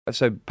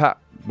So Pat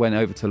went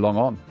over to long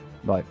on,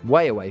 like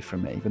way away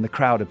from me, and the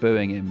crowd are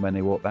booing him when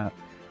they walk back.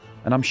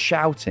 And I'm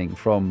shouting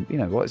from,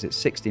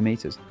 60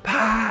 metres,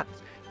 Pat,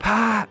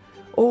 Pat,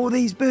 all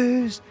these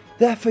boos,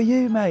 they're for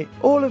you, mate.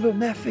 All of them,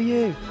 they're for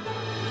you.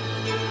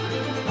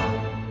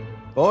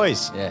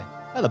 Boys. Yeah.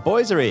 Oh, the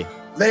boys are here.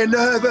 They're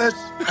nervous.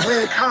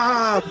 We're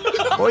calm.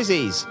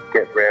 Boysies.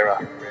 Get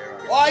rarer.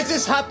 Why is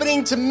this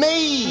happening to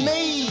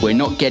me? We're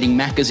not getting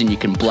Maccas and you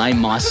can blame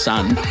my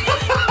son.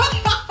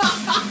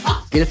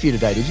 Get a few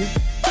today, did you?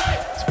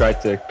 It's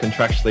great to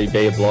contractually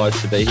be obliged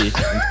to be here.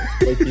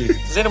 Thank you.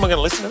 Is anyone going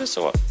to listen to this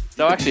or what?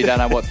 So I actually don't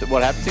know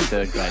what happens in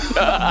third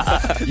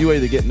grade. You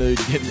either get nude,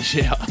 get in the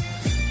shower,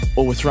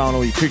 or we're throwing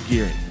all your cricket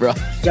gear in. Right.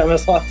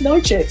 Jammer's like,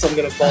 no chance I'm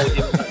going to bowl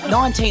him.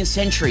 19th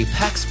century,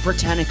 Pax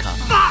Britannica.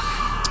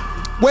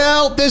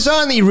 Well, there's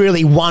only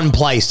really one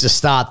place to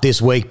start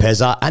this week,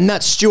 Pezza, and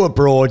that's Stuart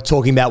Broad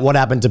talking about what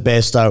happened to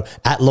Bairstow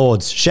at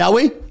Lord's. Shall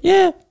we?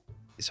 Yeah.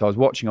 So I was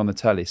watching on the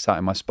telly, sat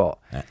in my spot,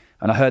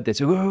 and I heard this,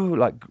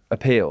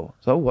 appeal.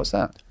 So, what's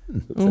that?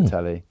 Looked at the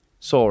telly,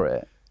 saw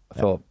it. I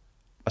thought,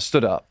 I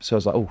stood up. So I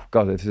was like, oh,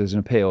 God, if there's an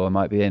appeal, I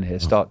might be in here.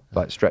 Start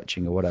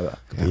stretching or whatever.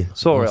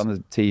 Saw it on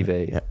the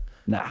TV.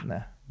 Nah,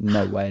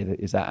 no way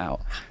is that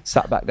out.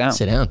 Sat back down.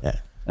 Sit down.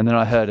 Yeah. And then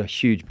I heard a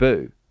huge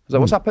boo. I was like,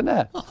 what's happened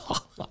there?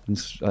 And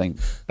I think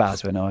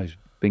Baz went, I've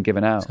been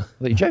given out. I was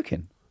like, you're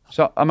joking?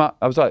 So I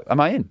was like, am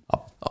I in?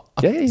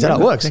 Yeah. Is that how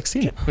it works? Next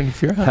in.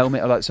 If you're out.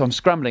 Helmet. So I'm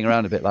scrambling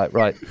around a bit, right,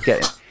 get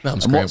it. No, I'm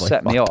and scrambling. what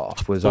set me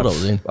off was I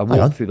Hang walked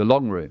on. through the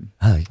long room,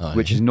 Oh,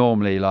 which is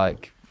normally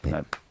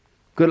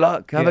good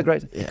luck, have a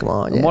great day. Come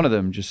on, And one of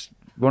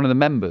the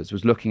members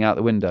was looking out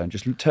the window and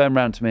just turned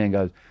around to me and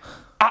goes,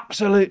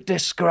 absolute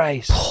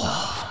disgrace.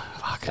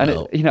 And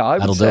I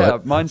would say do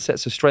it.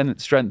 mindset's a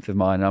strength of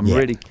mine. I've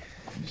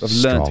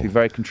learned to be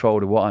very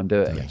controlled of what I'm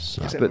doing.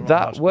 But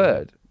that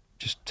word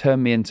just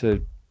turned me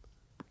into,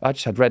 I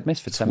just had red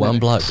mist for 10 minutes. One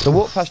bloke. So I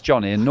walked past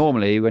Johnny, and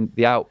normally when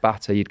the out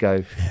batter, you'd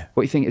go,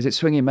 what do you think? Is it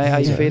swinging, mate? How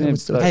you feeling?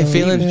 How you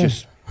feeling? He was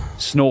just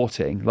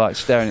snorting,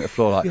 staring at the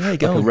floor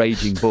like a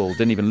raging bull,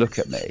 didn't even look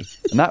at me.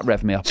 And that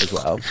revved me up as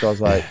well. So I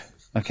was like,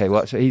 okay,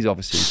 well, so he's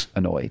obviously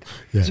annoyed.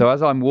 Yeah. So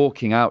as I'm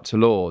walking out to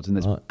Lords and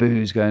there's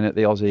boos going at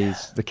the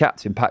Aussies, the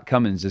captain, Pat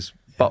Cummins, is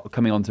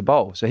coming on to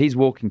bowl. So he's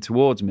walking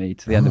towards me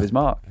to the end of his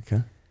mark.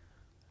 Okay.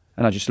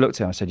 And I just looked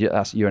at him, I said,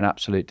 you're an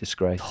absolute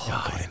disgrace.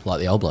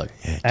 Like the old bloke.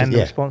 Yeah. And the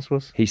response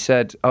was? He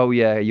said, oh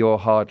yeah, you're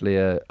hardly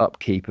a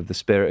upkeep of the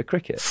spirit of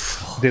cricket.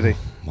 Did he?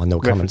 Well, no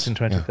comments. In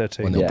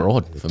 2013. When they're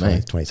broad for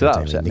me. 2013, So that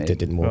upset me it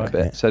didn't work. a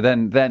bit. So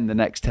then the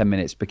next 10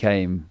 minutes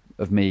became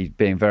of me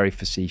being very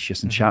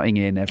facetious and shouting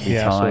in every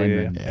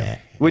time.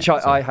 Which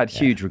I had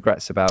huge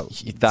regrets about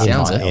that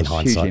time. I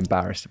was hugely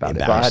embarrassed about it.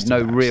 But I had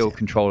no real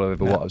control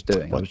over what I was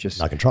doing. I was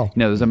just... No control.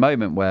 There was a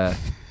moment where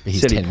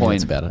Silly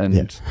Point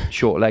and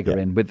Short Leg are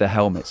in with their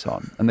helmets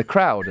on. And the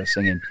crowd are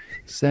singing,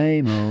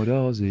 same old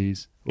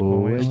Aussies,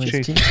 always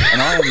cheating.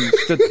 And I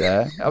stood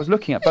there. I was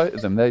looking at both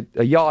of them. They're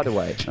a yard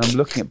away. And I'm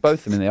looking at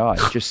both of them in the eyes,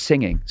 just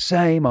singing,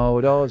 same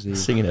old Aussies,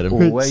 singing at them.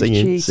 always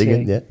cheating.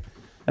 Singing.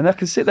 And I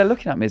could sit there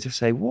looking at me as if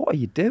say, what are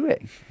you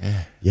doing?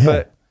 Yeah.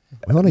 But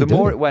the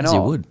more it went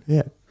on,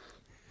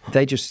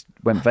 they just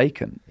went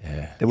vacant.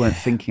 Yeah. They weren't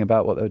thinking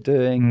about what they were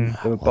doing.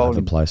 They were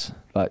bowling place.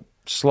 like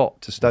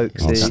slot to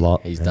Stokesy.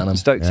 Slot. He's done them.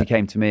 Stokesy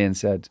came to me and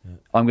said,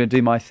 I'm going to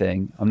do my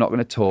thing. I'm not going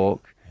to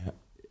talk.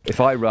 If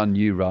I run,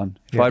 you run.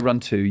 If I run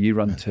two, you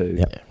run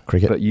two.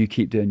 Cricket. But you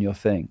keep doing your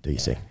thing. Do you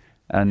see?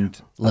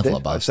 And Level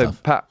up both so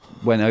stuff. Pat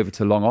went over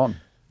to long on,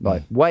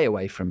 way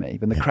away from me.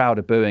 And the crowd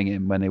are booing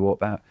him when they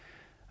walk out.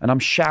 And I'm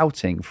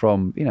shouting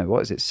from,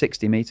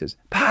 60 metres,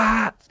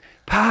 Pat,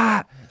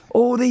 Pat,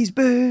 all these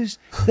boos,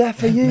 they're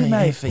for you,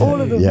 mate. All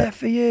of them, they're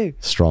for you.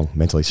 Strong,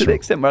 mentally strong. To the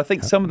extent where I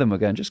think some of them were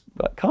going, just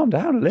calm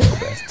down a little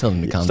bit. Tell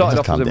them to calm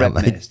Started down. off as a red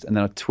mist, and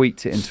then I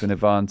tweaked it into an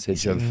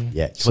advantage of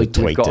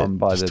we've gotten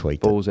by the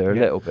balls there a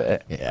little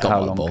bit.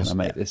 How long can I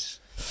make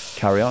this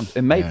carry on?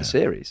 It made the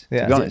series,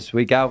 to be honest.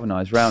 We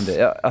galvanised round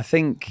it. I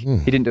think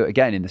he didn't do it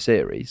again in the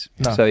series.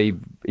 No. So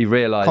he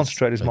realised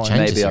concentrated his mind.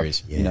 Maybe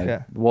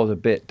I was a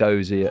bit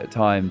dozy at the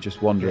time,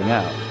 just wandering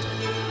out.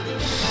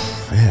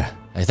 Yeah.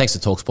 Hey, thanks to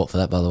TalkSport for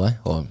that, by the way,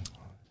 or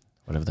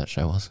whatever that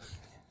show was.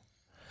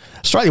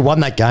 Australia won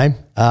that game.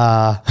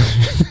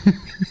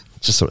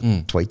 Just sort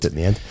of tweaked it in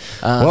the end.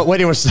 Where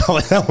do you want to start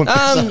with that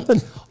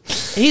one?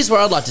 Here's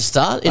where I'd like to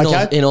start,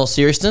 in all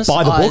seriousness.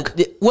 By the book?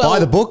 By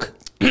the book?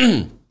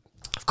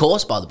 Of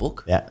course, by the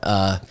book.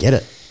 Yeah. Get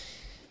it.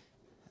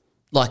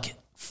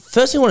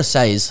 First thing I want to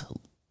say is,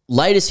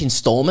 latest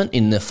instalment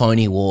in the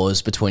phony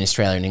wars between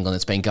Australia and England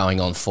that's been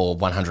going on for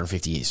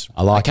 150 years.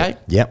 I like it.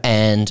 Yep.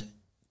 And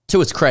to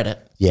its credit,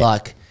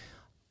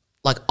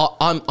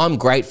 I'm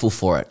grateful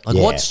for it.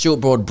 What Stuart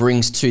Broad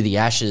brings to the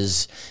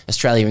Ashes,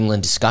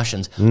 Australia-England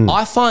discussions,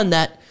 I find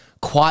that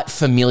quite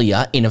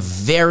familiar in a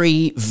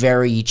very,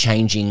 very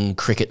changing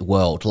cricket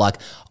world.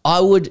 I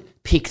would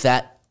pick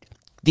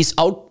this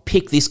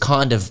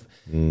kind of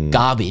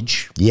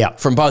garbage Yeah.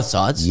 from both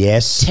sides.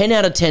 Yes. 10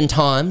 out of 10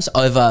 times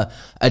over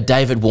a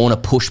David Warner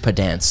push per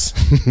dance,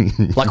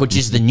 which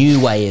is the new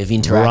way of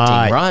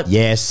interacting, right?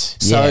 Yes.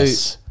 So,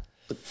 yes.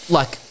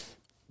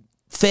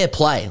 Fair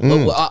play.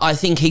 Look, I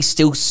think he's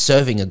still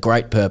serving a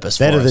great purpose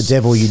Better for the us.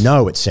 devil you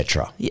know,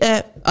 etc.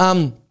 Yeah.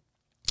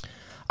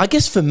 I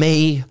guess for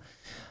me,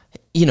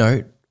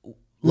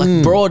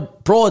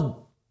 Broad,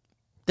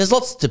 there's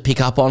lots to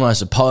pick up on, I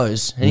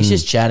suppose. And he's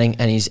just chatting,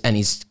 and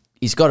he's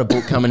got a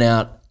book coming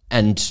out,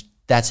 and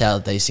that's how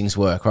these things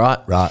work, right?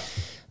 Right.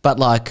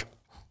 But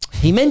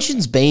he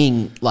mentions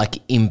being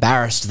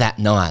embarrassed that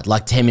night.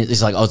 10 minutes.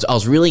 He's like, I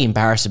was really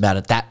embarrassed about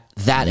it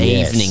that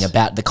evening,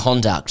 about the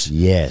conduct.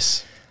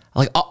 Yes.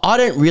 I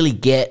don't really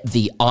get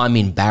the I'm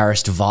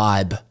embarrassed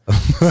vibe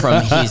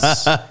from his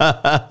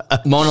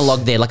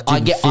monologue there. I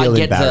get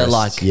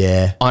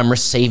the I'm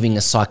receiving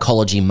a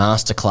psychology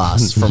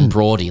masterclass from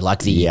Brody,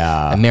 the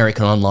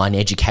American online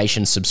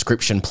education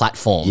subscription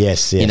platform.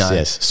 Yes.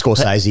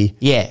 Scorsese.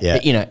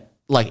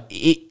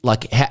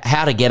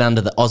 How to get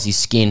under the Aussie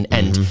skin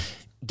and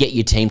get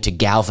your team to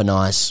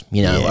galvanise,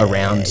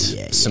 around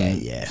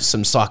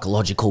some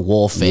psychological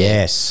warfare.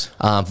 Yes.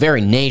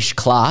 Very niche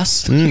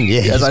class.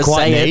 It's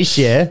quite niche,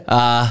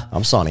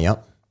 I'm signing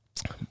up.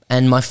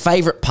 And my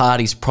favourite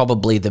part is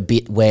probably the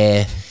bit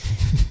where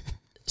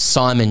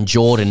Simon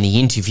Jordan, the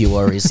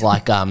interviewer, is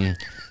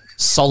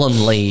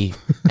solemnly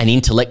and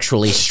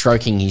intellectually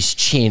stroking his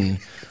chin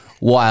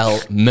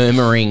while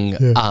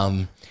murmuring /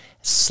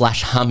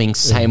 humming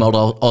same old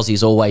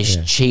Aussies always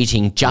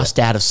cheating, just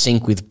out of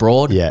sync with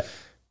Broad. Yeah.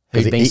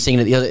 Who'd been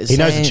singing at the other. He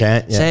knows the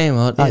chant. Yeah. Same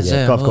old.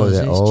 Of course,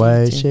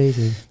 always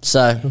cheating.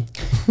 So,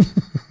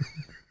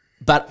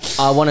 but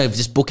I want to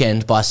just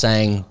bookend by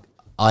saying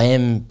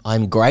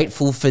I'm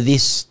grateful for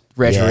this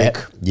rhetoric.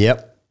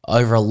 Yep.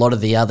 Over a lot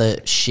of the other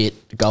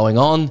shit going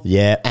on.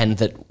 Yeah. And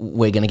that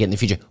we're going to get in the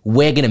future.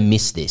 We're going to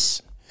miss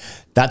this.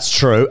 That's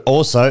true.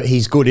 Also,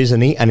 he's good,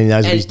 isn't he? And he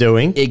knows what he's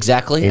doing.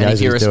 Exactly. And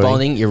if you're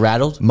responding, you're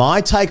rattled.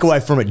 My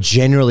takeaway from it,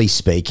 generally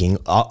speaking,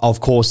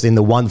 of course, then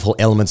the wonderful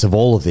elements of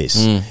all of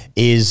this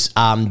is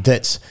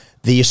that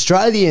the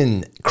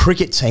Australian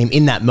cricket team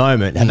in that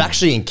moment have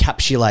actually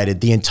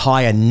encapsulated the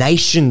entire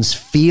nation's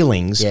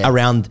feelings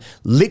around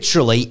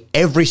literally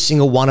every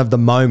single one of the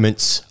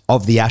moments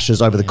of the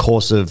Ashes over the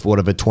course of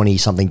whatever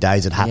 20-something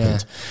days it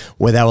happened,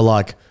 where they were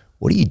like,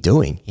 what are you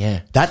doing?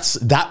 Yeah.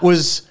 That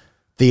was...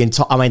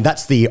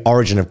 that's the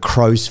origin of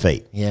crow's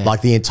feet. Yeah.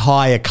 The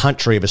entire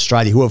country of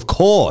Australia, who of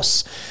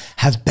course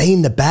have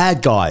been the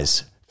bad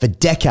guys for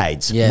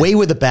decades. Yeah. We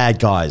were the bad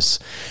guys.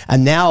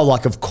 And now,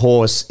 of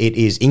course, it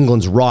is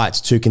England's right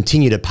to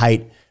continue to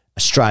paint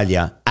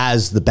Australia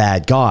as the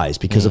bad guys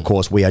because, of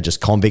course, we are just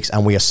convicts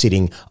and we are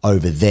sitting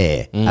over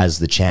there as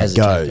the chant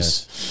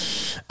goes.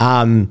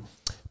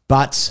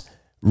 But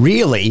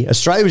really,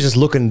 Australia was just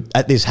looking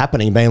at this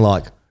happening being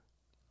like,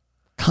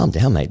 calm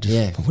down, mate.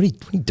 What are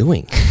you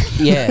doing?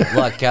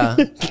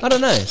 I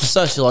don't know. It's a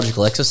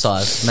sociological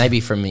exercise. Maybe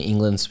from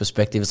England's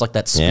perspective, it's like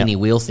that spinny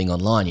wheel thing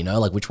online.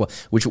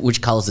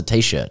 Which colour's the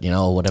t-shirt?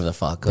 Or whatever the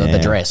fuck, the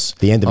dress,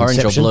 the end of orange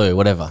Inception. or blue,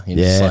 whatever.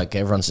 It's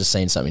everyone's just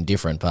saying something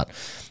different. But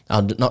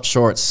I'm not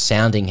sure it's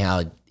sounding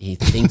how he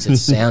thinks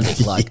it's sounding.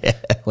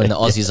 When the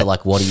Aussies are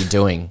like, "What are you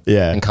doing?"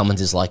 And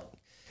Cummins is like,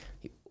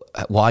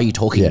 "Why are you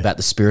talking about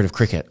the spirit of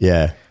cricket?"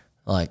 Yeah,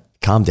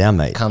 calm down,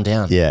 mate. Calm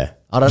down. Yeah.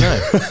 I don't know,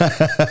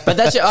 but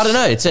that's I don't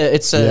know.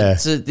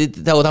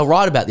 They'll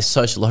write about this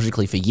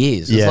sociologically for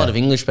years. There's a lot of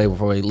English people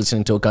probably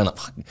listening to it, going,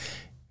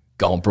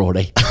 "Go on,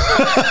 Brody."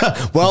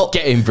 Well,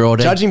 get in,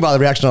 Brody. Judging by the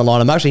reaction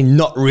online, I'm actually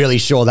not really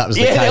sure that was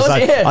the case.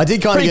 I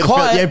did kind of get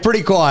quiet.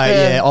 Pretty quiet.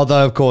 Yeah.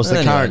 Although, of course,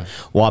 the current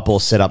white ball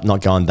setup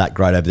not going that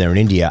great over there in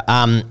India.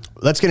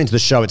 Let's get into the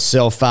show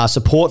itself.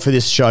 Support for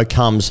this show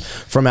comes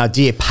from our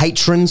dear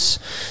patrons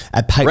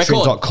at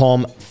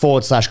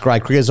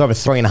patreon.com/great cricket. There's over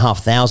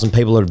 3,500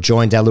 people that have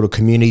joined our little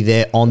community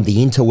there on the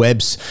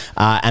interwebs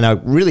and are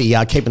really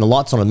keeping the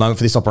lights on at the moment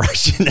for this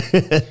operation.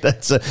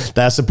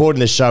 They are supporting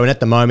the show. And at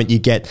the moment, you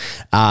get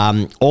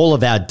all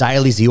of our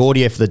dailies, the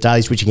audio for the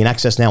dailies, which you can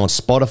access now on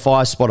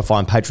Spotify. Spotify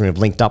and Patreon have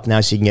linked up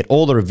now, so you can get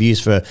all the reviews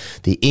for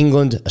the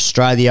England,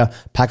 Australia,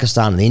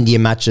 Pakistan and India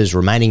matches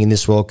remaining in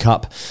this World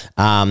Cup.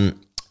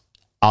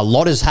 A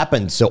lot has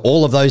happened. So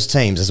all of those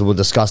teams, as we'll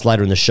discuss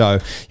later in the show,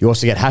 you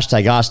also get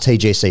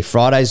 #AskTGC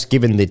Fridays.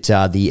 Given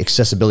that the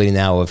accessibility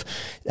now of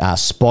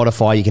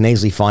Spotify, you can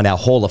easily find our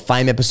Hall of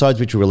Fame episodes,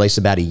 which we released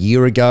about a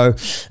year ago.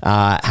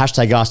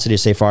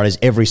 #AskTGC Fridays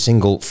every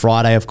single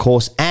Friday, of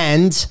course.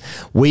 And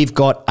we've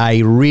got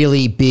a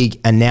really big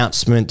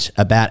announcement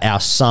about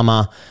our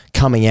summer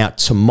coming out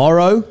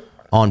tomorrow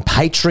on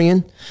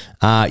Patreon.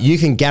 You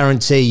can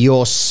guarantee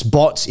your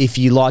spot if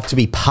you like to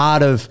be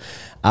part of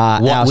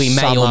what we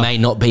may or may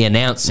not be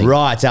announcing.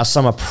 Right, our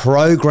summer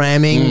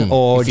programming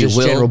or just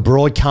general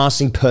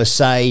broadcasting per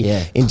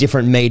se in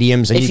different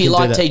mediums. And if you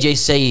like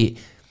TGC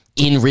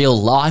in real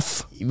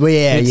life. Yeah.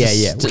 We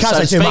can't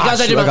say too much.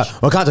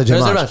 We can't say too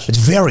much. It's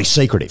very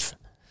secretive.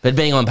 But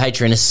being on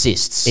Patreon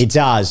assists. It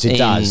does.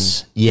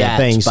 Yeah,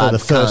 being sort of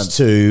the first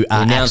to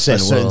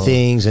access certain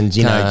things and,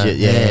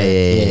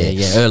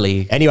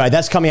 early. Anyway,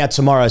 that's coming out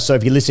tomorrow. So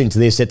if you're listening to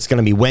this, it's going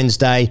to be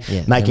Wednesday.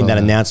 Making that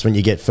announcement,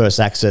 you get first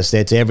access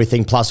there to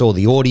everything, plus all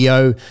the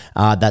audio.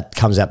 That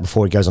comes out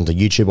before it goes onto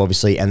YouTube,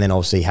 obviously. And then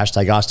obviously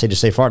hashtag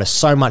AskTGC Friday.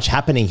 So much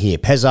happening here.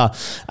 Pezza,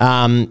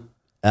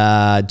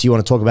 do you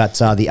want to talk about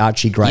the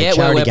Archie Gray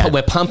charity game?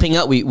 We're pumping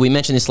up. We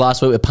mentioned this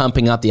last week. We're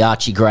pumping up the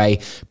Archie Gray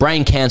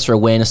Brain Cancer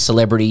Awareness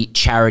Celebrity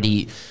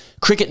Charity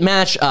cricket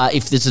match.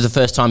 If this is the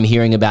first time you're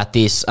hearing about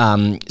this,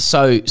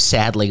 so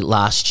sadly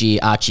last year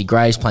Archie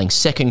Gray's playing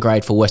second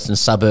grade for Western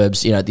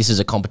Suburbs. This is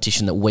a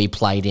competition that we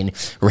played in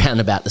around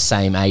about the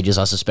same ages.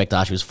 I suspect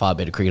Archie was a far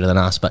better cricketer than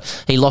us,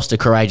 but he lost a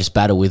courageous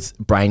battle with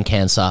brain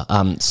cancer.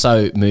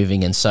 So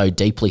moving and so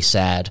deeply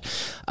sad.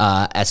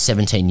 At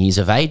 17 years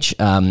of age,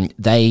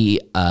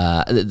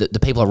 the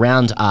people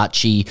around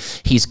Archie,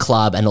 his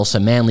club, and also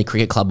Manly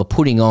Cricket Club are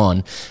putting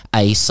on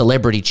a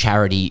celebrity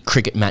charity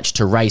cricket match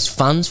to raise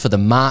funds for the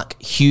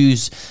Mark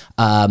Hughes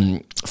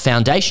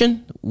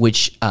Foundation,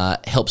 which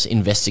helps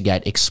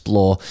investigate,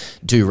 explore,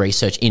 do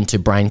research into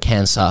brain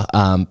cancer,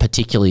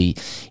 particularly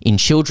in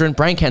children.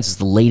 Brain cancer is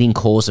the leading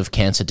cause of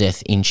cancer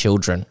death in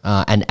children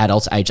and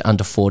adults aged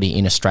under 40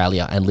 in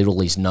Australia, and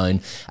little is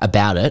known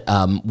about it.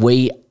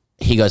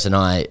 Higos and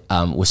I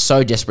were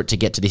so desperate to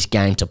get to this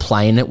game to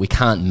play in it. We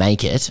can't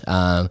make it,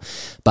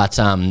 but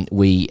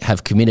we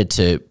have committed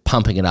to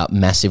pumping it up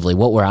massively.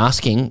 What we're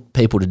asking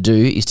people to do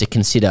is to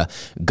consider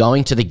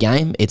going to the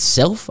game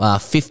itself,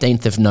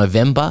 15th of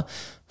November,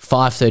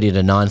 5:30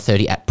 to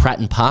 9:30 at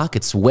Pratton Park.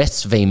 It's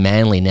Wests v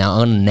Manly. Now,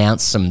 I'm going to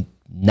announce some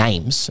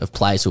names of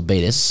players who will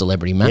be there. It's a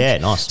celebrity match. Yeah,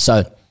 nice.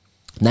 So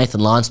Nathan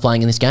Lyon's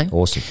playing in this game.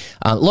 Awesome.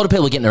 A lot of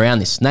people are getting around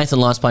this. Nathan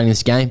Lyon's playing in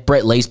this game.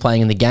 Brett Lee's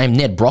playing in the game.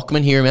 Ned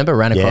Brockman, here, remember,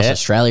 ran across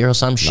Australia or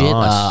some shit.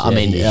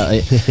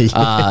 Nice.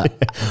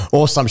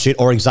 Or some shit,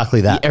 or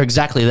exactly that.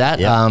 Exactly that.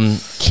 Yep.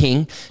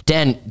 King.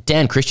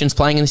 Dan Christian's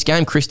playing in this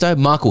game. Christo.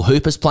 Michael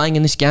Hooper's playing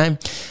in this game.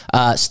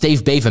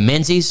 Steve Beaver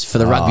Menzies for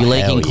the rugby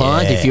league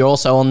inclined. If you're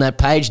also on that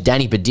page,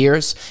 Danny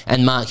Badiris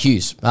and Mark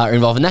Hughes are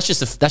involved. And that's just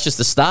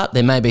the start.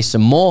 There may be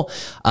some more.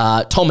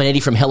 Tom and Eddie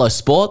from Hello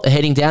Sport are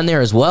heading down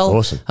there as well.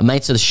 Awesome.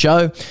 Mates of the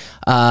show.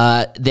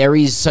 There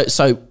is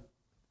so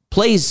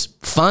please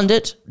fund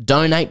it,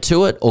 donate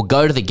to it, or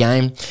go to the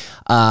game.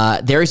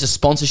 There is a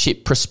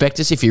sponsorship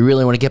prospectus if you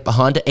really want to get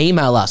behind it.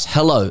 Email us,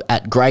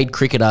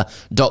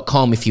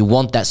 hello@gradecricketer.com if you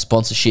want that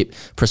sponsorship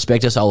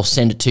prospectus. I will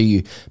send it to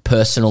you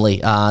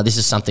personally. This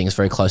is something that's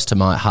very close to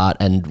my heart,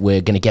 and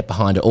we're going to get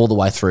behind it all the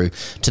way through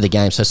to the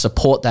game. So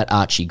support that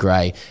Archie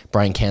Gray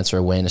Brain Cancer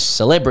Awareness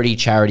Celebrity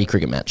Charity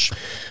Cricket Match.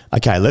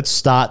 Okay, let's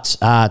start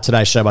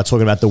today's show by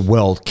talking about the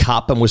World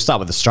Cup, and we'll start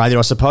with Australia,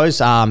 I suppose.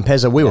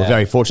 Pezza, we were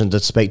very fortunate to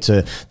speak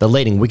to the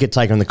leading wicket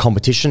taker in the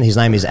competition. His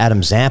name is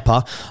Adam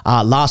Zampa.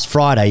 Last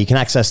Friday, you can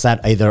access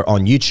that either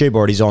on YouTube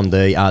or it is on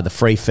the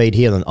free feed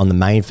here, on the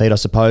main feed, I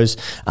suppose,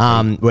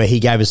 where he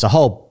gave us a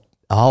whole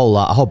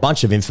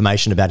bunch of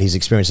information about his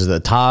experiences at the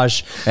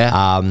Taj,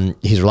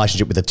 his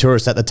relationship with the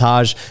tourists at the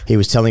Taj. He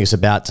was telling us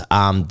about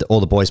all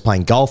the boys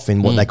playing golf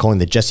in what they call in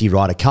the Jessie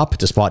Ryder Cup,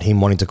 despite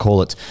him wanting to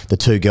call it the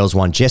Two Girls,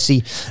 One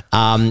Jessie.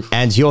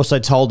 And he also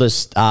told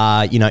us,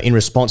 in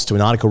response to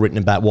an article written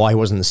about why he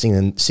wasn't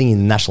singing the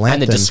national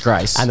anthem. And the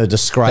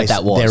disgrace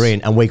that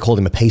therein. And we called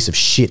him a piece of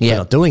shit for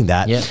not doing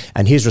that. Yeah.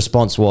 And his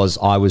response was,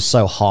 I was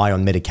so high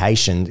on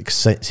medication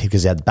because he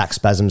had the back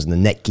spasms and the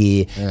neck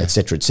gear, et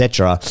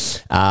cetera,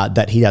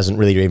 that he doesn't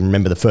really even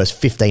remember the first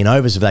 15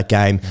 overs of that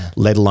game,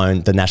 let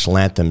alone the national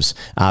anthems.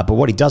 But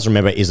what he does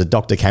remember is the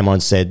doctor came on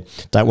and said,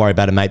 don't worry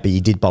about it, mate, but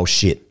you did bowl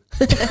shit.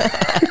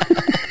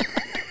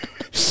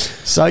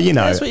 So,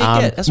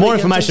 more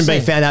information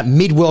being found out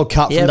mid-World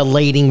Cup from the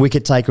leading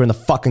wicket taker in the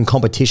fucking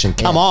competition.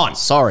 Come on.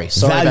 Sorry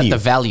about the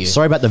value.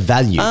 Sorry about the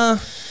value.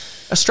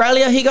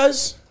 Australia, he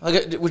goes.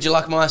 Would you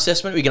like my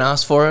assessment? We can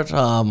ask for it.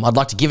 I'd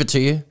like to give it to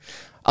you.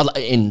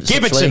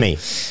 Give it to me.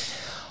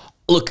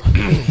 Look,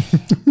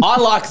 I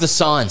like the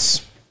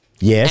signs.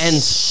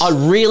 Yes. And I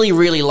really,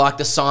 really like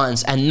the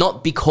signs, and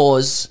not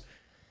because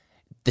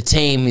the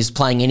team is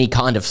playing any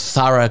kind of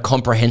thorough,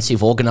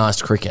 comprehensive,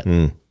 organised cricket.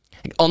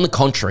 On the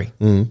contrary,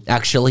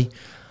 actually,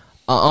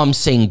 I'm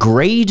seeing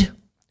greed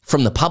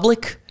from the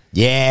public.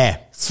 Yeah.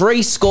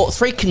 Three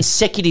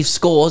consecutive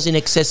scores in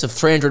excess of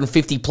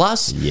 350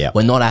 plus. Yeah.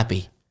 We're not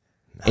happy.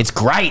 No. It's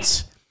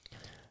great.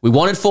 We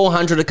wanted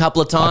 400 a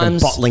couple of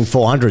times. Bottling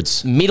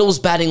 400s. Middle's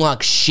batting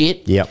like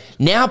shit. Yep.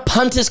 Now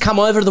punters come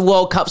over to the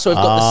World Cup, so we've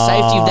got the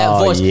safety of that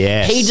voice.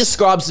 Yes. He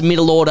describes the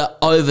middle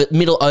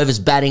overs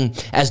batting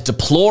as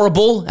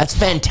deplorable. That's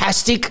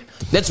fantastic.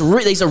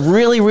 These are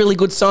really, really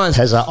good signs.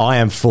 Pezza, I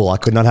am full. I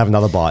could not have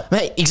another bite.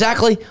 Mate,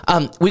 exactly.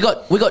 We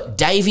got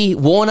Davey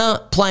Warner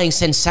playing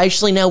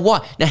sensationally. Now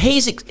what? Now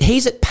he's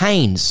at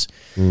pains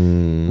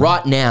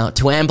right now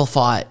to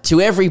amplify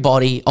to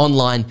everybody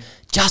online.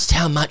 just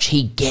how much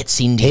he gets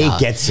India. He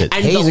gets it.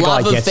 And He's the a guy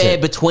love who gets affair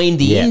it. between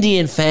the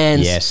Indian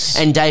fans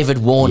and David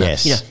Warner.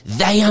 Yes. You know,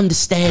 they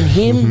understand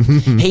him.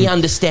 He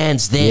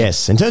understands them.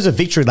 Yes. In terms of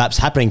victory laps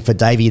happening for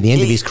Davey at the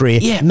end of his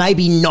career,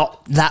 maybe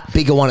not that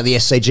big a one at the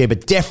SCG,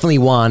 but definitely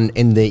one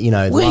in the,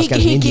 the last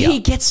game in India. He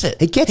gets it.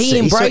 He gets it. He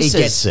embraces He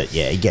gets it.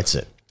 Yeah, he gets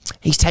it.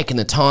 He's taken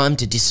the time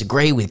to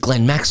disagree with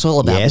Glenn Maxwell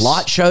about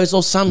light shows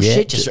or some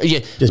shit. Just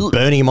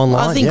burning him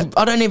online.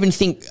 I don't even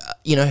think,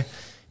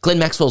 Glenn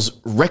Maxwell's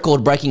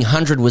record-breaking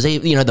 100 was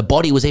even, the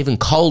body was even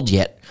cold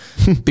yet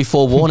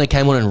before Warner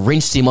came on and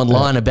rinsed him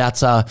online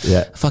about a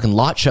fucking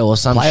light show or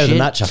some Player shit. of the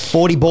match, a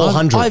 40-ball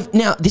 100.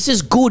 Now, this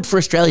is good for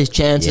Australia's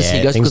chances,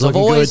 he goes, because I've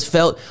always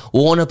felt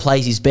Warner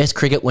plays his best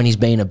cricket when he's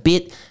been a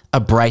bit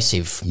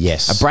abrasive.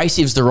 Yes.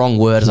 Abrasive's the wrong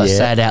word as I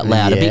say it out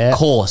loud. A bit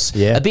coarse.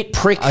 Yeah. A bit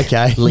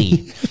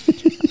prickly.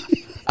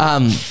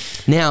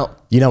 Now...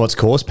 You know what's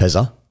coarse,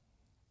 Pezza?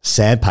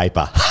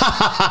 Sandpaper.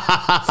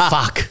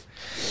 Fuck.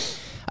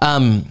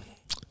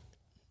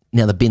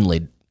 Now the bin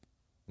lid.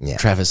 Yeah.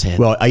 Travis Head.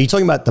 Well, are you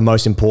talking about the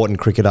most important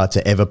cricketer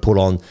to ever put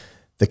on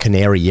the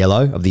canary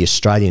yellow of the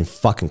Australian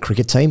fucking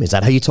cricket team? Is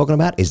that how you're talking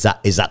about? Is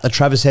that the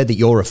Travis Head that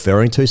you're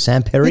referring to,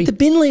 Sam Perry? The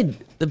bin lid.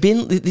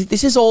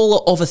 This is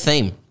all of a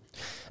theme.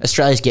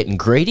 Australia's getting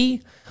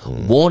greedy.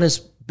 Warner's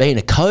being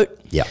a coat.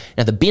 Yeah.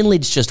 Now the bin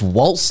lid's just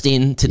waltzed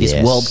into this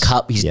World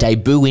Cup. His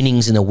debut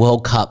innings in the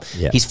World Cup.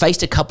 Yeah. He's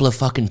faced a couple of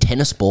fucking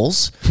tennis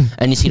balls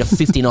and he's hit a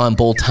 59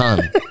 ball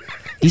ton.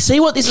 You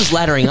see what this is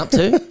laddering up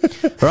to,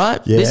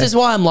 right? Yeah. This is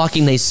why I'm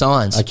liking these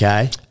signs.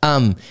 Okay.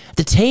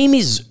 The team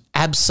is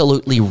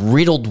absolutely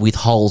riddled with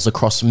holes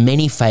across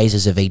many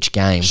phases of each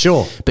game.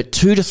 Sure. But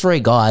 2 to 3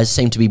 guys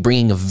seem to be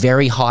bringing a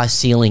very high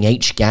ceiling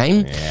each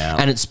game,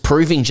 and it's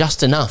proving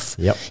just enough.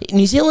 Yep.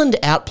 New Zealand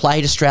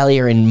outplayed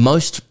Australia in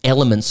most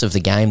elements of the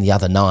game the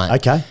other night.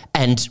 Okay.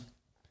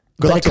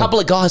 But a couple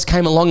of guys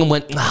came along and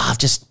went, I've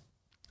just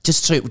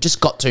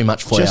got too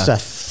much for you. Just a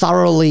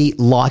thoroughly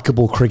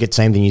likeable cricket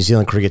team, the New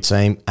Zealand cricket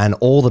team, and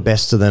all the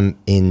best to them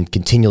in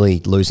continually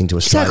losing to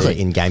Australia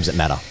in games that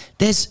matter.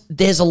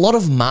 There's a lot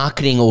of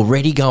marketing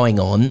already going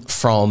on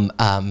from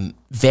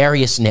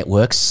various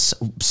networks,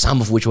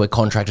 some of which we're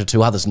contracted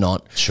to, others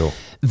not. Sure.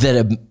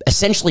 That are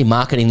essentially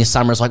marketing this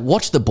summer as like,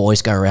 watch the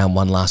boys go around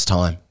one last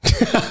time.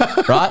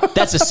 Right?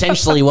 That's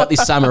essentially what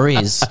this summer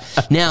is.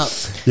 Now,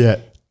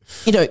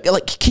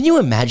 can you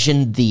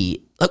imagine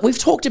we've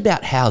talked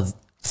about how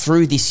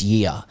through this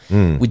year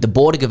with the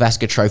Border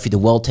Gavaskar Trophy, the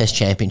World Test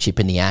Championship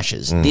and the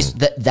Ashes,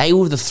 they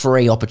were the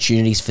 3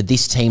 opportunities for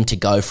this team to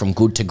go from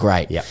good to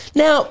great. Yep.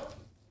 Now,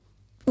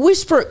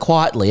 whisper it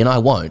quietly, and I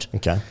won't.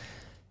 Okay.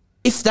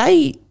 If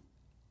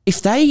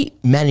they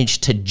manage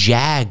to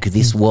jag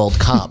this World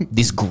Cup,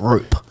 this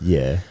group,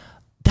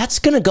 that's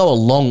going to go a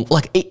long,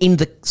 in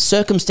the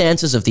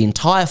circumstances of the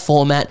entire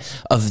format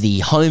of the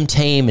home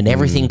team and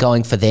everything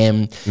going for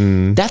them,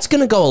 that's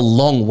going to go a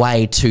long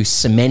way to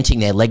cementing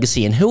their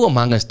legacy. And who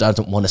among us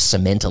doesn't want to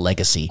cement a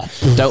legacy?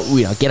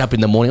 Don't get up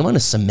in the morning, I want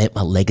to cement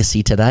my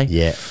legacy today.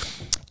 Yeah.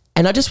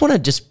 And I just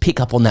want to pick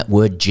up on that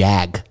word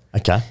jag.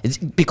 Okay. It's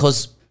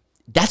because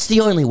that's the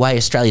only way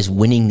Australia's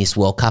winning this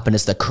World Cup, and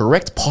it's the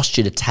correct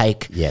posture to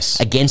take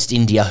against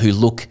India, who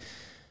look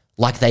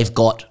like they've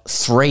got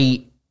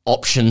 3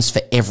 options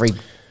for every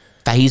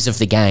phase of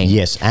the game.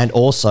 Yes, and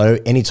also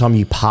anytime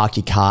you park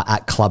your car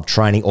at club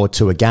training or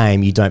to a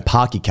game, you don't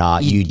park your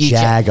car, you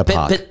jag a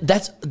park.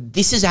 But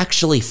this is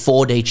actually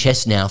 4D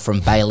chess now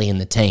from Bailey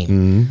and the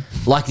team.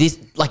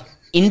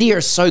 India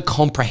is so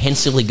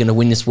comprehensively going to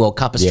win this World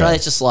Cup.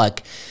 Australia's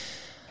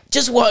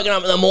just woken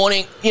up in the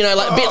morning,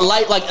 a bit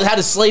late, had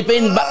to sleep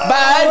in,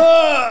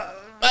 bad.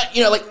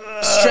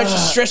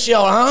 Stretch your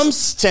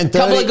arms. 10:30.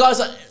 Couple of guys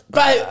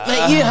babe,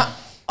 mate,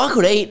 I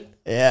could eat.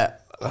 Yeah.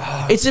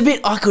 It's a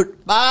bit,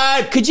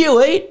 could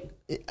you eat?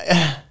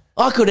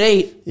 I could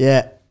eat.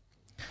 Yeah.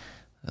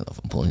 I don't know if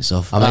I'm pulling this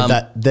off. I mean,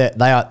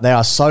 they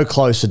are so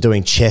close to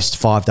doing chest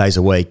 5 days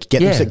a week.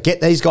 Get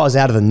these guys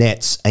out of the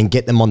nets and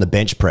get them on the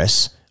bench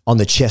press, on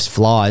the chest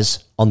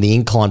flies, on the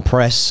incline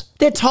press.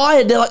 They're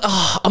tired. They're like,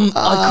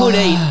 I could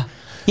eat.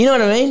 You know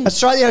what I mean?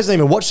 Australia hasn't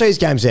even watched these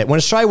games yet. When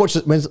Australia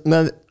watches,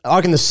 I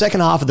reckon the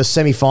second half of the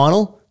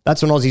semi-final,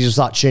 that's when Aussies will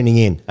start tuning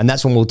in, and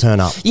that's when we'll turn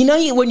up.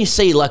 When you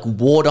see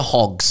water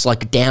hogs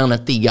down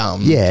at the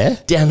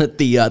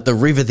the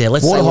river there.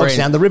 Let's water say hogs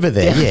down the river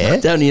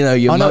there. Down your I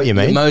know what you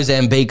mean. Your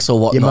Mozambiques or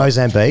whatnot. Your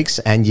Mozambiques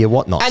and your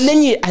whatnot. And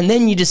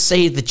then you just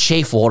see the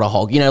chief water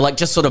hog.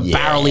 Just sort of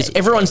barrel is.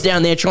 Everyone's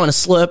down there trying to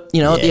slurp.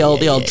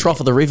 The old trough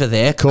of the river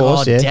there. Of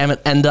course, God damn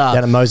it! And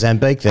down in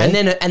Mozambique there.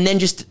 And then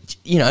just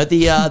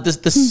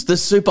the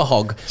super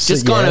hog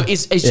just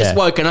is just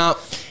woken up.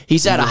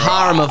 He's had a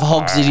harem of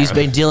hogs that he's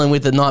been dealing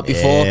with the night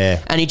before,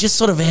 and he just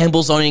sort of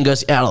ambles on and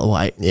goes out of the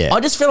way. Yeah. I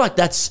just feel like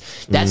that's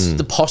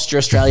the posture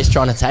Australia's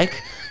trying to take.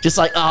 Just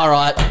all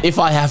right, if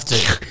I have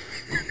to.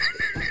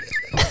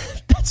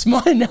 That's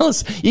my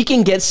analysis. You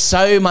can get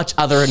so much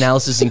other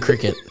analysis in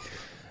cricket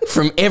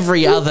from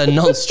every other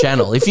nonce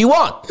channel if you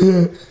want.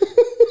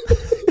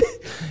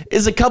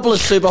 is a couple of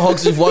super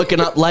hogs who've woken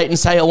up late and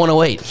say, I want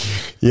to eat.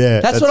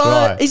 Yeah, that's what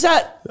right. Is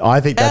that? I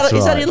think that's right.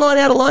 Is that in line,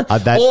 out of line?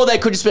 Or they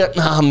could just be like,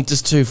 nah, I'm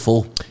just too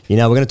full. You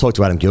know, we're going to talk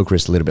to Adam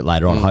Gilchrist a little bit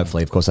later on,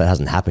 hopefully. Of course, that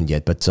hasn't happened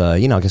yet. But,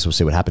 you know, I guess we'll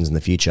see what happens in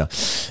the future.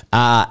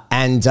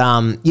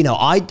 You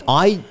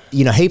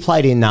know, he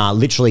played in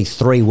literally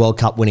 3 World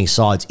Cup winning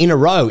sides in a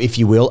row, if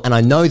you will, and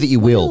I know that you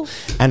will.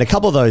 And a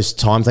couple of those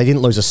times, they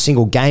didn't lose a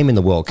single game in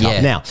the World Cup.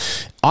 Yeah. Now,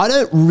 I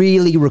don't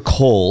really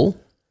recall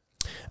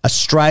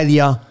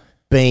Australia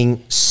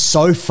being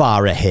so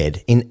far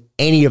ahead in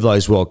any of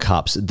those World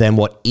Cups than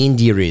what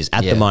India is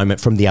at the moment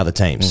from the other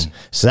teams.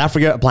 South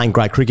Africa are playing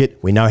great cricket.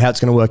 We know how it's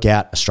going to work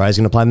out. Australia's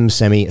going to play them in the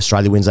semi.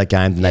 Australia wins that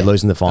game, then they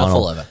lose in the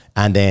final.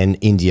 And then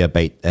India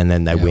beat, and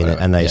then they win it,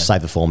 and they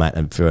save the format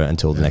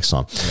until the next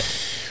time.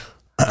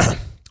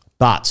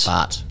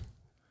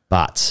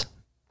 But,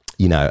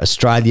 you know,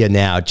 Australia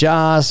now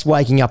just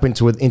waking up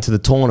into the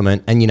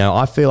tournament, and, you know,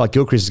 I feel like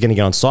Gilchrist is going to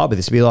get on side with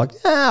this and be like,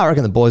 I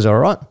reckon the boys are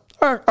all right.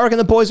 I reckon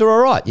the boys are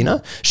all right, you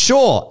know.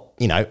 Sure,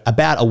 you know,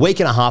 about a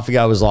week and a half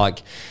ago, it was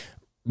like,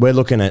 we're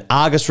looking at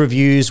Argus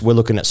reviews. We're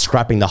looking at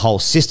scrapping the whole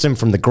system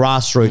from the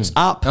grassroots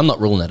up. I'm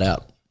not ruling that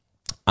out.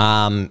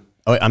 I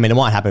mean, it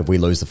might happen if we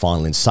lose the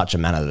final in such a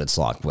manner that it's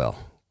like, well,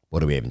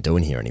 what are we even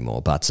doing here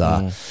anymore? But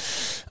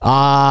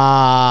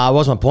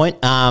what's my point?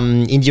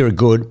 India are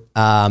good,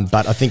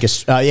 but I think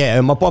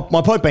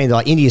my point being that,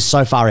 like, India is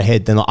so far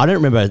ahead. Then, like, I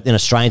don't remember an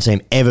Australian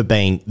team ever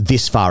being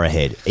this far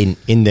ahead in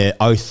the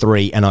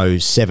 03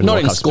 and 07 Not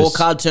World in Cups.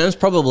 scorecard terms,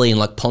 probably in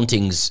like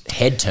Ponting's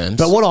head terms.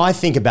 But what I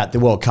think about the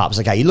World Cups,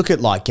 okay, you look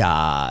at like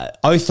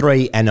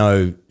 03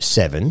 and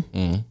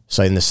 07.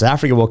 So in the South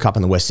Africa World Cup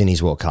and the West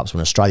Indies World Cups, when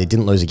Australia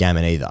didn't lose a game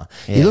in either.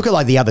 Yeah. You look at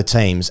like the other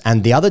teams,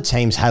 and the other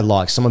teams had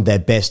like some of their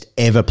best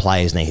ever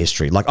players in their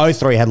history. Like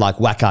 03 had like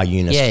Waqar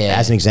Younis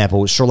as an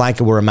example. Sri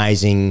Lanka were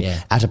amazing.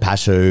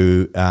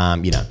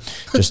 Atapatu, you know,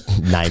 just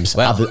names.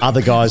 Well,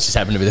 other guys just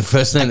happened to be the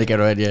first name that got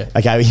right. Yeah.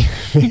 Okay.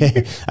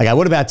 Okay.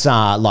 What about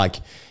like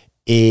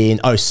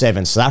in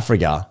 07 South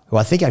Africa, who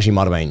I think actually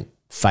might have been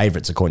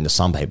favourites according to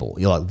some people?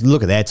 You're like,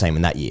 look at their team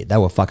in that year; they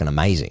were fucking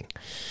amazing.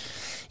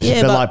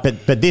 Yeah,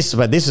 but this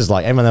is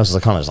like everyone else is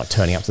kind of just like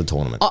turning up to the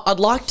tournament. I'd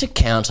like to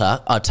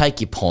counter. I'll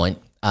take your point.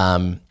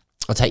 I'd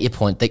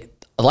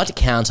like to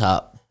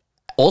counter.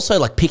 Also,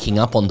 like picking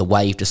up on the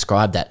way you've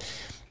described that.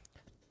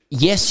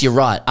 Yes, you're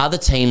right. Other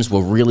teams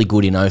were really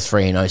good in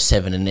 03 and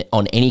 07, and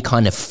on any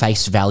kind of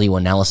face value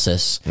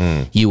analysis,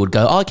 you would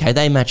go, okay,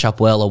 they match up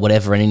well or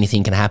whatever, and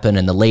anything can happen.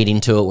 And the lead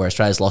into it, where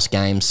Australia's lost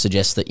games,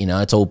 suggests that, you know,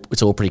 it's all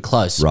pretty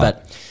close. Right.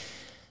 But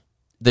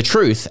the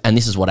truth, and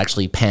this is what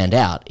actually panned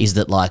out, is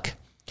that like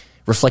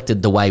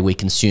reflected the way we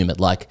consume it.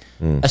 Like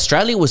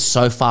Australia was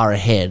so far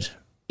ahead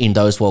in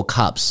those World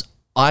Cups,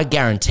 I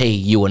guarantee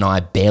you and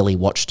I barely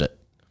watched it.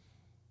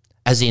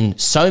 As in,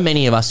 so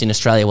many of us in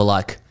Australia were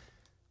like,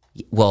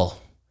 well,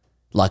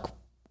 like,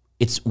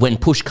 it's when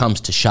push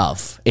comes to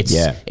shove,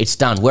 it's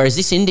done. Whereas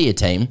this India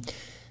team,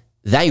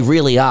 they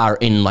really are,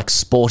 in like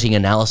sporting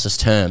analysis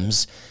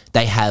terms,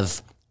 they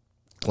have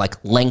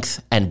like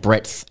length and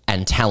breadth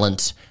and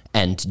talent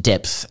and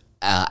depth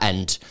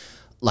and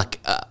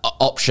like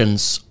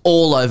options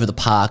all over the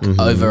park,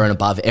 over and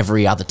above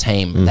every other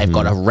team. They've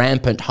got a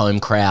rampant home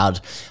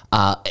crowd.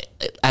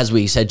 As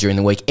we said during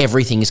the week,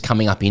 everything is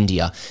coming up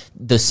India.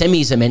 The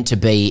semis are meant to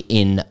be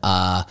in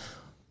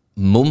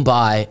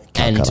Mumbai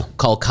and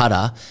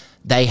Kolkata.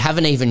 They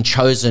haven't even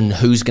chosen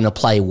who's going to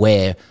play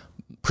where,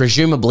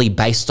 presumably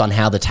based on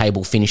how the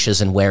table finishes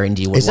and where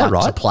India would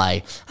like to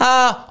play.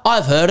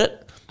 I've heard it.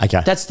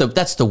 Okay. That's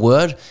the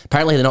word.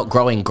 Apparently they're not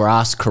growing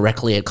grass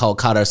correctly at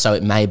Kolkata, so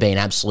it may be an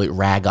absolute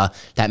ragger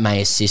that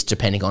may assist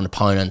depending on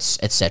opponents,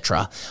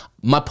 etc.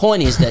 My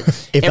point is that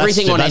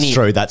that's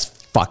true, that's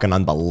fucking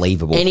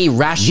unbelievable. Any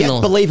rational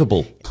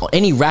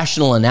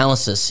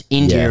analysis,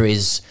 India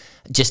is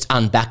just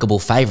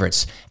unbackable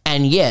favourites.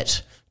 And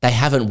yet they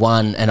haven't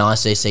won an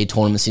ICC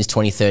tournament since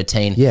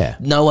 2013. Yeah.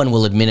 No one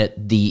will admit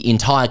it. The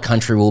entire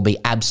country will be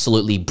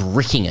absolutely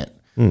bricking it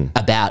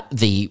about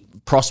the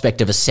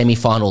prospect of a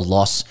semi-final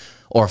loss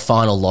or a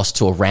final loss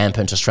to a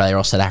rampant Australia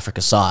or South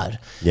Africa side.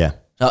 Yeah.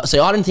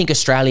 So I don't think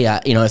Australia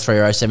in 03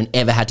 or 07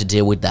 ever had to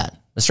deal with that.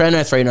 Australia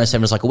in 03 and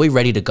 07 was like, are we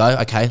ready to go?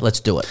 Okay, let's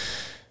do it.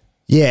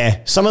 Yeah,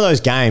 some of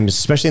those games,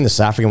 especially in the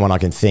South African one, I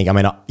can think. I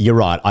mean, you're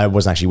right. I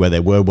wasn't actually where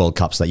there were World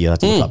Cups that you had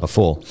to look up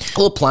before.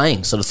 Or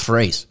playing sort of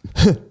threes.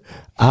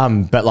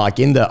 But like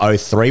in the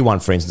 03 one,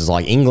 for instance,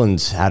 like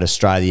England had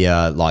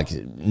Australia like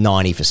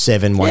 90 for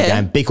 7 one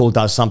game. Bickle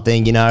does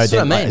something, you know. That's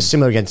what I mean. Like,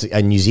 similar against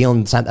New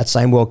Zealand, that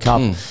same World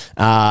Cup.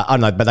 I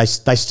don't know, but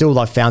they still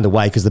like found a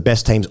way because the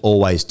best teams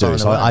always do.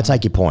 So I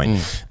take your point.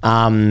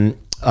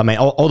 I mean,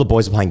 all the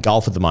boys are playing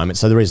golf at the moment,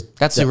 so there is...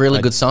 That's a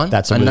really good sign.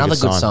 That's another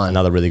good sign.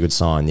 Another really good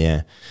sign,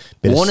 yeah.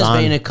 Warner's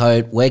been a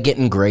coat. We're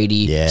getting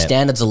greedy. Yeah.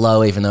 Standards are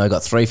low, even though we've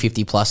got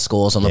 350-plus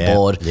scores on the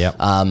board. Yeah.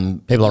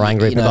 People are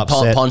angry, people are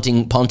upset.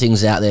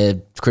 Ponting's out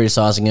there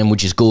criticising him,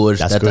 which is good.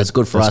 That's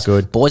good for us.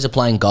 Good. Boys are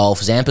playing golf.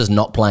 Zampa's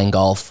not playing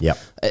golf. Yep.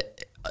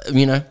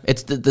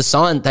 It's the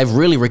sign. They've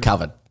really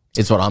recovered,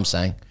 is what I'm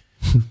saying.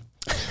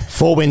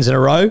 4 wins in a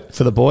row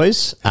for the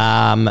boys.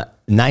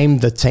 Name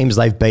the teams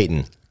they've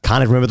beaten.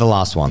 Can't even remember the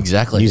last one.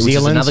 Exactly. New Which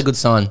Zealand, is another good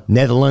sign.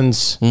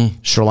 Netherlands,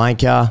 Sri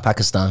Lanka,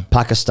 Pakistan.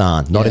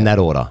 Not in that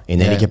order,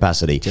 in any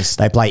capacity.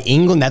 They play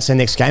England. That's their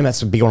next game.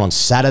 That's a big one on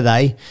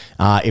Saturday.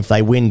 If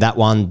they win that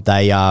one,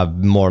 they are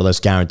more or less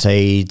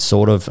guaranteed,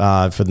 sort of.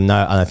 For the no,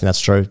 I don't think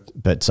that's true.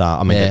 But,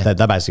 I mean, they're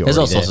basically There's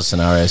all already sorts of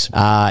scenarios.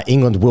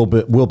 England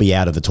will be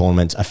out of the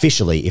tournament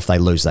officially if they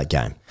lose that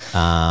game.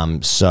 I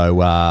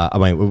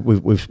mean,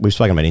 we've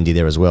spoken about India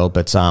there as well,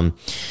 but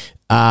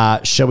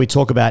shall we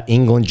talk about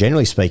England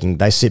generally speaking?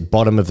 They sit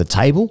bottom of the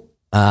table.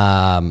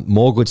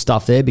 More good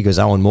stuff there because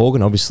Owen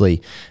Morgan,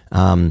 obviously,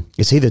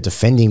 is he the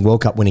defending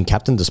World Cup winning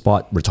captain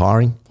despite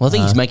retiring? Well, I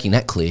think he's making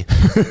that clear.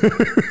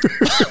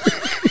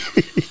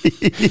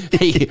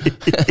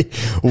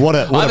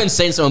 I haven't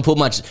seen someone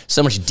put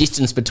so much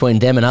distance between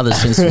them and others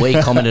since we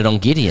commented on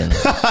Gideon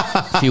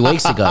a few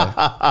weeks ago.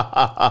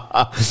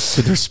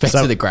 With respect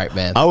to the great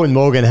man. Owen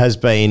Morgan has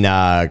been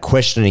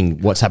questioning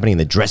what's happening in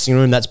the dressing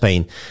room. That's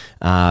been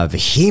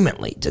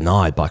vehemently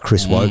denied by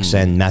Chris Wokes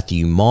and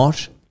Matthew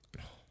Mott.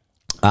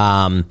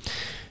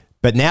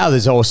 But now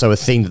there's also a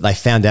thing that they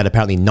found out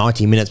apparently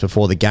 90 minutes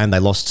before the game they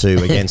lost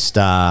to against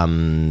they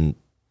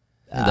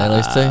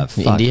lost to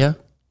India.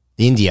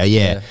 India,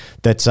 yeah.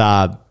 That's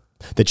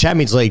the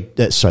Champions League.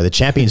 The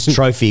Champions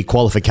Trophy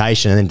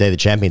qualification, and then they're the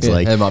Champions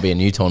League. There might be a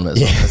new tournament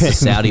as well. That's the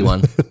Saudi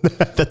one.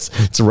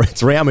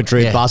 It's Real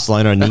Madrid,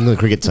 Barcelona, and the England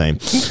cricket team.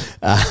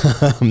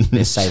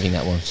 They're saving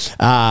that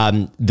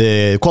one.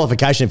 The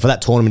qualification for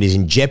that tournament is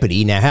in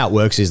jeopardy. Now, how it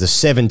works is the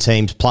 7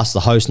 teams plus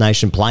the host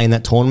nation play in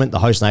that tournament. The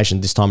host nation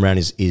this time around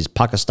is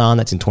Pakistan.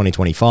 That's in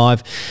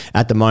 2025.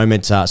 At the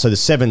moment, so the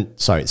seven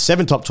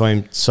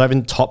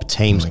top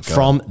teams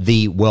from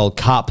the World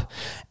Cup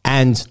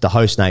and the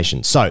host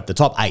nation. So the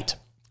top 8.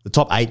 The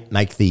top 8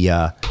 make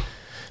the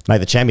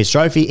Champions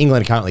Trophy.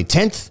 England are currently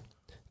 10th.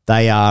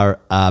 They are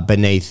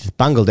beneath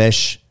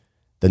Bangladesh.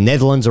 The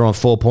Netherlands are on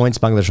 4 points.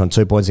 Bangladesh on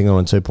 2 points. England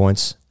on 2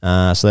 points.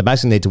 So they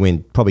basically need to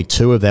win probably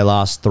 2 of their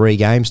last 3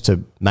 games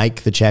to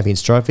make the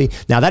Champions Trophy.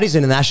 Now, that is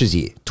in an Ashes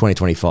year,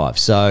 2025.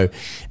 So,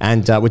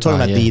 and we're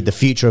talking about the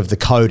future of the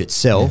code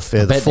itself,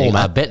 the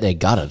format. I bet they're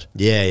gutted.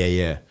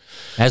 Yeah.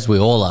 As we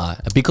all are.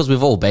 Because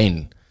we've all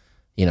been,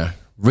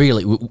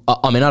 really,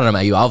 I mean, I don't know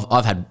about you.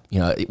 I've had,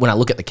 when I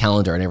look at the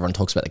calendar and everyone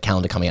talks about the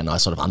calendar coming out and I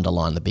sort of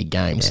underline the big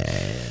games.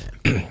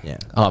 Yeah.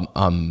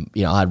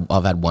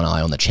 I've had one eye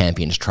on the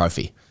Champions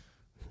Trophy,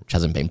 which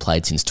hasn't been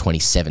played since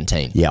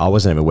 2017. Yeah, I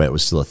wasn't even aware it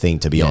was still a thing,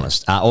 to be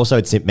honest. Also,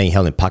 it's being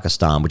held in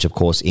Pakistan, which, of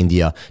course,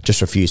 India just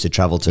refused to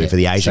travel to for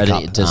the Asia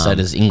Cup. So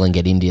does England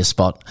get India's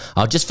spot?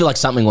 I just feel like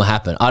something will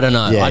happen. I don't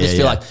know. I just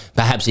feel like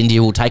perhaps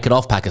India will take it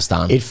off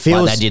Pakistan. It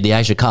feels like they did the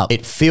Asia Cup.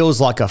 It feels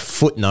like a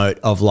footnote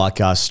of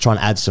like us trying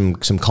to add some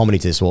comedy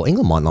to this. Well,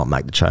 England might not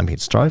make the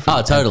Champions Trophy.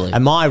 Oh, totally.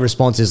 And my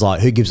response is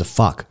like, who gives a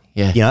fuck?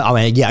 Yeah.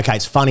 I mean, okay,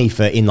 it's funny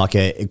in like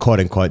a quote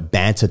unquote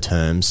banter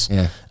terms,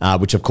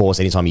 which of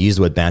course, anytime you use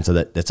the word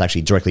banter, that's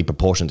actually directly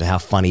proportional to how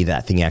funny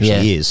that thing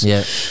actually is.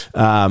 Yeah.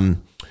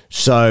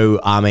 So,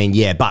 I mean,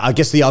 but I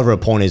guess the other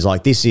point is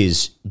like, this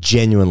is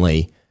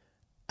genuinely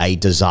a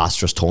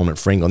disastrous tournament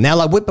for England. Now,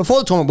 like before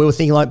the tournament, we were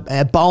thinking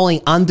like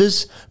bowling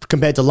unders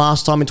compared to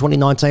last time in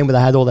 2019 where they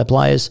had all their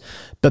players.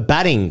 But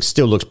batting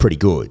still looks pretty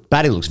good.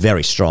 Batting looks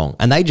very strong.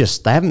 And they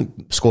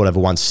haven't scored over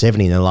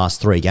 170 in the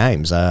last 3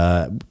 games,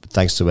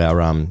 thanks to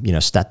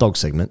our, stat dog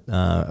segment.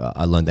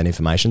 I learned that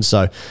information.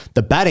 So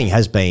the batting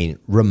has been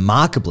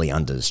remarkably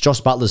unders.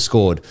 Josh Butler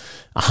scored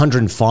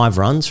 105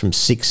 runs from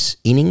 6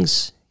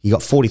 innings. He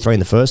got 43 in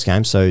the first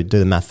game, so do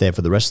the math there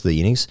for the rest of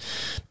the innings.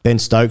 Ben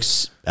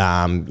Stokes,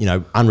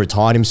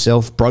 unretired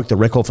himself, broke the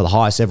record for the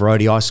highest ever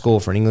ODI score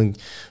for an England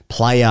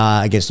player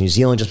against New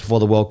Zealand just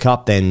before the World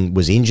Cup, then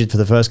was injured for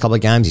the first couple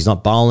of games. He's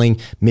not bowling,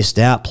 missed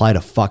out, played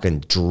a fucking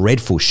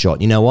dreadful shot.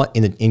 You know what?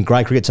 In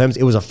grade cricket terms,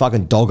 it was a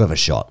fucking dog of a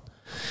shot.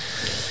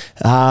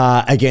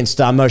 Against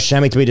Mo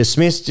Shami to be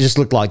dismissed, it just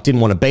looked like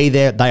didn't want to be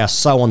there. They are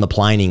so on the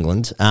plane,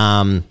 England.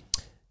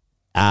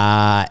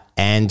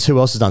 And who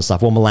else has done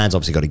stuff? Well, Milan's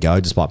obviously got to go,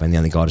 despite being the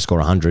only guy to score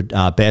 100.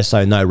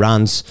 Bairstow, no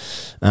runs.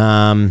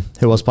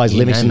 Who else plays?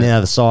 Livingston on the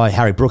other side.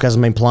 Harry Brook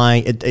hasn't been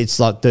playing. It's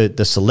like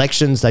the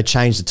selections, they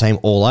changed the team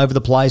all over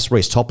the place.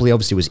 Reece Topley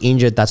obviously was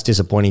injured. That's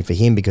disappointing for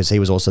him because he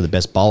was also the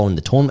best bowler in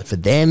the tournament for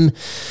them.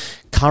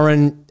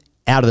 Curran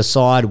out of the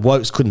side.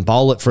 Wokes couldn't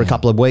bowl it for a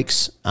couple of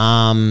weeks.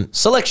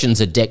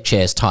 Selections are deck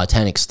chairs,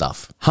 Titanic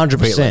stuff.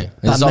 100%. Really.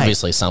 There's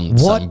obviously some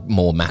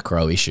more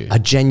macro issue. A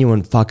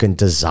genuine fucking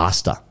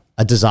disaster.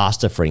 A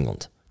disaster for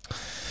England.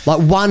 Like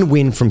 1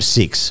 win from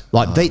 6.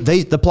 Like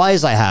the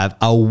players they have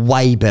are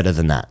way better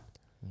than that.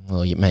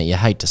 Well, mate, you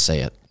hate to see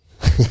it.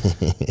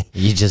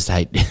 You just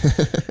hate.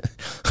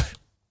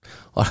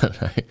 I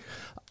don't know.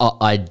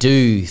 I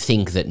do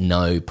think that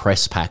no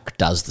press pack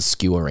does the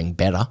skewering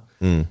better.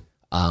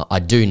 I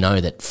do know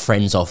that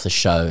friends off the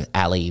show,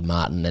 Ali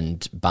Martin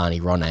and Barney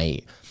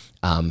Ronay,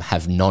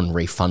 have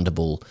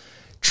non-refundable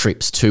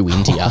trips to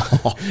India,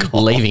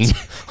 leaving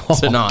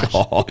tonight.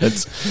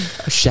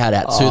 Shout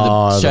out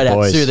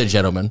to the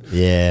gentlemen.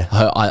 Yeah,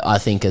 I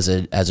think as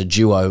a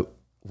duo,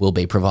 will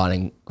be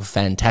providing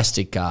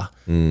fantastic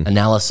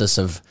analysis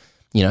of,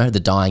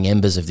 the dying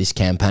embers of this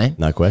campaign.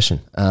 No question.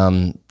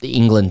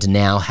 England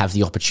now have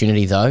the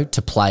opportunity, though,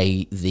 to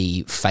play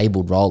the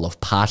fabled role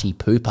of party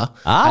pooper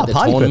at the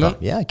tournament.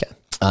 Pooper. Yeah, okay.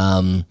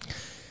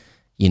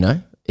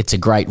 It's a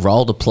great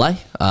role to play.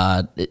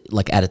 At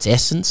its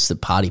essence, the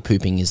party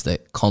pooping is the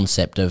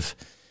concept of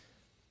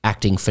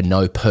acting for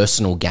no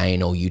personal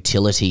gain or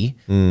utility,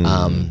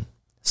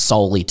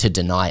 solely to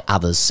deny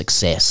others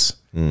success,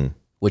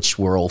 which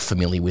we're all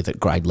familiar with at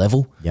grade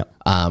level. Yep.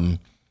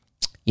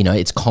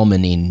 It's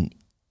common in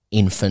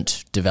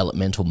infant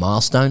developmental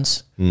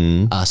milestones.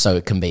 So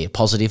it can be a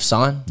positive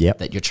sign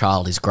that your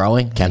child is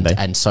growing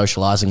and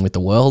socializing with the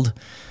world.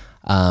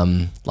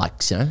 You're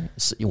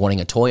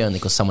wanting a toy only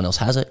because someone else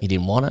has it, you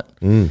didn't want it.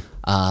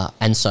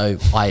 And so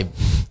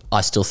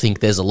I still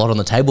think there's a lot on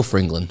the table for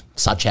England,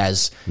 such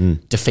as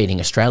defeating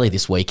Australia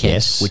this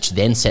weekend, which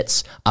then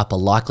sets up a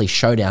likely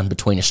showdown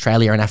between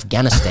Australia and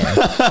Afghanistan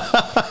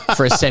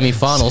for a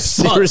semi-final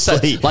spot.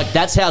 Seriously. So,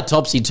 that's how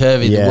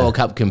topsy-turvy the World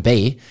Cup can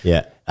be.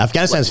 Yeah.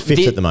 Afghanistan's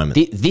fifth at the moment.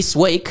 This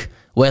week,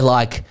 we're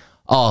like,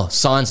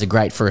 signs are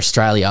great for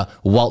Australia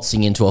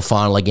waltzing into a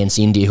final against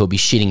India who'll be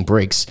shitting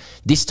bricks.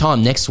 This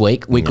time next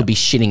week, we could be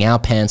shitting our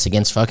pants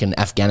against fucking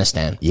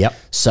Afghanistan. Yep.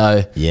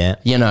 So,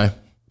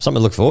 something to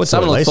look forward to.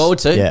 Something to look forward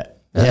to. Yeah.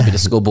 A bit of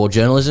schoolboy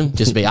journalism.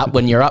 Just be up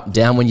when you're up,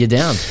 down when you're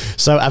down.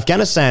 So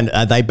Afghanistan,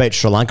 they beat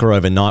Sri Lanka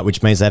overnight,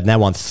 which means they've now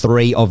won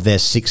 3 of their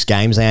 6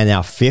 games. They are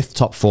now 5th.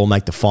 Top 4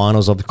 make the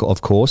finals,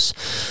 of course.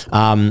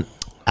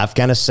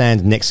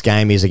 Afghanistan's next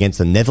game is against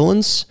the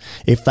Netherlands.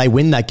 If they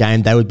win that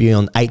game, they would be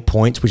on 8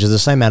 points, which is the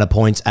same amount of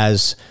points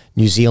as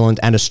New Zealand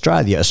and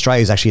Australia.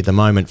 Australia is actually at the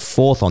moment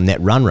 4th on net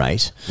run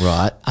rate.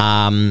 Right.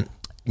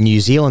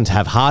 New Zealand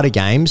have harder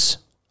games.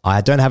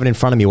 I don't have it in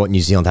front of me what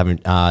New Zealand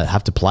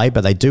have to play,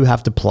 but they do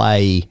have to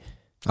play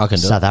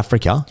South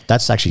Africa.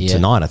 That's actually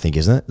tonight, I think,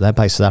 isn't it? They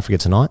play South Africa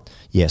tonight?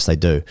 Yes, they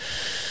do.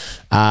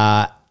 They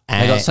got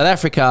South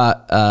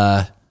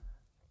Africa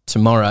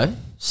tomorrow.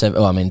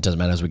 It doesn't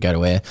matter as we go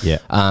to air. Yeah.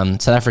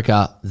 South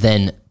Africa,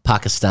 then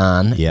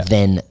Pakistan,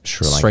 then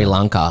Sri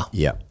Lanka.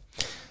 Yeah.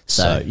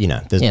 So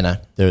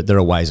there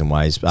are ways and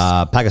ways.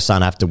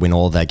 Pakistan have to win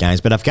all of their games.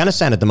 But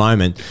Afghanistan at the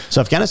moment,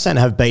 so Afghanistan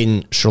have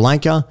beaten Sri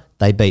Lanka,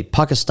 they beat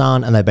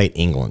Pakistan, and they beat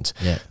England.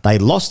 Yeah. They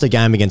lost a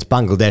game against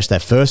Bangladesh, their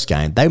first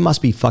game. They must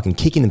be fucking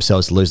kicking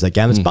themselves to lose that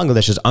game. It's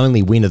Bangladesh's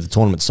only win of the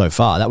tournament so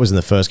far. That was in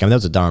the first game. That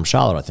was a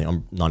Dharamshala, I think.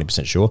 I'm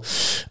 90% sure.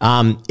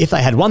 If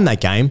they had won that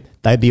game,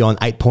 they'd be on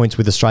 8 points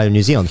with Australia and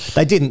New Zealand.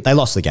 They didn't. They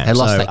lost the game. They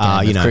lost that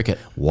game with cricket.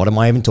 What am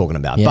I even talking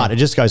about? Yeah. But it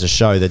just goes to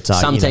show that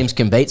some teams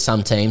can beat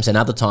some teams and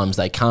other times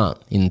they can't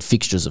in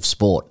fixtures of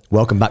sport.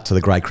 Welcome back to the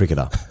great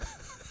cricketer.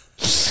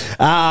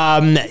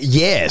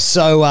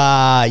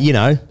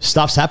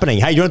 Stuff's happening.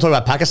 Hey, you want to talk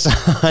about Pakistan?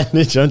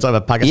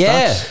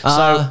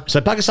 Yeah.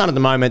 So Pakistan at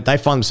the moment, they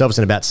find themselves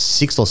in about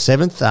 6th or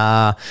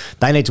 7th.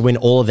 They need to win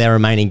all of their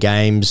remaining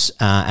games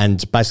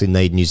and basically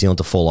need New Zealand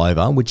to fall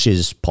over, which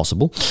is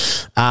possible.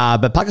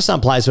 But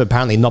Pakistan players have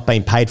apparently not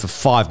been paid for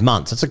 5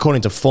 months. That's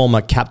according to former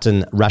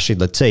captain Rashid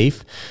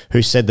Latif,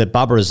 who said that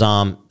Babar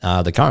Azam,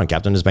 the current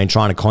captain, has been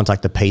trying to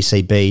contact the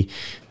PCB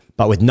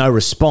but with no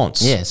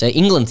response. Yeah, so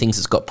England thinks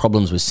it's got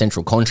problems with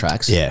central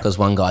contracts because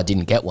one guy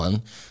didn't get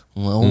one.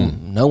 Well,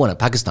 no one at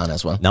Pakistan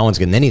has one. No one's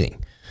getting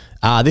anything.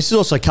 This is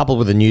also coupled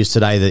with the news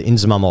today that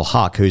Inzamam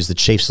ul-Haq, who's the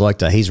chief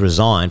selector, he's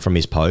resigned from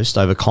his post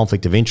over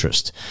conflict of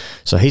interest.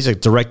 So he's a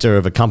director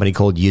of a company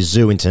called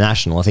Yazoo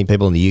International. I think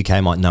people in the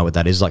UK might know what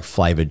that is, like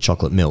flavoured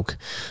chocolate milk.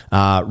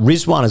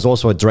 Rizwan is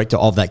also a director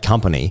of that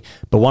company,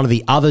 but one of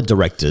the other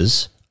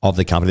directors of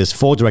the company, there's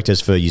 4 directors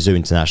for Yazoo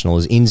International,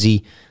 there's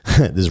Inzi,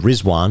 there's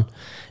Rizwan,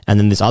 and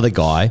then this other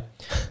guy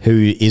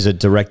who is a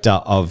director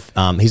of,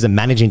 he's the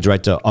managing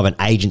director of an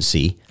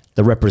agency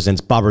that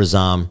represents Babar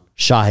Azam,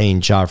 Shaheen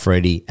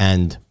Jafridi,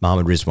 and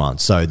Mohammed Rizwan.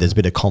 So there's a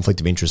bit of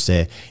conflict of interest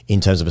there in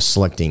terms of a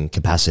selecting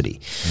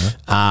capacity.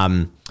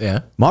 My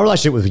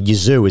relationship with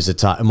Yazoo is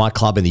that my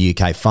club in the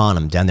UK,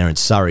 Farnham, down there in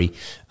Surrey,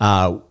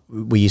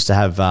 we used to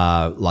have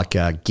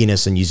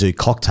Guinness and Yazoo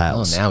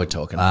cocktails. Oh, now we're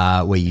talking.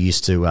 Where you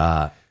used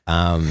to,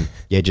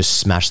 just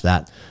smash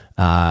that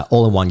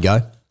all in one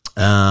go,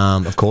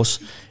 of course,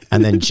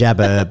 and then jab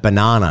a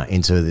banana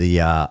into the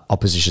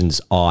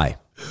opposition's eye.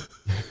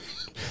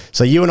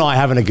 So you and I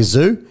having a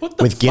gazoo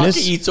with Guinness.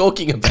 What are you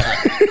talking about?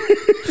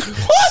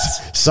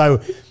 What?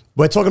 So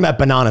we're talking about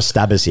banana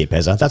stabbers here,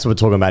 Pezza. That's what we're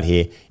talking about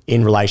here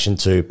in relation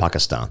to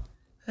Pakistan.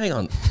 Hang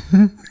on.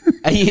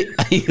 Are you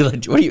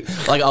what are you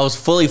like? I was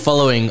fully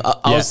following.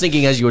 I was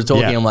thinking as you were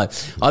talking. I'm like,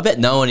 I bet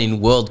no one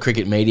in world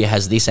cricket media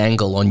has this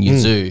angle on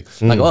Yazoo.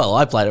 Like, well,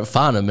 I played at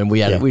Farnham and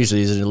we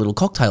usually did a little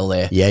cocktail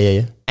there.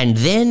 Yeah. And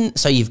then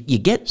so you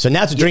get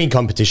now it's a drinking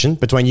competition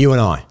between you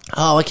and I.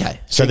 Oh, okay.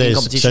 So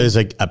there's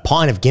a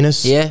pint of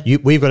Guinness. Yeah.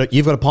 You've got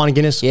a pint of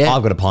Guinness. Yeah.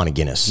 I've got a pint of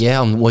Guinness.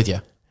 Yeah, I'm with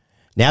you.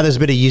 Now there's a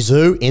bit of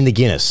Yazoo in the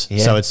Guinness.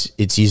 Yeah. So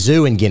it's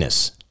Yazoo and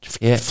Guinness.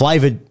 Yeah.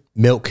 Flavoured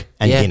milk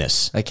and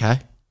Guinness. Okay.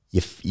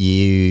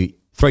 You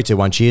 3, 2,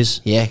 1, cheers.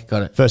 Yeah,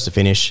 got it. First to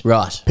finish.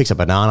 Right. Picks up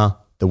a banana.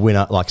 The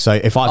winner, like, so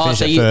if I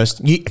finish it first,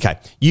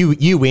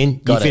 you win,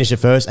 you finish it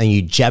first, and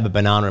you jab a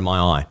banana in my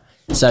eye.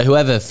 So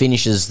whoever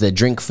finishes the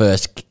drink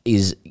first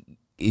is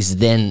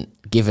then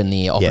given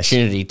the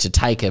opportunity to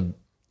take an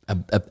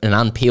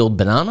unpeeled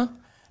banana.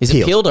 Is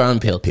it peeled or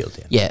unpeeled? Peeled,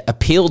 yeah. Yeah, a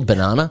peeled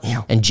banana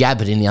and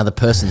jab it in the other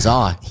person's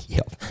eye.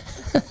 Yep.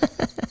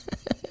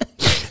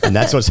 And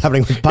that's what's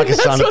happening with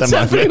Pakistan at the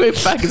moment. Happening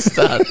with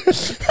Pakistan.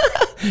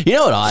 You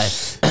know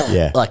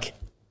what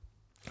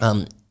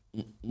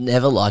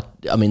never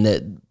liked. I mean,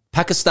 the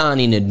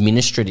Pakistani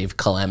administrative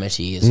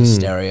calamity is a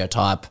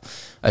stereotype,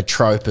 a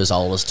trope as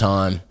old as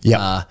time.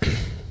 Yeah,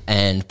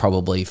 and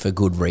probably for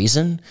good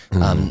reason.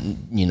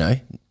 You know,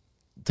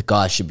 the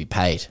guy should be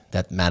paid.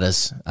 That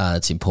matters.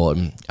 It's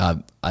important.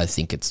 I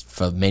think it's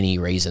for many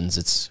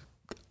reasons.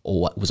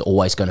 Was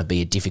always going to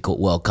be a difficult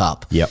World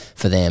Cup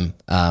for them,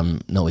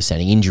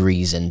 notwithstanding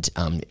injuries and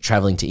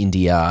traveling to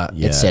India,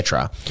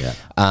 etc. Yeah.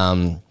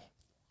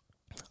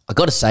 I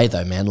got to say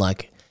though, man,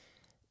 like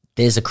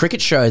there's a cricket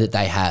show that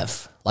they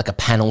have, like a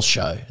panel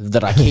show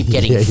that I keep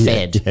getting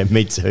fed. Yeah,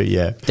 me too.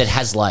 Yeah, that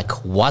has like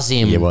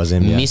Wasim,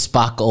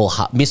 Misbah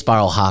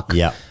ul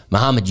Haq,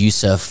 Mohammad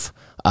Yusuf.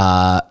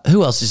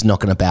 Who else is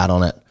knocking about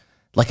on it?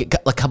 Like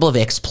a couple of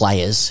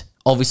ex-players.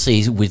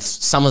 Obviously, with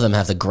some of them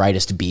have the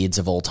greatest beards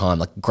of all time,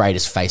 like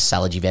greatest face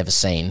salad you've ever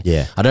seen.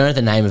 Yeah. I don't know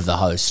the name of the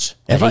host.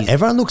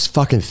 Everyone looks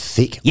fucking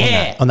thick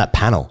on that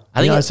panel.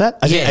 You notice that?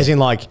 As in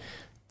like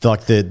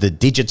the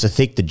digits are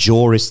thick, the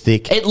jaw is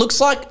thick. It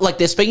looks like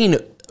they're speaking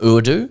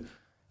Urdu.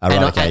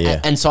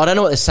 And so I don't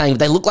know what they're saying, but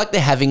they look like they're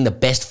having the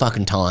best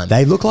fucking time.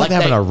 They look like they're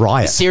having a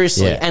riot.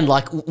 Seriously. Yeah. And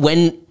like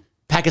when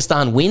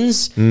Pakistan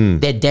wins,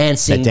 they're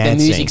dancing, the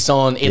music's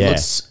on, it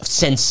looks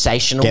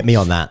sensational. Get me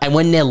on that. And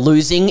when they're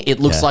losing, it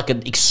looks like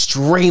an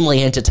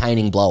extremely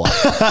entertaining blow up.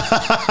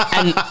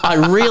 And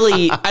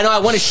I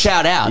want to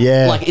shout out,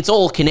 like it's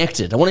all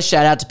connected. I want to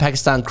shout out to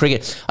Pakistan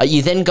cricket.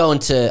 You then go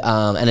into,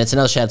 and it's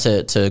another shout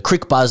out to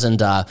Crick Buzz and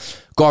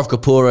Gaurav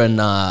Kapoor and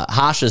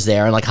Harsha's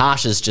there, and like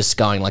Harsha's just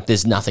going like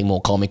there's nothing more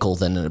comical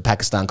than the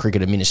Pakistan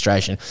cricket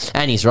administration,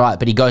 and he's right,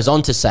 but he goes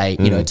on to say,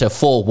 you know, to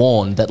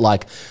forewarn that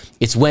like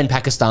it's when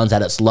Pakistan's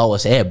at its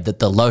lowest ebb that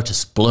the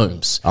lotus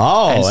blooms.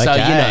 Oh, and so,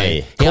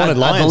 okay. You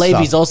know, I believe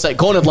he's also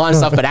cornered line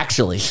stuff, but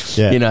actually,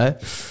 you know,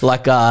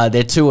 like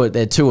they're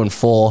 2 and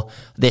 4.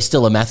 There's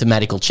still a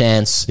mathematical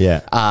chance.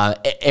 Yeah.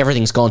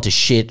 Everything's gone to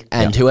shit,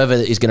 and whoever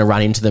is going to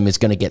run into them is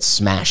going to get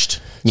smashed.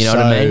 You know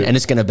what I mean? And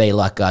it's going to be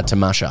like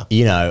Tamasha.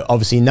 You know,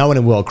 obviously no one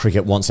in world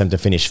cricket wants them to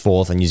finish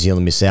 4th and New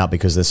Zealand miss out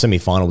because the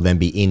semi-final will then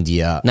be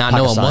India. No,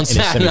 no one wants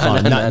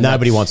that.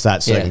 Nobody wants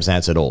that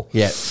circumstance at all.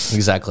 Yeah,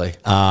 exactly.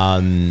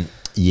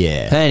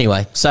 Yeah.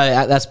 Anyway, so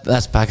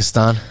that's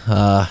Pakistan.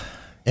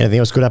 Anything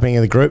else good happening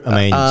in the group? I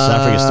mean, South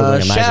Africa's still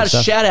doing amazing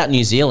stuff. Shout out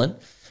New Zealand.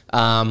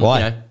 Why?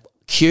 You know,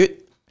 cute.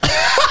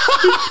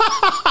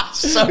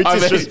 So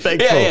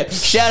disrespectful. Yeah.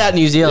 Shout out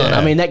New Zealand. Yeah.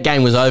 I mean, that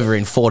game was over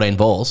in 14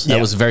 balls.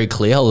 That was very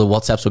clear. All the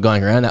WhatsApps were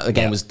going around. The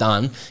game was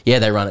done. Yeah,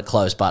 they run it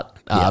close, but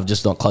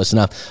just not close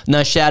enough.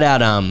 No, shout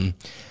out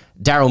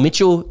Daryl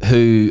Mitchell,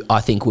 who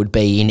I think would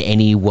be in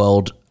any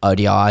World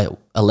ODI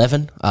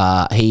 11.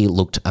 He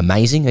looked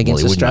amazing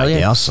against Australia.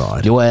 Make our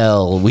side.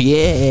 Well,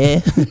 yeah.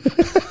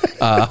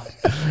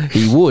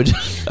 He would.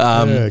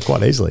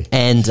 Quite easily.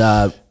 And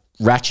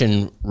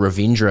Rachin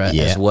Ravindra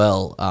as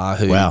well,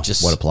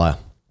 just... what a player.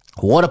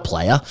 What a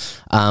player.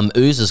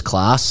 Ooz's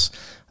class.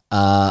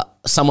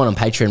 Someone on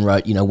Patreon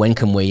wrote, you know, when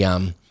can we,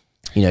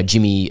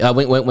 Jimmy,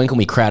 when can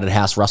we crowded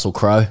house Russell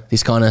Crowe?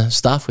 This kind of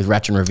stuff with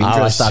Rachin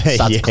Ravindra start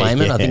to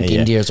claim it. I think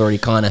India has already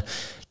kind of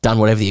done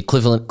whatever the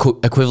equivalent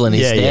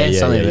is there.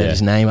 Something about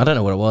his name. I don't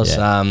know what it was.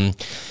 Yeah.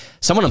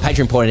 Someone on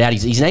Patreon pointed out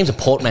his name's a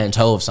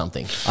portmanteau of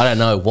something. I don't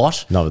know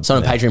what. Someone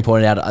on Patreon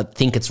pointed out, I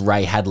think it's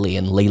Ray Hadley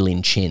and Lee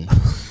Lin Chin.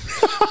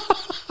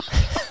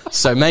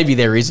 So maybe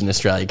there is an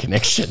Australia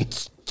connection.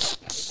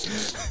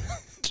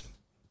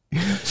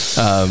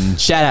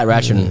 Shout out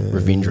Rachin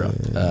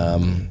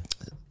Ravindra.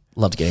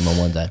 Love to get him on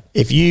one day.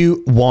 If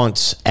you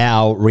want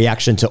our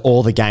reaction to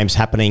all the games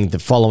happening the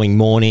following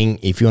morning,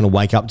 if you want to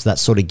wake up to that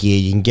sort of gear,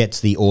 you can get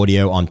to the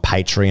audio on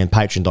Patreon,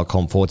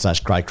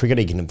 patreon.com/Grey Cricket.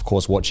 You can, of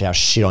course, watch our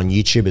shit on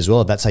YouTube as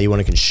well, if that's how you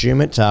want to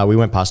consume it. We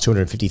went past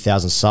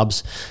 250,000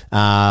 subs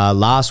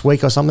last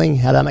week or something.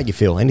 How'd that make you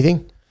feel?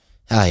 Anything?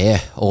 Oh, yeah.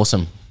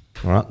 Awesome.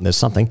 All right. There's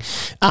something.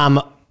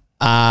 So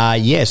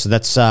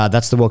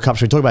that's the World Cup.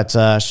 Should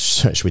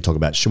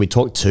we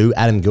talk to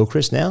Adam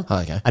Gilchrist now? Oh,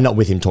 okay. And not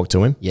with him, talk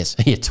to him. Yes,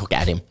 talk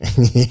at him.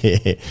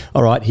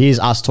 All right, here's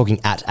us talking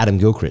at Adam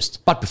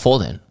Gilchrist. But before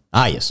then,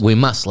 yes, we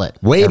must let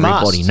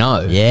everybody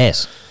know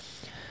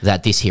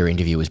that this here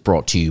interview is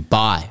brought to you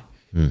by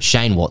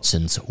Shane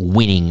Watson's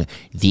Winning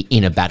the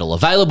Inner Battle.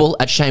 Available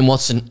at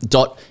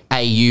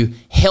shanewatson.au,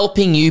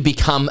 helping you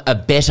become a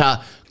better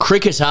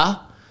cricketer.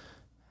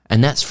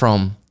 And that's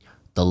from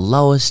the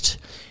lowest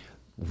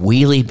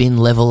wheelie bin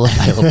level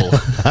available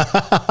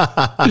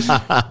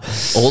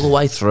all the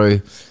way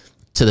through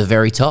to the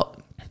very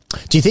top.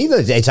 Do you think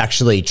that it's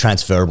actually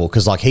transferable?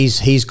 Because like he's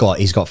got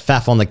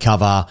Faf on the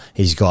cover.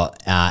 He's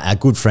got our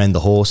good friend the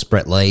horse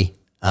Brett Lee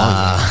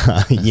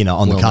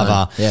on the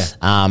cover. Yeah.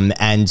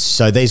 And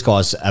so these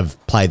guys have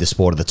played the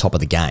sport at the top of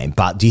the game.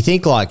 But do you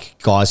think like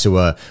guys who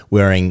are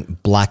wearing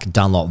black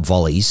Dunlop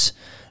volleys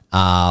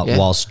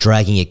whilst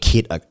dragging a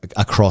kit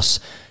across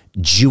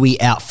dewy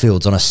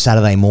outfields on a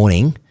Saturday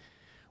morning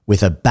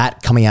with a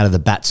bat coming out of the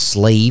bat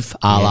sleeve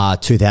a la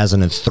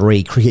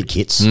 2003 cricket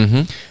kits,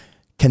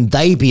 can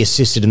they be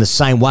assisted in the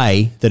same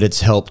way that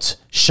it's helped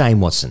Shane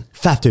Watson,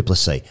 Faf du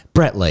Plessis,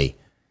 Brett Lee?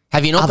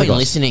 Have you not been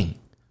listening?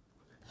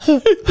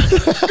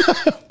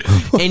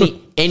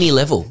 any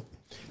level.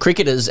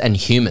 Cricketers and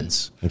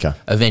humans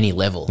of any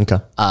level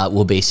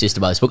will be assisted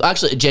by this book.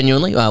 Actually,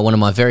 genuinely, one of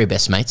my very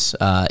best mates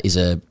is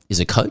a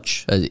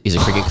coach, is a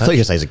cricket coach. I thought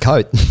you were going to say he's a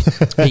coat.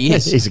 He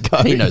is. He's a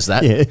coach. He knows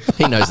that. Yeah.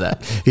 He knows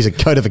that. He's a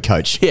coat of a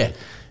coach. Yeah.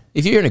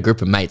 If you're in a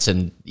group of mates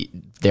and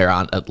there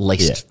aren't at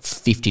least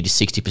 50 to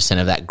 60%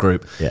 of that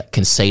group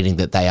conceding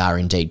that they are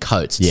indeed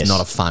coats, it's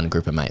not a fun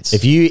group of mates.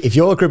 If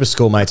your group of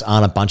schoolmates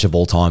aren't a bunch of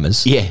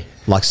all-timers,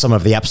 like some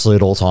of the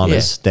absolute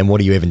all-timers, then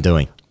what are you even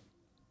doing?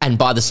 And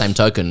by the same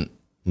token,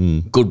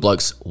 good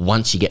blokes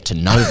once you get to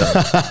know them.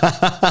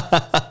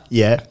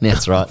 Now,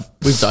 that's right.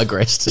 We've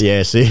digressed.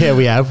 Yes, yeah,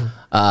 we have.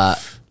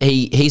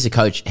 He's a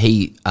coach.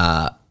 He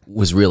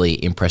was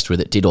really impressed with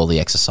it, did all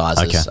the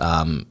exercises.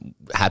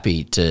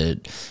 Happy to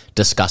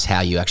discuss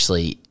how you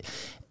actually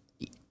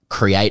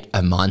create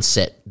a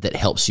mindset that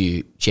helps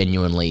you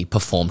genuinely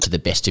perform to the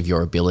best of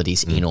your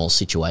abilities in all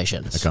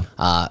situations.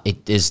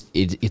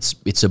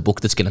 It's a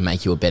book that's going to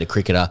make you a better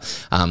cricketer.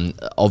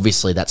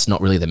 Obviously, that's not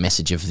really the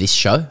message of this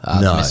show.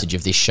 The message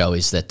of this show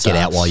is that get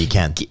out while you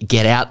can.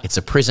 Get out. It's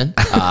a prison,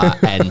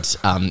 and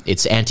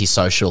it's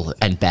antisocial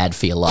and bad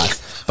for your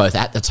life, both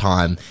at the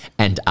time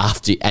and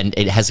after. And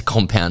it has a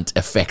compound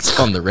effect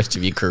on the rest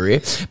of your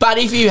career. But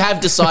if you have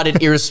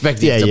decided,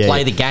 irrespective, to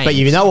play the game, but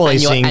you know all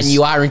these things, and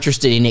you are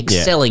interested in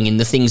excelling in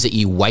the things that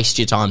you waste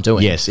your time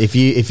doing. Yes, if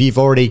you've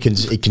already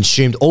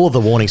consumed all of the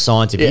warning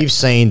signs, if you've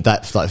seen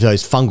those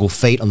fungal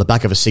feet on the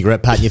back of a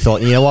cigarette pack, and you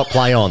thought, you know what,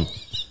 play on.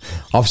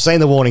 I've seen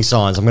the warning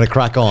signs. I'm going to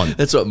crack on.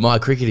 That's what my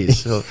cricket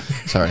is.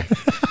 Sorry,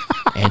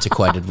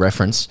 antiquated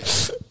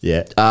reference.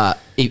 Yeah.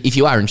 If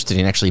you are interested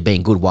in actually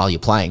being good while you're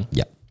playing,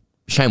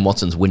 Shane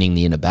Watson's Winning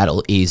the Inner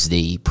Battle is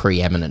the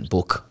preeminent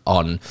book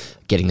on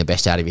getting the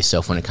best out of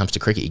yourself when it comes to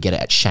cricket. You get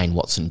it at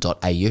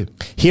shanewatson.au.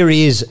 Here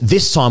he is,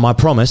 this time, I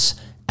promise,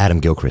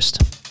 Adam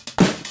Gilchrist.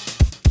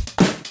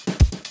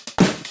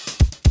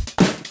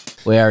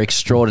 We are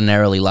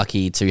extraordinarily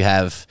lucky to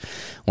have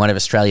one of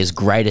Australia's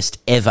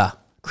greatest ever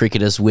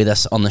cricketers with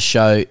us on the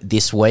show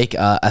this week,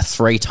 a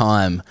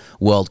three-time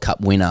World Cup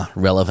winner,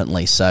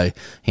 relevantly, so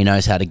he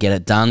knows how to get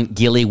it done.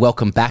 Gilly,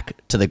 welcome back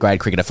to The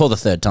Grade Cricketer for the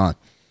third time.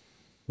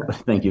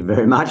 Thank you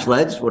very much,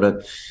 lads. What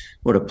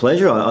a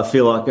pleasure. I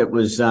feel like it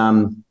was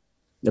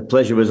the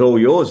pleasure was all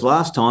yours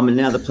last time, and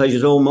now the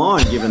pleasure's all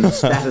mine, given the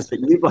status that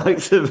you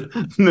blokes have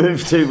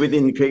moved to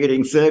within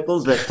cricketing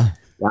circles. But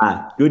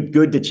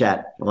good to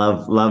chat.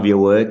 Love your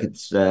work.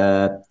 It's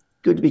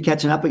good to be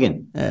catching up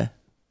again. Yeah.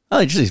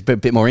 Oh, just a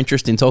bit more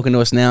interest in talking to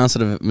us now,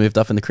 sort of moved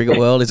up in the cricket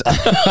world. We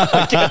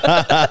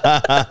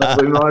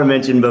might have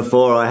mentioned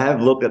before, I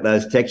have looked at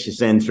those texts you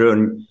send through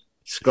and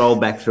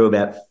scrolled back through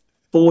about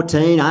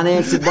 14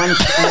 unanswered ones.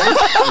 And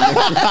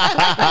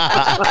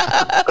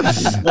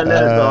then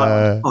it's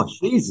like, oh,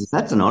 Jesus,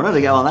 that's an honour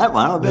to go on that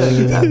one. I better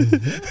get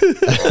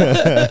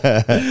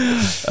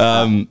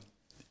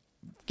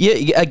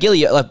that.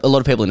 Gilly, a lot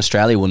of people in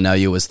Australia will know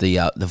you as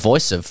the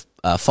voice of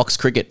Fox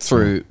Cricket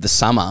through the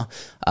summer.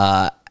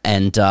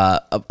 And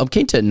I'm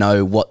keen to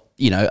know what,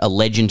 a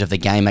legend of the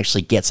game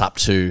actually gets up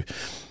to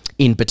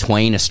in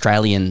between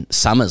Australian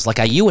summers. Like,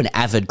 are you an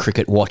avid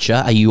cricket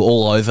watcher? Are you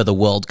all over the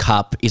World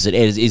Cup? Is it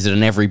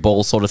an every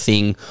ball sort of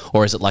thing?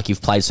 Or is it like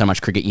you've played so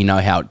much cricket, you know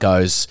how it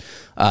goes?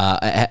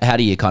 How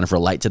do you kind of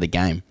relate to the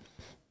game?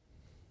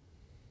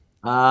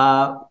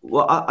 Well,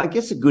 I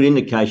guess a good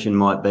indication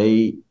might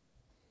be,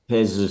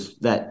 Pez, is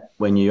that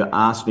when you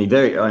asked me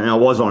and I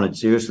was honoured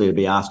seriously to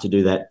be asked to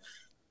do that,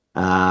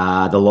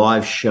 the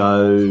live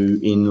show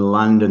in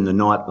London the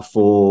night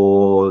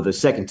before the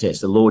second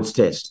test, the Lord's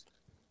Test.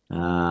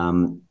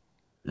 And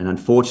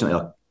unfortunately,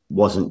 I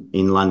wasn't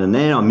in London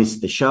then. I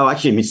missed the show. I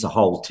actually missed the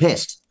whole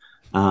test.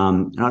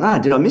 And I don't know,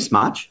 did I miss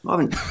much? I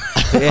haven't.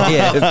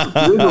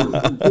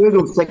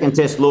 Googled second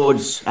test,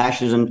 Lord's,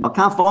 Ashes, and I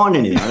can't find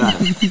anything. I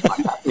don't know what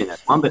happened in that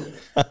one, but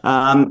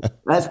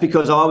that's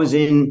because I was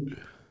in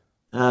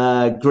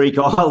Greek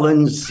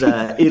islands,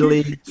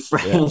 Italy,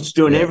 France,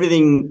 doing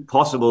everything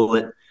possible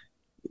that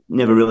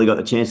never really got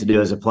the chance to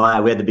do as a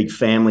player. We had the big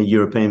family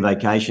European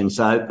vacation.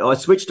 So I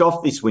switched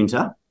off this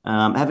winter.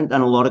 Haven't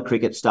done a lot of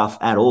cricket stuff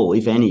at all,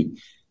 if any.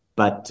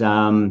 But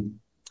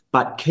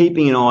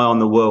keeping an eye on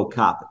the World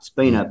Cup. It's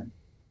been a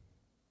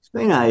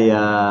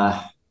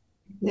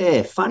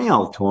funny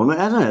old tournament,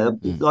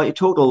 hasn't it? Like, you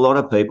talk to a lot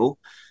of people.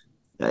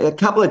 A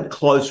couple of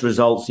close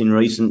results in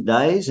recent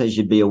days, as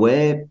you'd be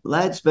aware,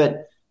 lads,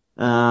 but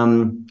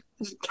hasn't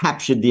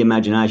captured the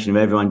imagination of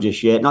everyone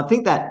just yet. And I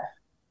think that,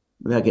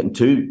 without getting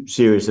too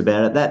serious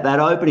about it, that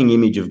opening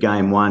image of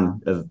Game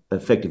 1 of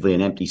effectively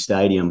an empty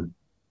stadium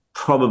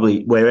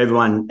probably where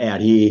everyone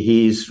out here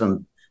hears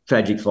from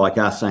tragics like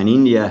us saying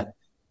India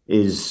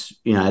is,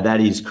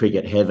 that is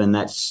cricket heaven.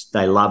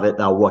 They love it.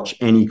 They'll watch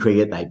any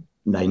cricket.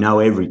 They know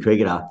every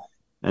cricketer.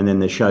 And then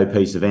the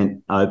showpiece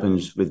event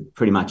opens with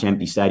pretty much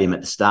empty stadium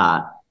at the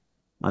start.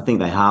 I think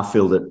they half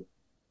filled it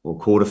or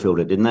quarter filled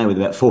it, didn't they, with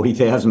about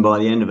 40,000 by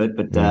the end of it.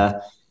 But,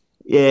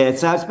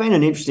 so it's been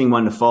an interesting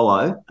one to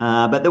follow.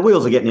 But the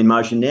wheels are getting in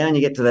motion now, and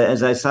you get to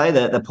as they say,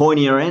 the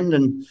pointier end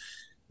and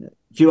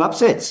a few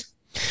upsets.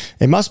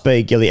 It must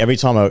be, Gilly, every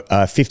time a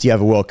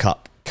 50-over World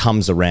Cup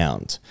comes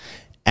around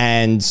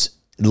and,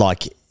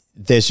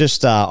 there's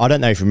just I don't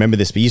know if you remember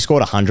this, but you scored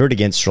 100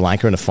 against Sri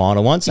Lanka in the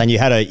final once, and you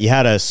had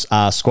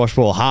a squash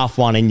ball half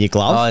one in your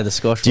glove. Oh, the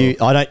squash ball.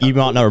 You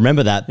might not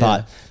remember that,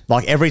 but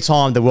every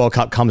time the World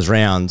Cup comes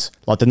around,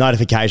 the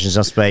notifications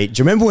just be. Do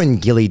you remember when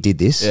Gilly did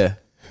this? Yeah,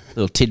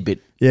 little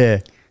tidbit. Yeah,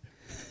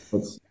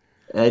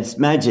 it's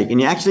magic, and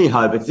you actually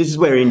hope this is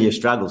where India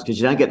struggles because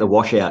you don't get the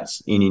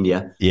washouts in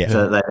India. Yeah,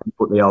 so they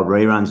put the old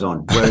reruns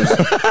on. Whereas.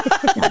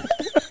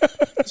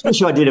 I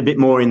wish I did a bit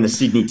more in the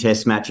Sydney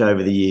Test match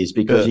over the years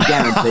because you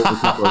guarantee a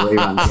couple of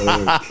reruns there.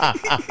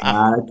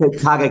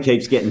 Tugger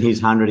keeps getting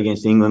his 100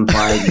 against England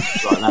players and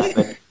stuff like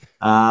that.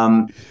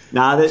 But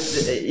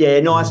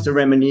nice to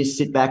reminisce,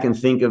 sit back and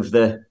think of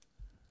the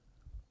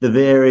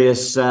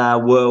various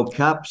World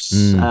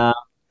Cups. I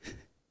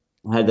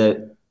had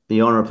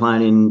the honour of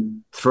playing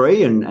in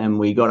 3 and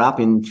we got up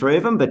in 3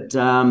 of them. But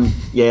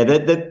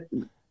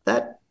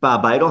that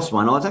Barbados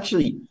one, I was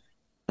actually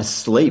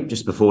asleep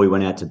just before we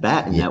went out to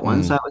bat in that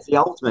one. So it was the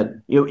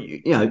ultimate,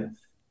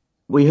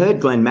 we heard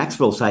Glenn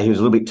Maxwell say he was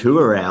a little bit too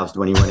aroused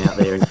when he went out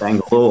there in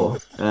Bangalore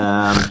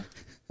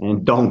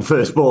and donged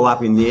first ball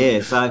up in the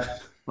air. So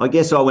I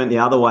guess I went the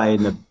other way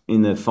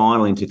in the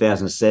final in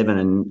 2007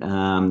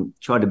 and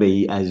tried to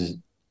be as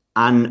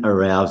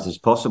unaroused as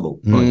possible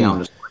by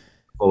going to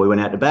before we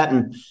went out to bat,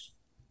 and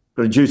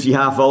got a juicy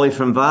half volley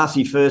from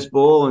Varsi first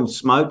ball and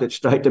smoked it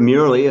straight to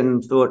Murali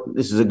and thought,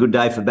 this is a good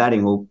day for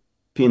batting. We'll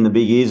pin the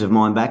big ears of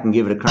mine back and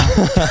give it a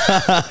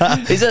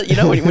crack. Is it,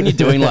 when you're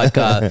doing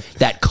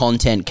that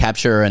content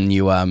capture and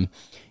you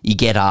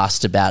get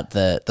asked about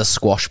the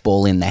squash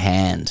ball in the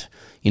hand,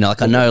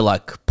 I know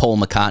Paul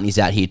McCartney's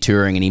out here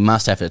touring and he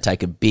must have to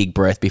take a big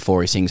breath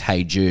before he sings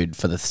Hey Jude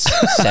for the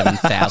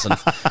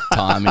 7,000th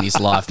time in his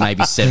life,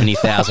 maybe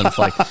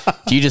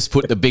 70,000th. Do you just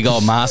put the big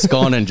old mask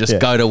on and just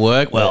go to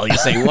work? Well, you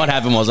see, what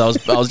happened was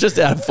I was just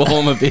out of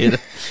form a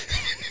bit.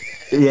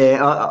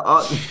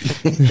 Yeah,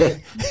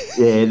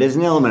 there's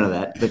an element of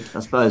that, but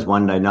I suppose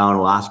one day no one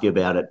will ask you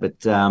about it.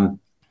 But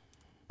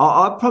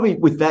I probably,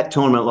 with that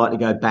tournament, like to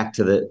go back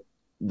to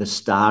the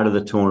start of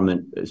the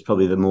tournament. It's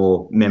probably the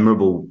more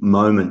memorable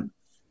moment,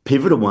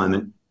 pivotal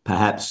moment,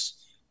 perhaps.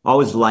 I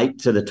was late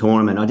to the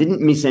tournament. I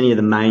didn't miss any of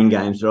the main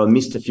games, but I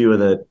missed a few of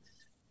the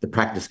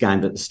practice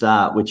games at the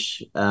start,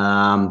 which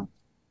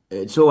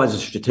it's always a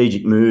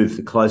strategic move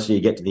the closer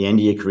you get to the end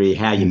of your career,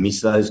 how you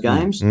miss those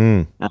games.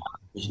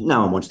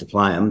 No one wants to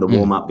play them, the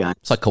warm-up games.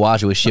 It's like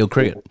Kawaja with Shield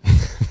cricket.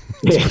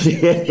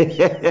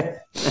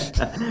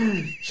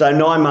 So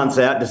 9 months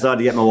out, decided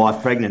to get my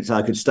wife pregnant so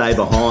I could stay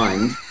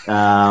behind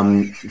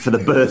for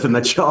the birth of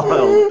my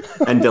child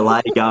and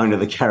delay going to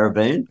the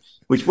Caribbean,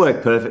 which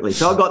worked perfectly.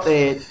 So I got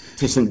there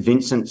to St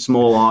Vincent,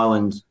 small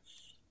island,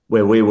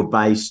 where we were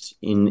based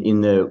in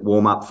the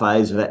warm-up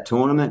phase of that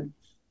tournament.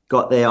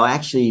 Got there. I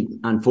actually,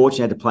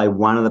 unfortunately, had to play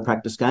one of the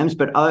practice games,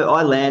 but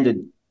I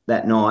landed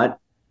that night,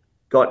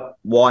 got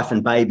wife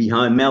and baby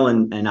home. Mel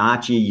and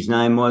Archie, his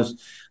name was,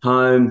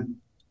 home,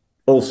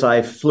 all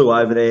safe, flew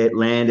over there,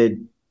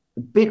 landed, a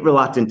bit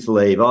reluctant to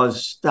leave. I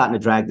was starting to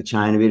drag the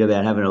chain a bit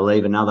about having to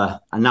leave another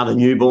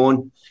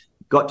newborn.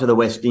 Got to the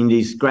West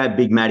Indies, grabbed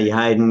big Matty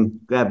Hayden,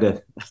 grabbed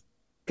a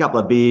couple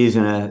of beers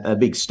and a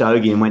big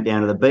stogie and went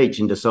down to the beach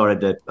and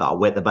decided to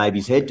wet the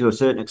baby's head to a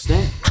certain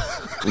extent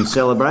and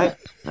celebrate.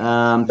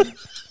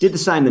 Did the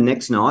same the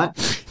next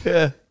night.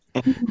 Yeah.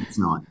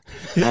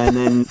 And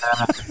then,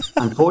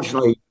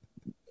 fortunately,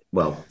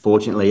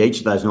 each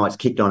of those nights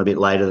kicked on a bit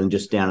later than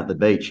just down at the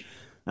beach.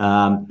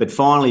 But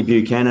finally,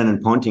 Buchanan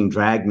and Ponting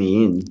dragged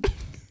me in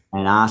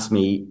and asked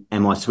me,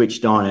 am I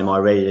switched on? Am I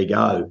ready to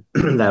go?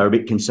 They were a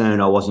bit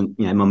concerned I wasn't,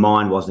 my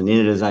mind wasn't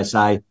in it, as they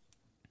say.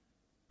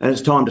 And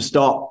it's time to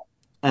stop.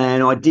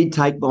 And I did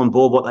take on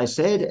board what they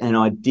said, and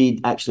I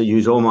did actually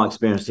use all my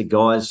experience to,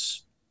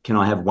 guys, can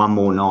I have one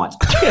more night?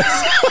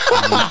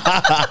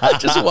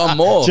 Just one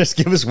more. Just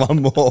give us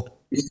one more.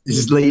 This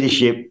is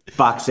leadership.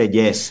 Buck said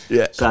yes.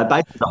 Yeah. So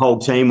basically the whole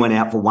team went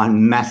out for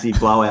one massive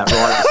blowout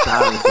right at the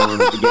start of the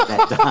tournament to get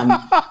that done.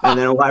 And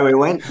then away we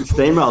went.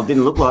 Steamroll.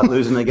 Didn't look like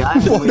losing the game.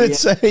 What a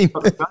team.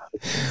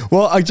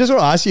 Well, I just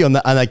want to ask you on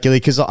that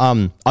Gilly, because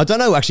I don't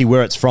know actually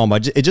where it's from.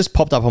 It just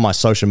popped up on my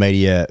social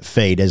media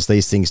feed, as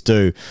these things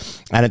do.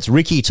 And it's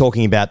Ricky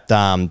talking about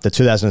the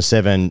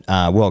 2007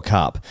 World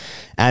Cup.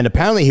 And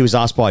apparently he was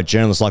asked by a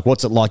journalist,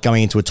 what's it like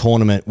going into a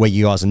tournament where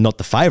you guys are not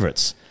the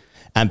favourites?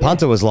 And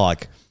Punter was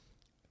like,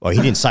 Well, he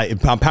didn't say.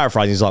 I'm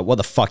paraphrasing. He's like, "What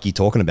the fuck are you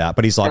talking about?"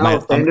 But he's like, How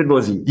 "Mate, offended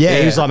was he? Yeah,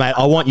 he was like, "Mate,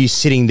 I want you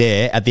sitting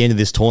there at the end of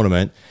this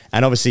tournament."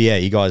 And obviously, yeah,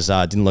 you guys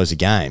didn't lose a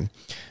game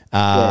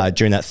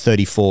during that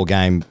 34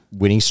 game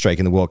winning streak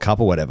in the World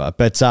Cup or whatever.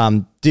 But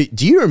do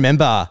you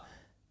remember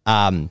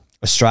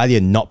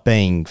Australia not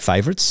being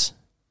favourites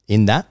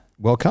in that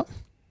World Cup?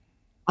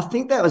 I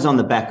think that was on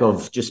the back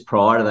of just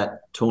prior to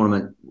that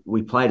tournament.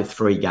 We played a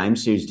 3-game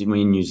series, didn't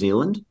we, in New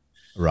Zealand?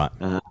 Right.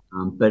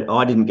 But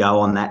I didn't go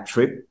on that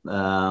trip.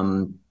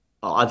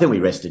 I think we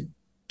rested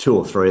 2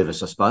 or 3 of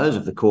us, I suppose,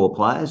 of the core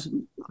players.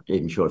 I'm not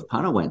even sure if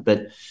Punter went,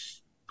 but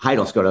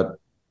Haydos got a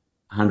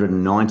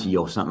 190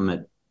 or something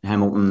at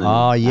Hamilton.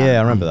 I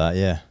remember that,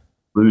 yeah.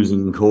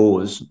 Losing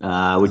cause,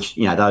 which,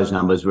 those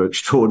numbers were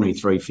extraordinary,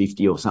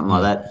 350 or something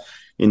like that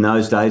in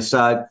those days.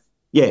 So,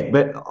 yeah,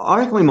 but I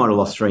reckon we might have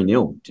lost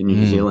 3-0 to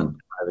New Zealand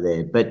over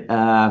there. But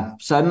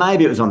so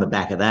maybe it was on the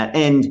back of that.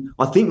 And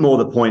I think more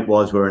the point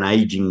was we're an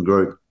ageing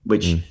group,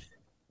 which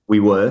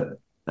we were,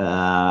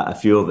 a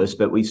few of us,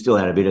 but we still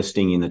had a bit of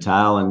sting in the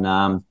tail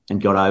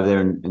and got over there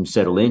and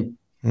settled in.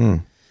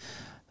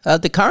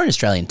 The current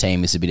Australian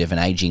team is a bit of an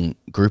ageing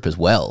group as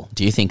well.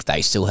 Do you think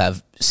they still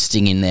have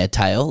sting in their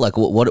tail? Like,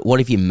 what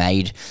have you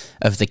made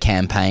of the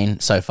campaign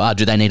so far?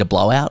 Do they need a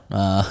blowout?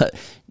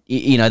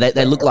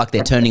 They look like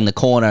they're turning the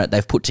corner.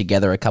 They've put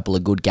together a couple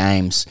of good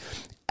games,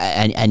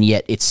 and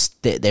yet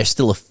there's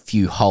still a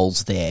few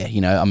holes there.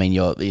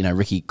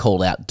 Ricky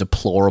called out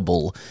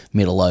deplorable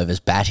middle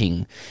overs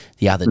batting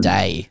the other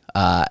day.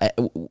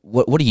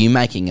 What are you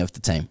making of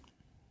the team?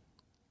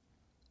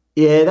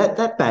 Yeah,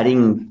 that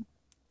batting,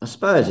 I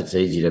suppose it's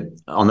easy to,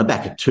 on the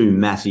back of 2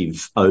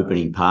 massive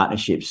opening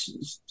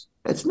partnerships,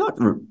 it's not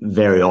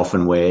very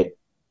often where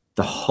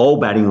the whole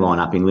batting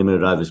lineup in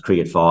limited overs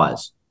cricket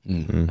fires.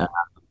 Mm-hmm.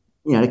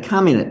 To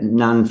come in at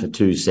none for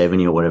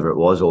 270 or whatever it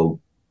was, or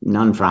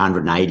none for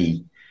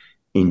 180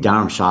 in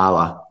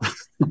Dharamshala,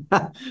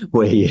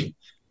 where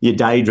you're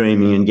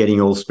daydreaming and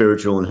getting all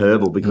spiritual and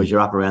herbal because you're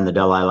up around the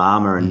Dalai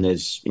Lama and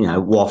there's,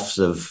 wafts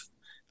of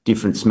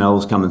different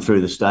smells coming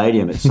through the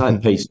stadium. It's so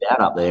pieced out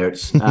up there.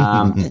 It's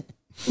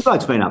you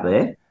folks been up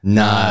there?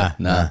 Nah,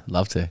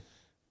 love to.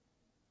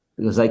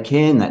 Because they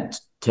canned that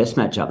test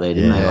match up there,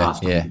 didn't they,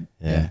 last time?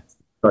 Yeah.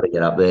 Got to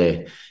get up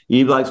there.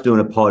 You blokes doing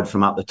a pod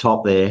from up the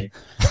top there.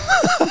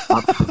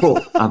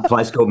 A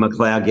place called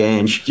McLeod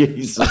Gange.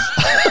 Jesus.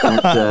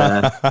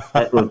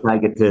 That will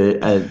take it to,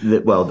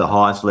 the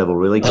highest level,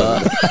 really. I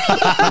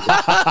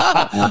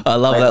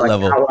love that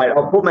level. Oh, wait,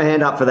 I'll put my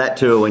hand up for that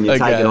tour when you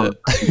take it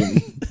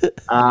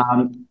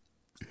on.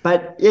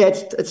 But, yeah,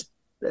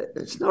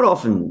 it's not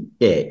often,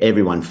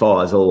 everyone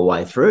fires all the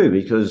way through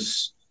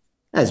because,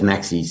 as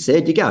Maxie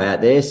said, you go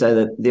out there so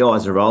that the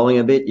eyes are rolling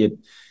a bit. You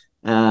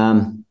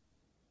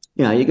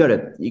got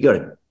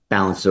to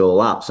balance it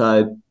all up.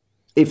 So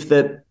if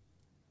they're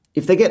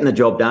getting the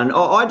job done,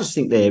 I just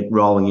think they're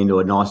rolling into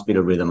a nice bit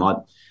of rhythm. I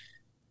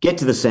get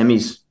to the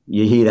semis,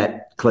 you hear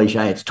that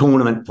cliche, it's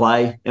tournament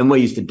play, and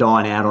we used to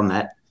dine out on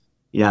that.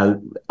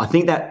 I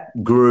think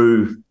that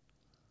grew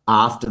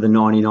after the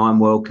 99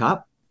 World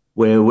Cup,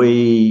 where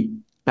we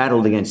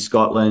battled against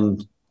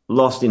Scotland,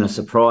 lost in a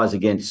surprise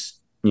against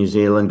New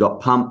Zealand,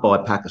 got pumped by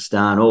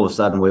Pakistan. All of a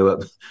sudden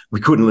we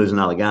couldn't lose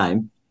another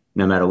game,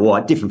 no matter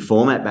what. Different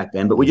format back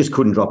then, but we just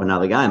couldn't drop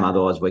another game,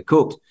 otherwise we're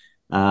cooked.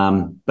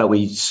 But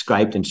we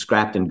scraped and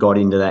scrapped and got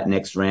into that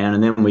next round,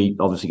 and then we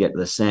obviously get to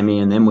the semi,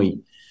 and then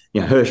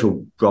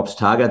Herschel drops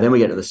Tugger, then we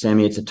get to the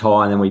semi, it's a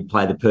tie, and then we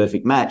play the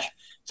perfect match.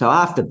 So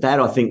after that,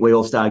 I think we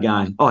all started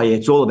going, oh, yeah,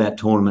 it's all about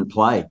tournament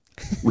play.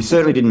 We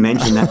certainly didn't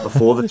mention that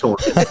before the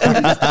tournament.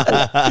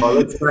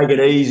 Let's take it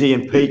easy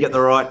and peak at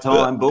the right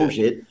time.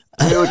 Bullshit.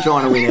 We were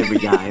trying to win every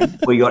game.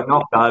 We got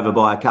knocked over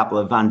by a couple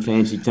of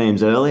unfancy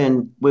teams early,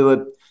 and we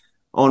were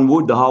on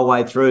wood the whole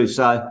way through.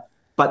 So,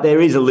 but there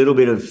is a little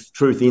bit of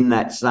truth in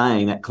that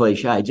saying, that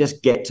cliche,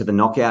 just get to the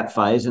knockout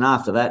phase, and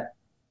after that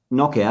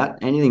knockout,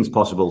 anything's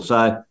possible.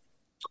 So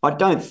I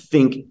don't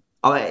think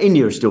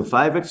India are still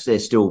favourites. They're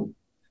still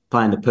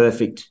playing the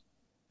perfect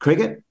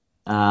cricket.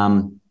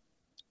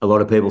 A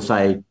lot of people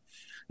say,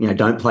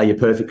 don't play your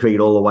perfect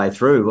cricket all the way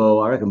through. Well,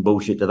 I reckon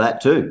bullshit to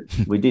that too.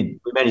 We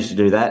managed to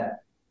do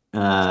that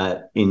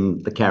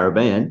in the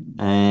Caribbean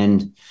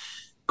and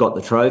got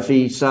the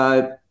trophy.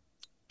 So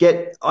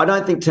I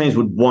don't think teams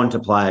would want to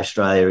play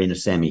Australia in a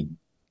semi.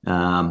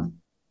 And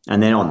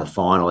then on the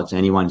final, it's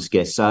anyone's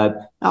guess. So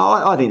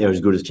I think they're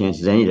as good a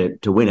chance as any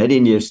to win it.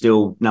 India's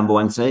still number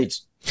 1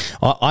 seeds.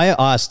 I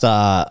asked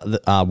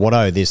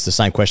Watto the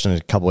same question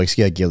a couple of weeks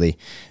ago, Gilly,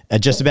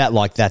 just about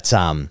like that's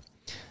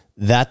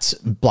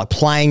like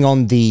playing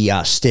on the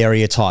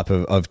stereotype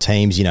of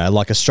teams,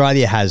 like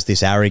Australia has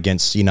this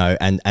arrogance,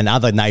 and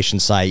other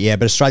nations say, yeah,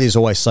 but Australia's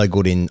always so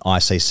good in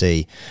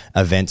ICC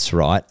events,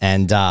 right?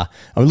 And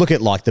we look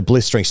at like the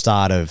blistering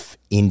start of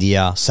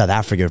India, South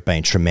Africa have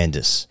been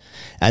tremendous.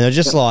 And they're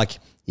just like,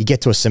 you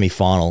get to a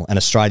semi-final and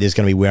Australia's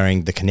going to be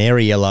wearing the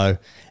canary yellow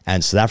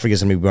and South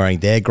Africa's going to be wearing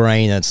their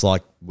green. And it's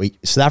like,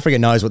 South Africa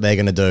knows what they're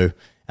going to do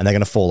and they're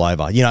going to fall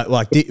over.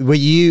 Were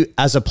you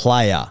as a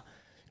player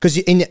Because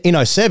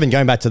in 07,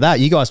 going back to that,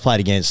 you guys played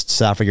against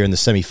South Africa in the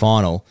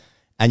semi-final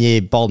and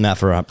you bowled them out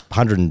for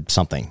 100 and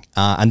something.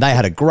 And they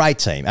had a great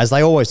team, as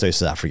they always do,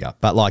 South Africa.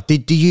 But, like,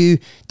 did you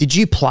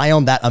play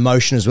on that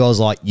emotion as well as,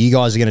 like, you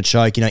guys are going to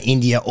choke? You know,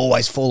 India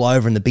always fall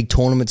over in the big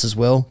tournaments as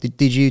well.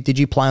 Did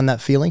you play on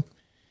that feeling?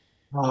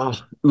 Oh,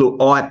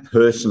 look, I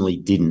personally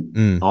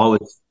didn't. I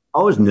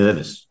was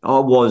nervous. I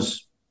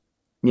was,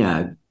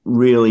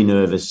 really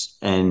nervous,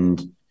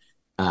 and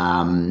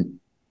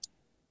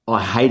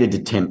I hated to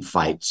tempt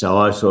fate. So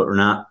I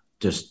thought,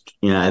 just,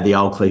 the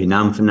old cliche,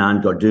 none for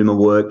none, got to do my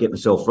work, get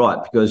myself right,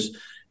 because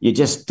you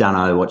just don't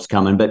know what's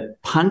coming.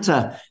 But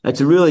punter,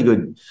 it's a really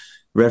good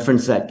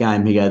reference, that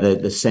game here,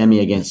 the semi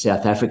against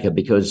South Africa,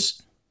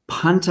 because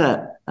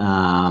punter, we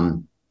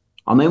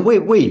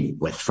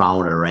were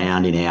throwing it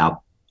around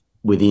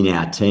within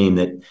our team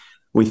that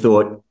we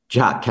thought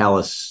Jack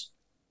Callis,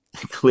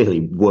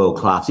 clearly world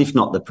class, if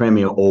not the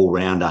premier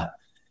all-rounder,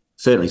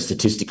 certainly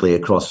statistically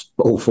across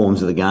all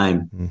forms of the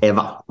game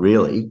ever,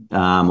 really,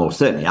 or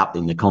certainly up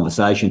in the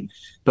conversation.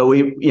 But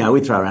we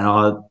throw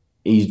around,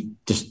 he's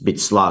just a bit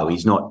slow.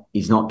 He's not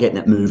getting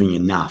it moving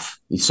enough.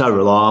 He's so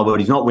reliable, but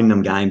he's not winning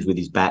them games with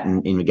his bat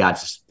in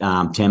regards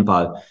to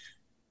tempo.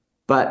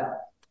 But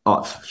I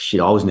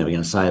was never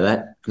going to say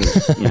that.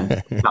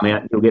 Come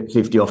out, you'll get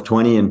 50 off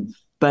 20,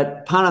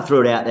 but Punter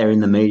threw it out there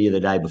in the media the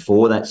day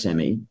before that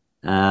semi,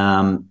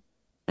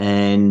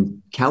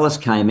 and Callis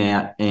came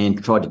out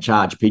and tried to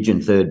charge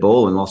pigeon third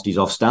ball and lost his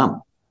off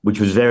stump, which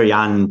was very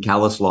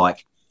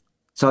un-Callis-like.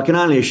 So I can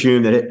only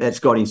assume that that's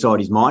got inside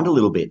his mind a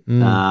little bit. I don't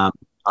know,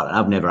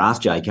 I've never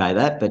asked JK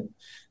that, but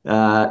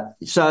I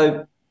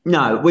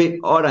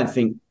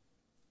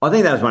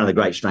think that was one of the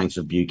great strengths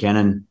of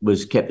Buchanan,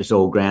 was kept us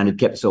all grounded,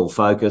 kept us all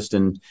focused,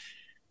 and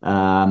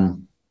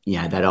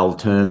that old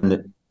term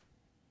that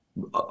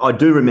I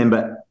do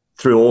remember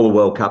through all the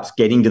World Cups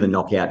getting to the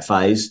knockout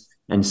phase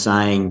and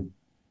saying,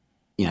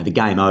 the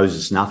game owes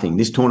us nothing.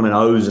 This tournament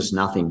owes us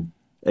nothing.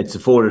 It's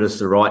afforded us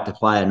the right to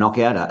play a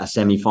knockout, a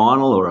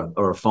semi-final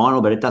or a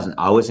final, but it doesn't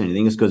owe us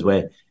anything. It's because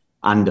we're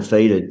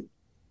undefeated.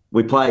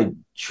 We played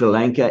Sri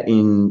Lanka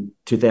in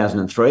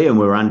 2003 and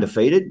we were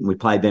undefeated, and we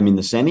played them in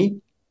the semi,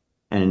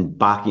 and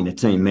Buck in a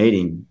team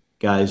meeting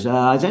goes,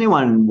 is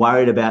anyone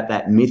worried about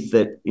that myth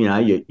that,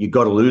 you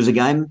got to lose a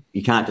game?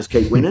 You can't just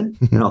keep winning?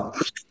 And I'll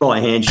fly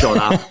a hand shot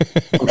up.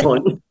 I'm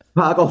going,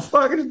 Buck, I'll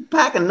fucking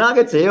pack of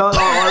nuggets here.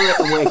 I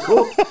reckon we're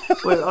cooked.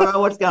 I don't know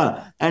what's going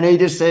on. And he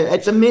just said,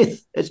 it's a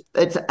myth. It's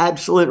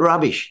absolute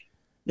rubbish.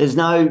 There's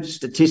no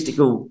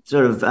statistical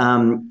sort of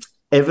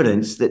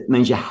evidence that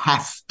means you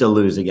have to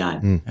lose a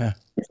game.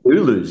 If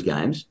you lose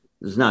games,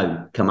 there's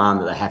no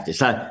command that they have to.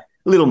 So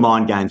little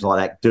mind games like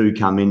that do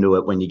come into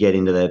it when you get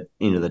into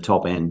the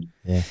top end.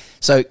 Yeah.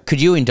 So could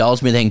you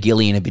indulge me then,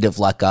 Gilly, in a bit of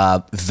like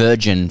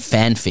Virgin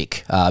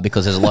fanfic,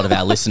 because there's a lot of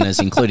our listeners,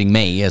 including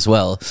me as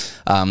well,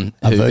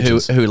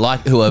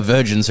 who are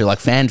virgins who like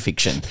fan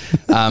fiction.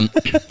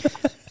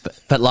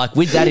 But like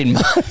with that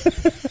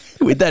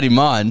in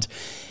mind,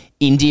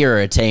 India are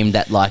a team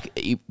that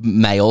like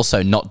may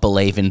also not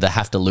believe in the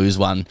have to lose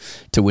one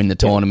to win the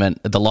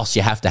tournament, the loss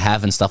you have to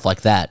have and stuff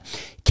like that.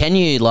 Can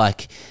you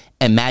like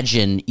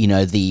imagine,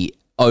 the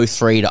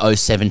 03 to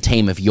 07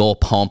 team of your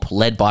pomp,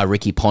 led by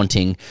Ricky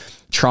Ponting,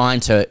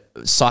 trying to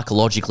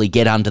psychologically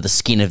get under the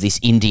skin of this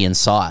Indian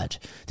side,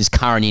 this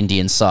current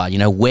Indian side?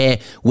 Where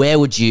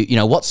would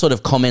you, what sort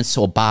of comments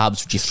or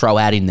barbs would you throw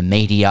out in the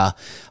media?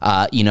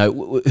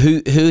 Who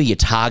are you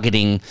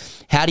targeting?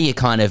 How do you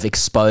kind of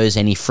expose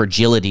any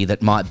fragility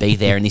that might be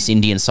there in this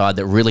Indian side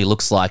that really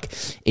looks like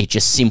it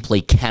just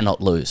simply cannot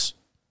lose?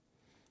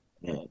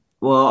 Yeah.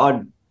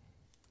 Well,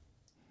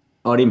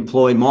 I'd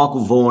employ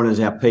Michael Vaughan as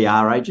our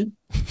PR agent.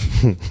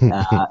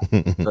 I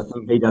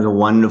think he does a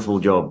wonderful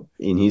job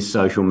in his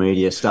social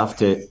media stuff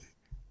to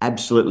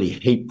absolutely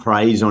heap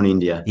praise on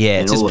India.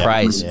 Yeah, it's just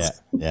praise.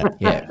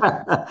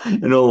 Yeah.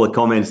 And all the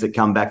comments that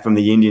come back from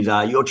the Indians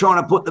are, you're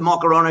trying to put the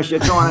mocker on us,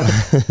 you're trying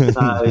to...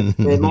 So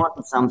there might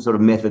be some sort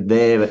of method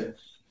there, but,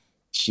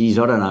 geez,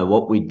 I don't know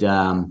what we'd...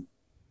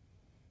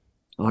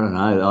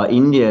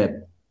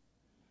 India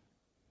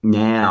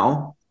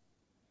now...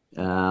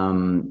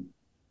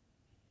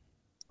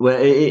 Well,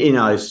 in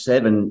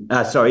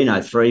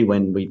 03,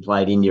 when we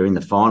played India in the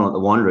final at the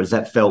Wanderers,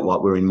 that felt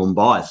like we were in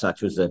Mumbai.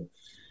 Such was the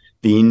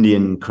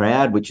Indian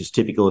crowd, which is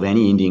typical of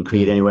any Indian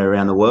cricket anywhere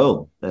around the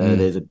world.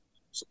 There's a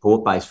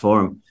support base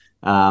for them.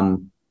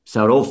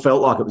 So it all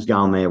felt like it was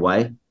going their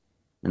way,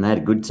 and they had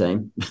a good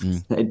team.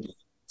 They had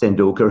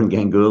Tendulkar and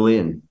Ganguly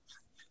and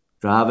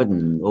Dravid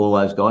and all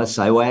those guys,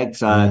 Sehwag.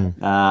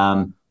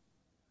 So...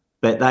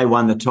 But they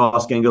won the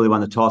toss. Ganguly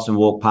won the toss and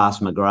walked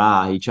past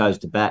McGrath. He chose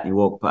to bat and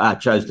he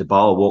chose to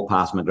bowl, walked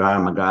past McGrath,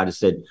 and McGrath just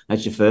said,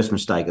 "That's your first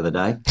mistake of the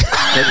day."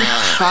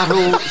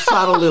 So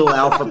subtle little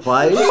alpha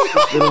plays,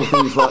 little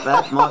things like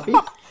that might be.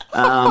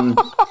 And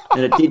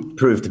it did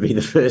prove to be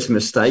the first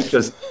mistake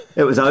because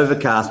it was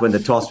overcast when the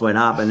toss went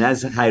up, and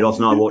as Haydos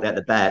and I walked out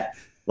the bat,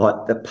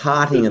 like the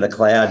parting of the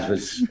clouds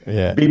was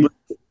biblical,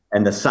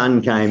 and the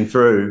sun came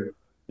through.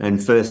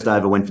 And first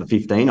over went for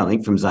 15, I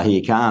think, from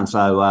Zahir Khan.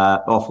 So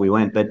off we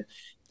went. But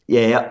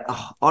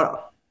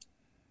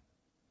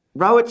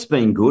Rowett's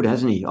been good,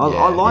 hasn't he?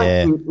 I like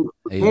him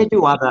compared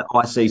to other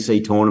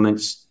ICC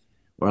tournaments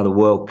or other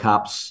World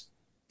Cups.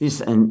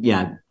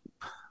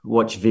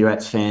 Watch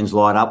Virat's fans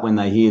light up when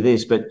they hear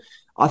this, but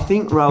I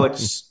think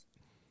Rowett's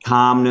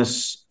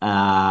calmness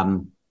it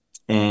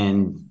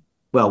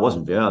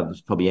wasn't Virat, it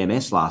was probably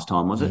MS last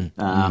time, was it?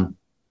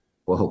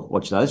 Well,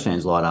 watch those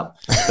fans light up.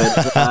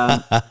 But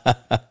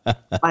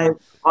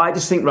I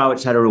just think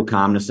Rowett's had a real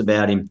calmness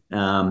about him.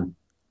 I've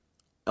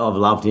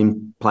loved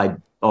him, played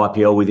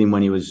IPL with him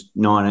when he was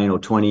 19 or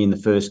 20 in the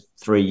first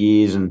 3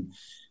 years, and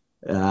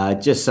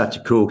just such a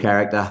cool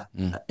character.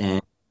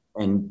 And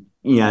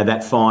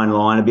that fine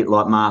line, a bit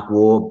like Mark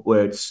Waugh,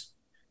 where is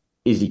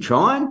he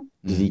trying?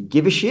 Does he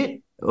give a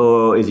shit?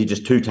 Or is he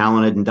just too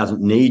talented and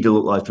doesn't need to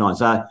look like he's trying?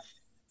 So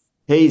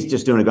he's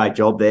just doing a great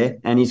job there.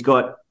 And he's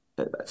got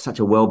such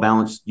a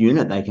well-balanced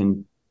unit. They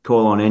can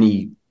call on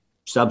any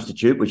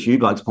substitute, which you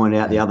blokes pointed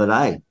out the other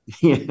day.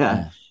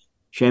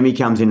 Shemi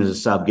comes in as a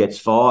sub, gets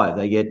 5.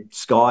 They get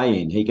Sky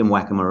in. He can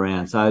whack them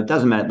around. So it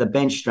doesn't matter. The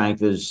bench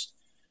strength is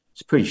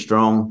pretty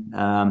strong.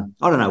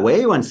 I don't know where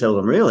you want to sell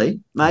them, really.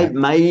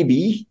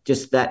 Maybe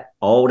just that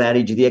old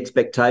adage of the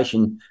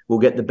expectation will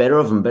get the better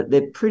of them, but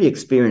they're pretty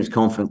experienced,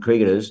 confident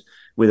cricketers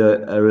with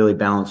a really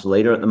balanced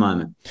leader at the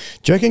moment.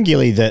 Do you reckon,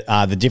 Gilly, that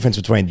the difference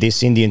between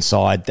this Indian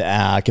side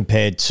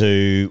compared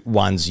to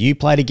ones you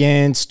played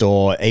against,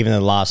 or even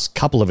the last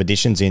couple of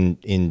editions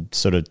in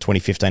sort of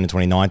 2015 and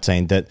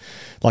 2019, that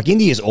like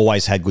India's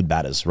always had good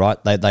batters, right?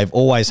 They've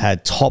always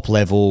had top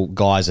level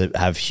guys that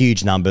have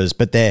huge numbers,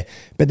 but their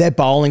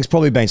bowling's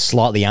probably been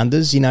slightly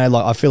unders.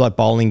 Like I feel like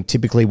bowling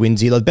typically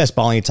wins you. The best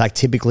bowling attack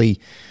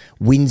typically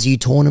wins you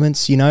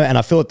tournaments. And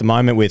I feel at the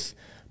moment with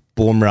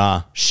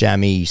Bumrah,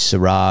 Shami,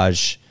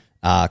 Siraj,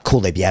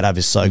 Kuldeep Yadav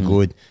is so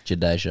good.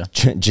 Jadeja,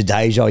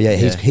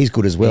 he's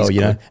good as well, And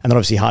then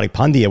obviously Hardik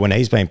Pandya when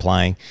he's been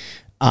playing.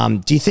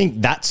 Do you think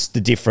that's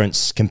the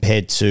difference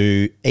compared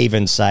to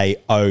even, say,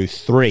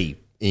 03?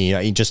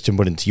 Just to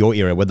put into your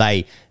era, where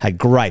they had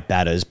great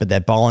batters, but their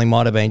bowling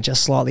might have been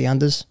just slightly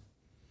unders?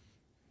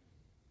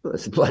 Well,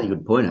 that's a bloody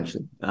good point,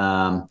 actually.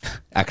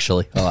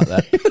 Actually, I like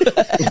that.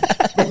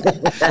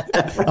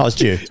 That was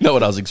due. Not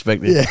what I was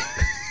expecting. Yeah.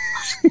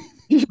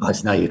 You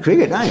guys know your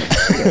cricket, don't you?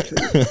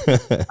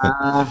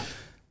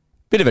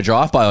 Bit of a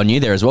drive-by on you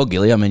there as well,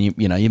 Gilly. I mean,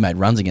 you made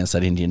runs against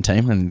that Indian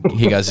team, and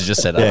you guys have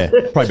just said,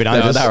 probably been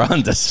unders. They were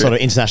unders. Sort of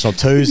international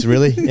twos,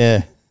 really.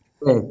 Yeah.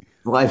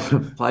 Played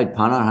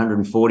punter,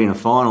 140 in a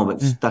final,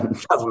 but it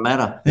doesn't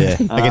matter. Yeah,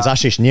 against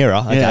Ashish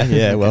Nira.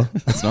 Okay, well,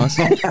 that's nice.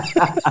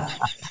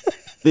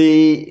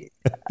 It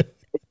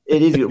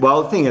is good.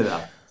 Well, think of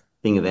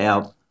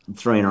our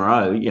 3 in a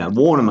row.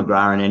 Warner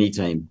McGrath in any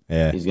team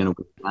is going to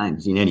win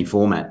games in any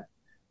format,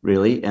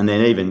 really. And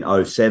then even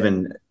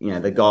 07,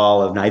 the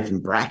guile of Nathan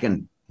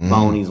Bracken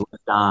bowling his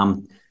left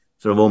arm,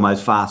 sort of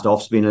almost fast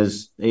off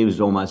spinners. He was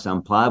almost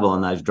unplayable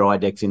on those dry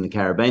decks in the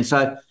Caribbean.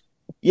 So,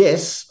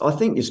 yes, I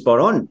think you're spot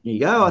on. Here you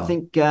go. I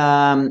think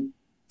that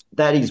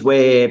is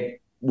where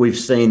we've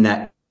seen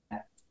that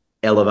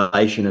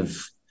elevation of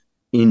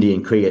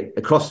Indian cricket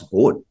across the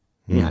board.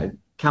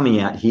 Coming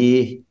out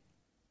here,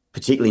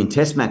 particularly in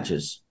Test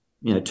matches.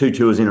 2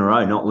 tours in a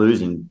row, not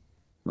losing.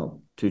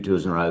 Well, 2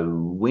 tours in a row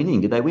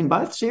winning. Did they win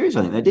both series?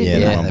 I think they did. Yeah,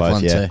 they won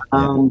both.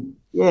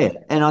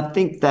 And I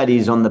think that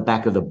is on the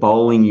back of the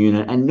bowling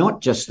unit, and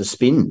not just the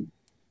spin.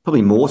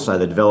 Probably more so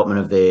the development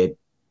of their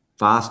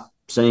fast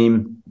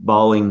seam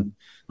bowling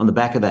on the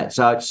back of that.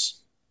 So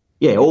it's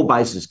all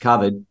bases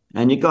covered,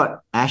 and you've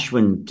got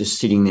Ashwin just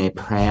sitting there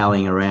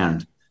prowling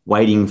around,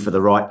 waiting for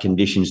the right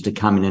conditions to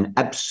come in and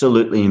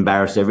absolutely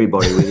embarrass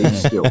everybody with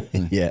his skill.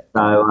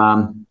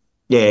 So,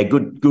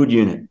 good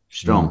unit,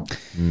 strong.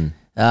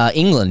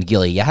 England,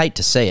 Gilly, you hate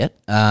to see it.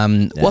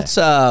 What's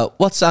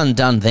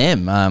undone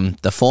them?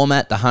 The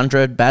format, the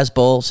 100,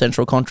 Bazball,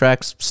 central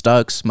contracts,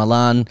 Stokes,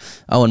 Milan,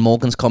 Owen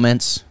Morgan's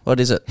comments. What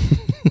is it?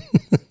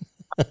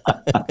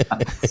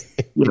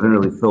 You haven't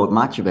really thought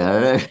much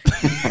about it.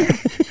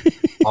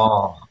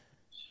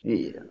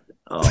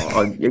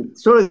 You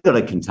sort of got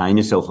to contain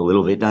yourself a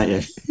little bit, don't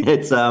you?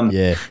 It's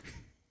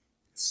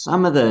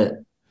some of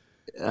the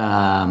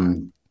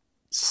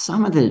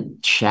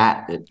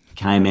chat that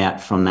came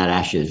out from that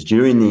Ashes,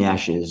 during the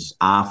Ashes,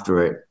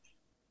 after it,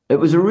 there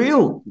was a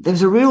real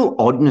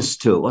oddness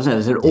to it, wasn't it?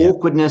 There's an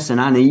awkwardness and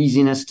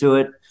uneasiness to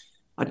it.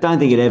 I don't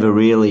think it ever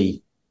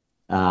really,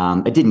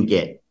 it didn't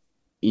get,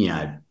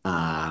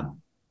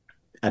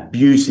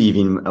 abusive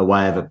in a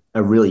way of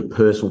a really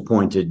personal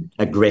pointed,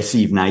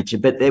 aggressive nature,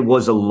 but there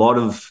was a lot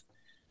of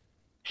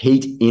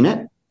heat in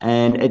it,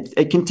 and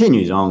it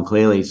continues on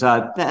clearly.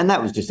 So, and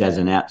that was just as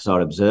an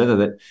outside observer,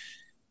 but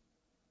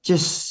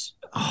just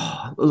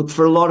look,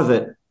 for a lot of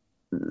it,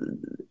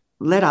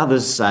 let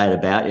others say it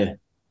about you.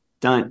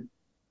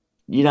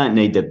 You don't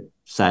need to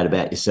say it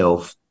about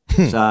yourself.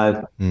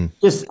 So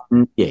just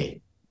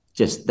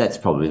that's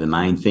probably the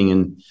main thing.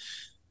 And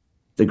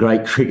the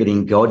great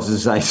cricketing gods,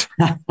 as they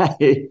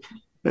say,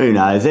 who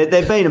knows?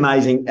 They've been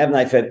amazing, haven't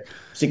they, for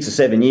 6 or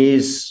 7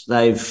 years?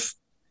 They've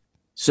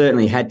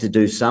certainly had to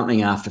do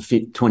something after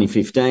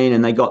 2015,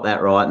 and they got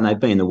that right, and they've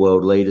been the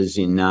world leaders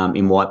in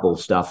white ball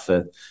stuff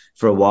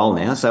for a while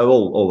now. So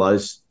all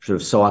those sort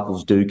of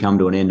cycles do come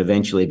to an end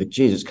eventually, but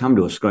geez, it's come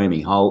to a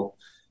screaming halt.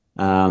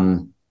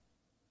 But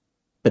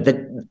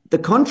the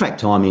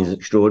contract timing is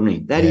extraordinary.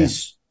 That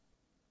is,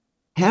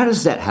 how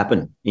does that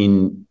happen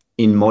in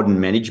modern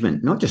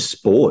management? Not just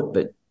sport,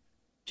 but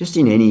just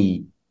in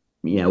any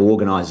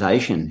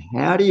organisation.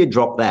 How do you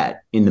drop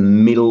that in the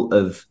middle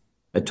of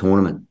a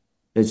tournament?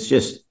 It's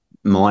just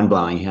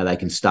mind-blowing how they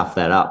can stuff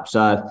that up.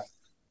 So,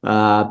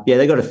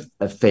 they got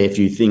a fair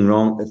few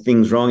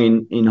things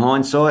wrong in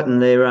hindsight,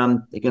 and they're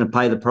going to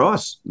pay the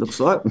price.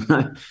 Looks like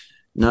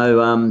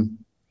no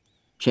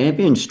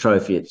Champions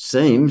Trophy. It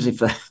seems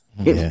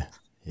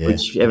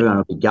which everyone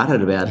will be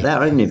gutted about that.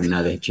 I didn't even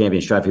know the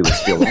Champions Trophy was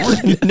still on.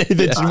 Neither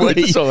did we.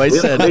 That's what I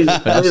said. Really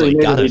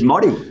neither did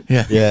Moddy.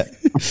 Yeah,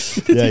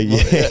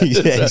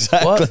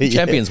 exactly. What?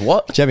 Champions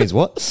what? Champions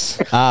what?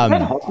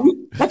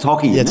 That's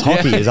hockey. Yeah, it's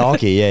hockey. It's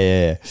hockey.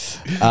 Yeah.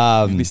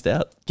 Missed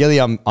out. Gilly,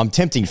 I'm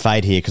tempting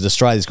fate here because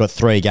Australia's got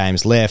 3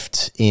 games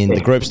left in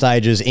the group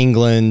stages.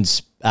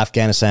 England,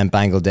 Afghanistan,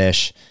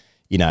 Bangladesh.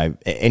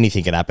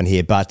 Anything can happen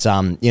here. But,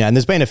 and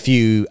there's been a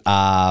few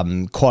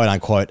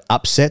quote-unquote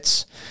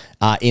upsets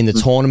in the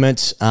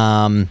tournament.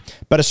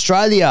 But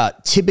Australia,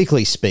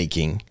 typically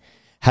speaking,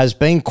 has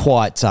been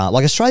quite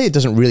Australia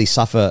doesn't really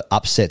suffer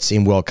upsets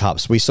in World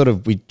Cups. We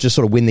just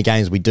win the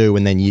games we do,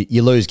 and then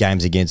you lose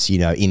games against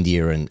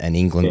India and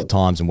England at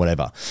times and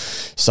whatever.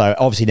 So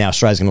obviously now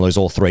Australia's going to lose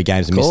all 3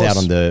 games and miss out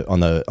on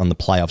the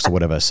playoffs or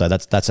whatever. So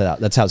that's how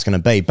it's going to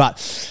be.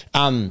 But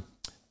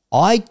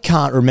I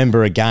can't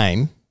remember a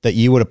game that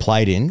you would have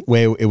played in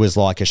where it was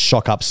like a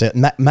shock upset.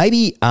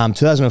 Maybe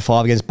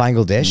 2005 against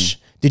Bangladesh.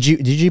 Did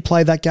you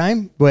play that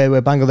game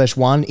where Bangladesh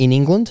won in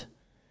England?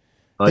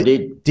 I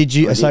did. Did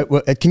you? So,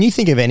 can you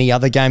think of any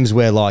other games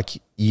where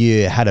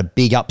you had a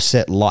big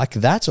upset like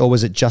that, or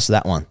was it just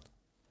that one?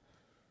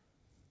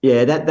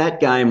 Yeah, that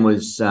game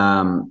was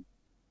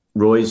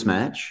Roy's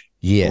match.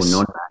 Yes. Or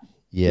non-match.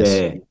 Yes.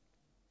 Yeah.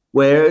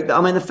 Where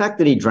the fact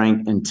that he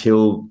drank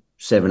until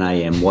 7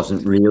 a.m.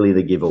 wasn't really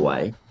the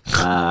giveaway,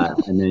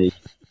 and then he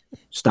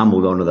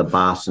stumbled onto the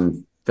bus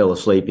and fell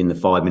asleep in the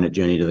 5-minute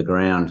journey to the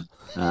ground.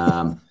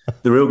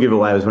 The real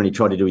giveaway was when he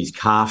tried to do his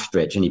calf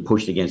stretch and he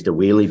pushed against a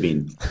wheelie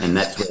bin, and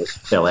that's where it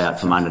fell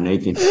out from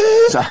underneath him.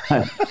 So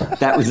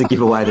that was the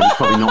giveaway that he's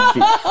probably not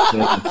fit.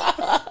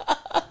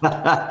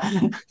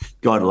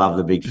 God love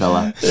the big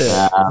fella.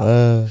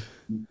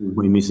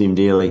 We miss him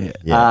dearly.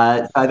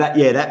 Yeah.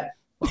 That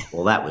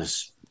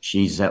was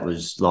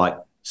like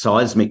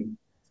seismic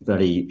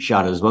bloody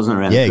shutters, wasn't it?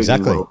 Around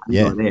exactly.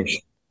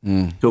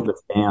 Took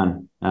us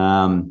down.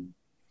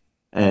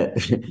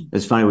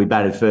 It's funny, we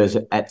batted first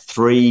at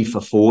 3 for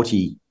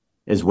 40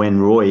 is when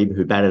Roy,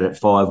 who batted at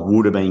 5,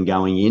 would have been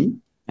going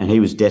in, and he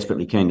was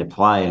desperately keen to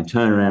play, and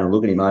turn around and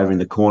look at him over in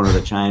the corner of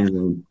the change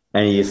room,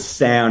 and he is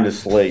sound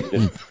asleep,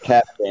 just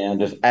cap down,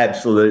 just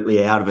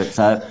absolutely out of it.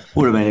 So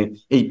would have been,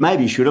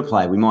 maybe he should have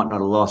played. We might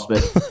not have lost,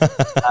 but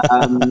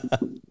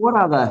what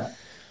other?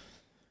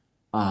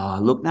 I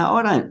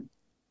don't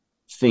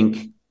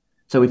think.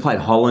 So we played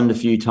Holland a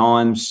few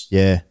times.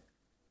 Yeah.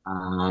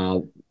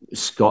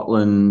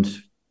 Scotland,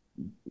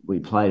 we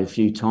played a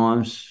few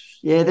times.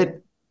 Yeah, they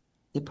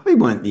probably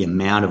weren't the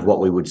amount of what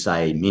we would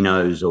say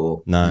minnows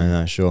or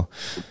no, sure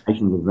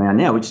nations around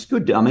now, which is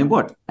good.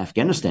 What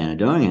Afghanistan are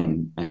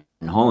doing and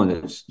Holland,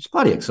 it's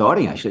bloody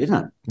exciting, actually, isn't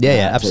it?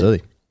 Yeah,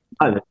 absolutely.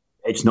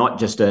 It's not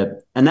just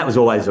and that was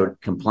always a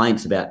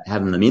complaints about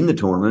having them in the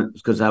tournament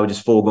because they were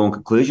just foregone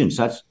conclusions.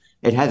 So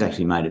it has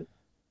actually made it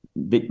a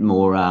bit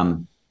more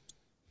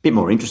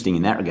interesting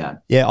in that regard.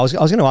 Yeah, I was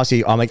going to ask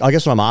you. I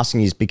guess what I'm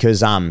asking is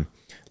because, I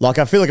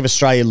feel like if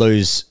Australia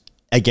lose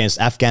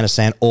against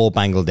Afghanistan or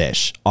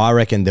Bangladesh, I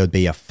reckon there would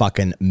be a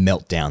fucking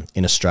meltdown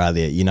in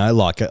Australia.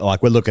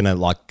 We're looking at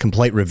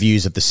complete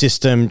reviews of the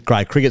system.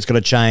 Grade cricket's got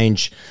to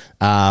change.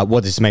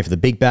 What does this mean for the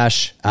Big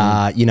Bash?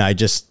 So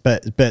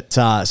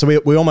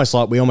we almost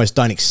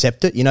don't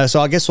accept it.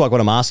 So I guess what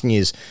I'm asking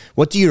is,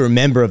 what do you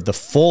remember of the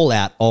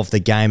fallout of the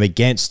game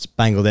against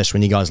Bangladesh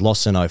when you guys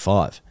lost in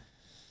 05?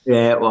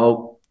 Yeah,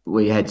 well,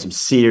 we had some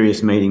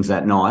serious meetings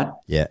that night.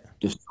 Yeah.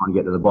 Just trying to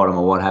get to the bottom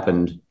of what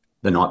happened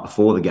the night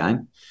before the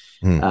game.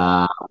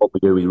 What we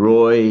do with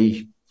Roy,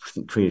 I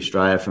think Cricket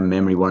Australia from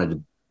memory wanted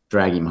to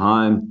drag him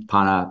home.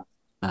 Punter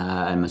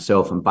and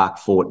myself and Buck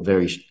fought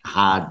very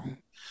hard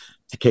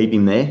to keep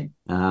him there.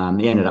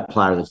 He ended up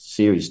player of the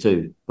series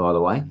too, by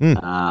the way,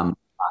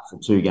 after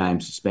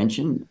 2-game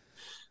suspension.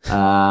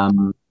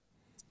 And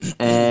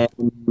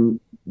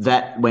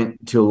that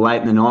went till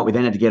late in the night. We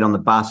then had to get on the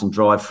bus and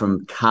drive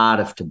from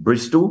Cardiff to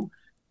Bristol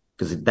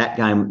because that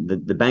game, the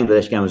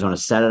Bangladesh game, was on a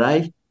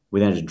Saturday. We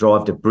then had to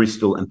drive to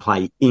Bristol and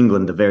play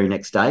England the very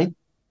next day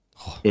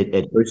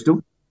at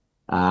Bristol.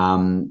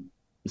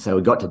 So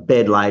we got to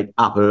bed late,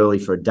 up early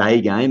for a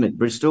day game at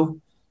Bristol.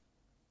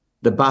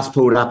 The bus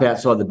pulled up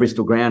outside the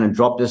Bristol ground and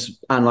dropped us,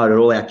 unloaded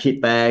all our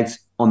kit bags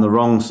on the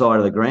wrong side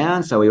of the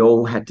ground. So we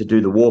all had to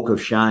do the walk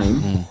of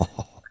shame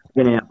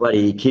getting our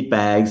bloody kit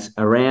bags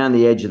around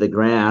the edge of the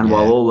ground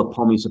while all the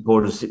Pommy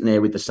supporters are sitting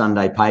there with the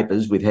Sunday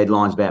papers with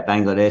headlines about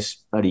Bangladesh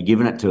bloody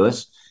giving it to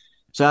us.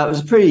 So it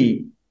was a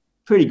pretty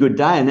good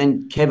day. And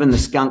then Kevin the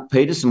Skunk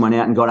Peterson went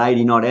out and got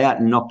 80 not out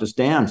and knocked us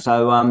down.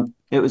 So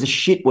it was a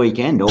shit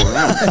weekend all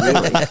around,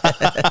 really.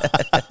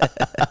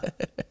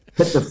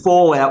 But the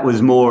fallout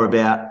was more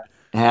about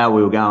how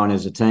we were going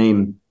as a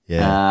team.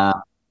 Were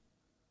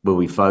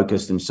we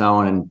focused and so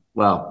on? And,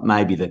 well,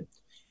 maybe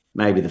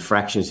the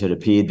fractures had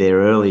appeared there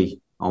early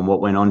on what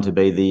went on to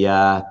be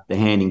the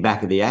handing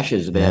back of the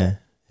Ashes about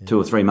 2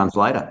 or 3 months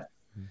later.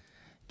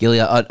 Gilly,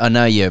 I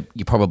know you're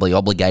probably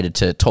obligated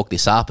to talk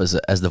this up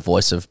as the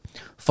voice of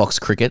Fox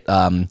Cricket.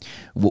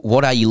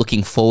 What are you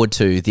looking forward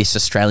to this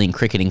Australian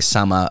cricketing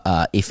summer,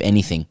 if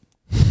anything?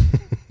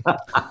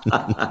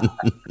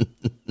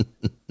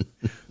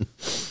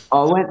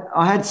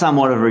 I had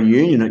somewhat of a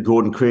reunion at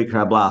Gordon Cricket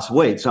Club last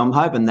week, so I'm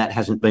hoping that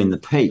hasn't been the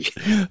peak.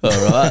 All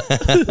right.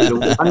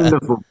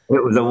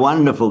 It was a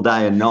wonderful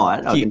day and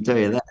night, I can tell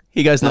you that.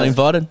 You guys not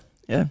invited?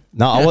 Yeah.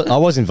 No, I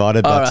was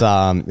invited, but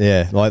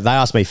like they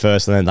asked me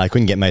first, and then they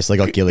couldn't get me, so they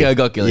got Gilly.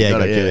 Got Gilly. Yeah,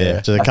 got Gilly.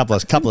 Yeah. Just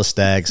a couple of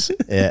stags.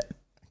 Yeah, a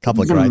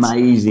couple of greats. It's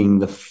amazing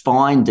the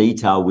fine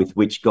detail with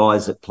which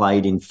guys that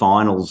played in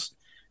finals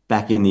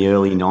back in the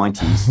early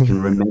 90s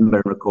can remember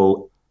and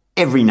recall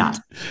every nut.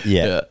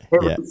 Yeah.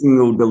 Every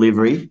single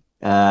delivery.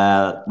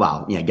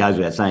 It goes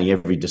without saying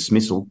every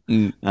dismissal,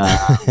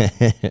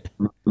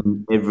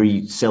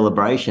 every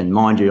celebration.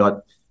 Mind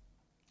you,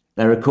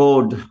 they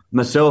recalled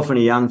myself and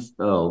a young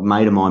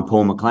mate of mine,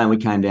 Paul McLean. We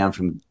came down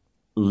from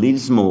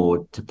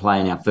Lismore to play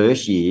in our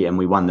first year and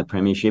we won the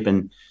premiership.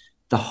 And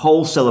the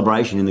whole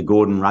celebration in the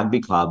Gordon Rugby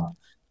Club,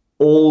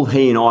 all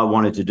he and I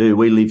wanted to do,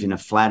 we lived in a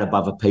flat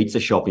above a pizza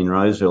shop in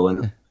Roseville,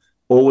 and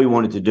all we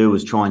wanted to do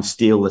was try and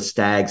steal the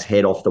stag's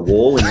head off the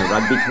wall in the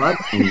rugby club.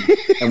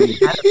 And we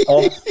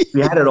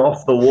had it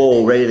off the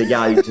wall, ready to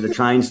go to the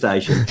train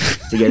station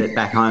to get it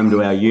back home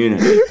to our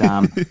unit.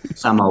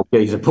 Some old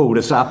geezer pulled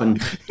us up,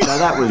 and so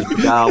that was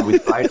regaled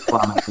with great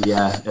fun at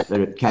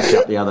the catch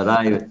up the other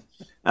day.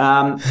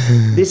 But,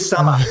 this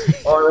summer,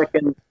 I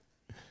reckon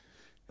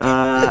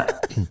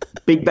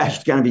Big Bash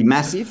is going to be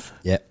massive.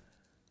 Yep.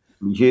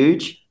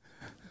 Huge.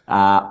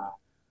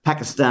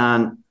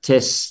 Pakistan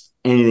tests,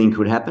 anything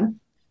could happen.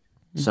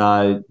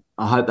 So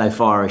I hope they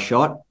fire a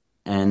shot.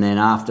 And then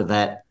after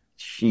that,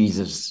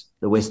 Jesus,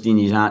 the West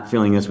Indies aren't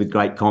filling us with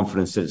great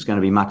confidence that it's going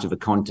to be much of a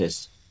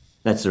contest.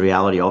 That's the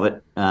reality of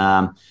it.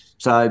 But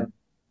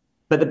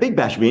the Big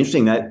Bash will be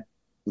interesting. That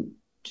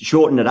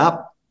shorten it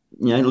up,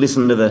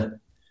 listen to the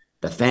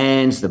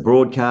fans, the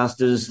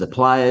broadcasters, the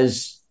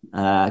players.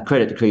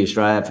 Credit to Cricket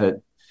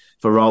Australia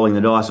for rolling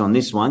the dice on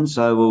this one.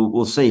 So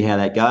we'll see how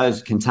that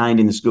goes, contained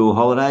in the school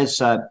holidays.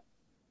 So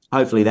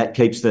hopefully that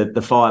keeps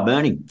the fire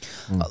burning.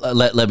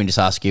 Let me just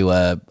ask you,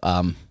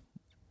 one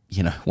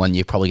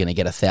you're probably going to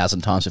get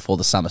 1,000 times before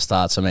the summer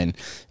starts. I mean,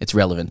 it's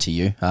relevant to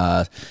you.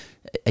 Are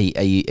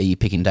you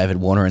picking David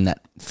Warner in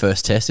that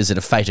first test? Is it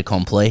a fait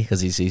accompli because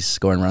he's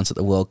scoring runs at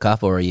the World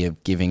Cup, or are you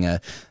giving a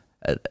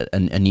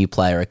new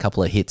player a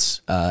couple of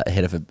hits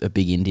ahead of a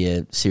big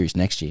India series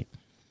next year?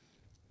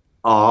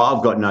 Oh,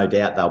 I've got no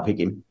doubt they'll pick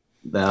him.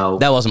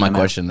 That wasn't my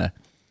question, though.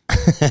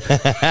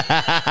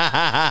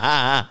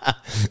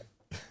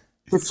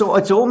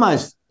 It's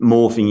almost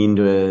morphing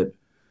into a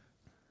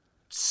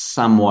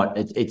somewhat.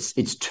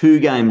 It's 2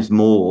 games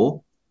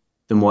more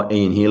than what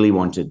Ian Healy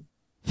wanted.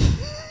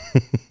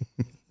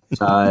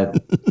 So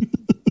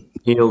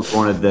Heels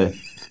wanted the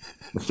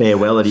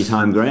farewell at his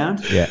home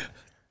ground. Yeah.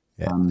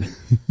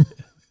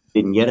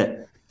 Didn't get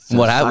it. So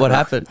what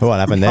happened? What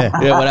happened there?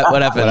 Yeah, what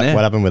happened there?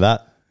 What happened with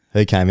that?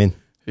 Who came in?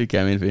 Who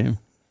came in for him?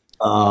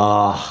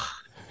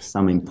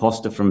 Some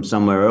imposter from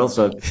somewhere else.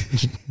 A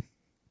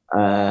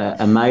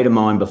mate of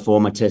mine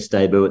before my test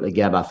debut at the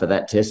Gabba for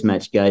that test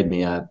match gave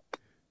me a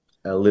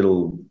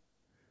little,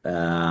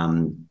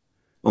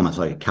 almost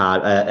like a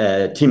card,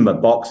 a timber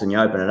box, and you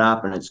open it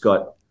up and it's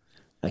got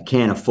a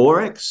can of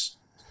Forex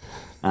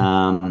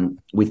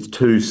with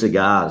 2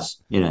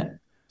 cigars in it.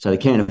 So the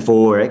can of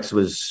Forex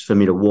was for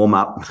me to warm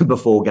up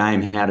before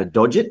game how to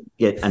dodge it,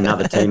 get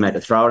another teammate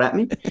to throw it at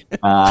me.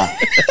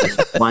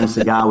 One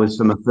cigar was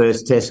for my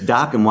first test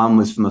duck and one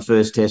was for my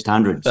first test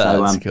 100.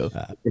 So that's cool.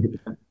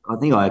 I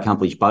think I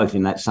accomplished both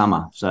in that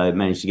summer, so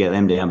managed to get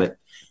them down. But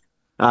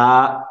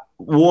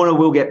Warner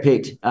will get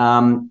picked.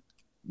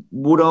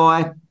 Would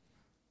I?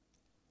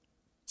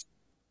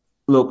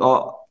 Look,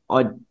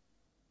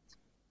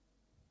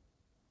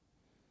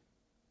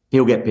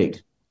 he'll get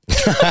picked.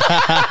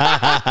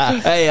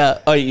 Hey,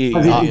 he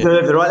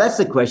deserved it, right? That's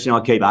the question I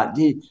keep up.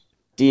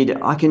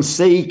 Did I can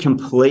see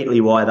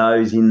completely why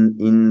those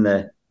in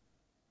the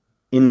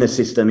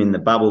system, in the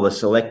bubble, the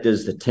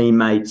selectors, the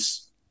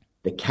teammates,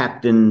 the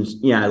captains,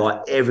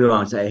 like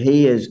everyone say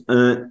he has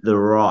earned the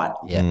right,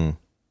 and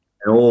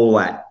all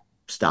that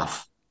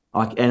stuff.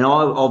 I've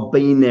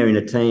been there in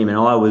a team, and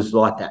I was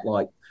like that.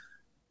 Like,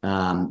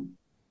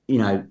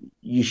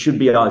 you should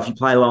be able, if you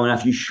play long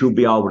enough, you should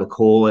be able to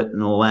call it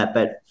and all that.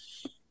 But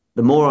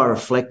the more I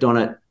reflect on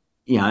it,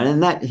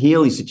 and that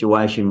Healy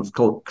situation was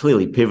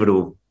clearly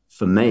pivotal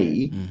for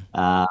me.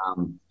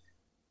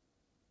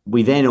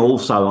 We then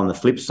also, on the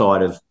flip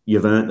side of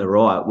you've earned the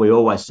right, we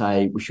always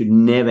say we should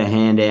never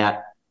hand out,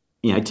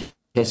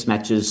 test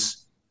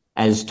matches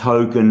as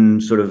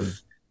token sort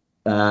of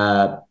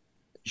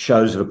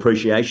shows of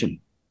appreciation.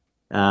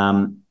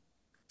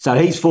 So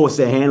he's forced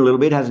their hand a little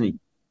bit, hasn't he,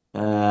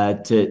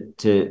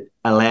 to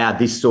allow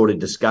this sort of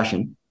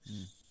discussion.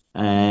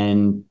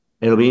 And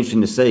it'll be interesting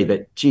to see.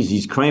 But, geez,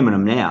 he's creaming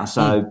them now.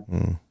 So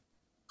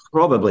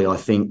probably I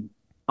think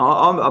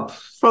I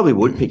probably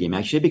would pick him,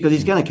 actually, because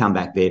he's going to come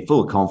back there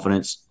full of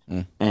confidence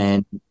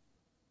and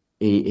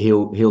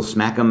he'll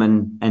smack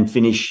them and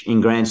finish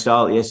in grand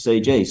style at the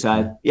SCG.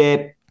 So,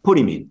 yeah, put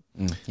him in.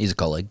 He's a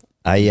colleague.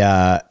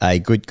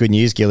 Good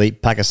news, Gilly.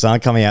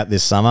 Pakistan coming out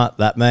this summer.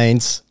 That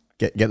means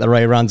get the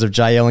reruns of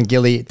JL and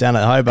Gilly down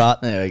at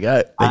Hobart. There we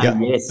go.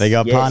 They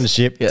got a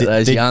partnership. Get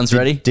those yarns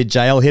ready. Did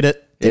JL hit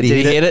it? Did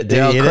he hit it?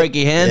 The old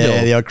creaky handle.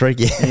 Yeah, the old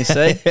creaky. You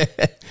see?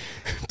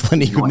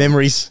 Plenty of good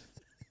memories.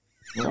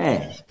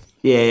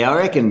 Yeah, I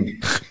reckon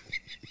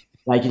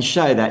they can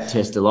show that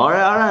test a lot.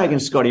 I don't reckon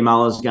Scotty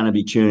Muller's going to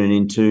be tuning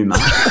in too much.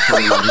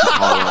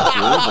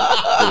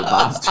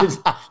 Bastards.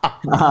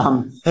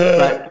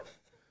 But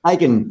they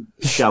can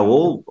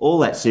show all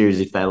that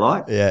series if they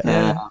like.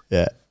 Yeah,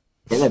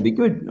 that'd be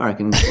good. I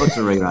reckon. What's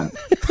the rerun?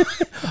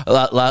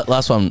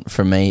 Last one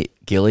from me,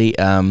 Gilly.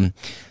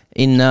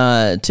 In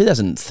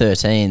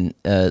 2013,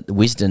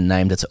 Wisden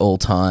named its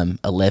all-time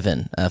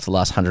 11 for the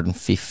last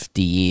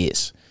 150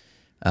 years.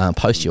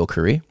 Post your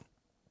career,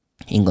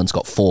 England's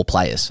got 4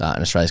 players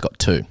and Australia's got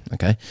 2.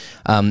 Okay,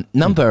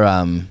 number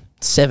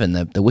 7,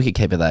 the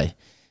wicketkeeper they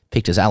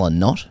picked as Alan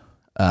Knott.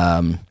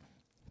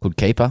 Good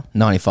keeper,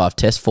 95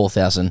 tests,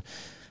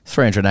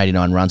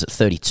 4,389 runs at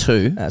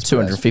 32,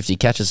 250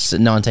 catches,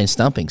 19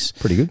 stumpings.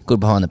 Pretty good. Good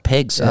behind the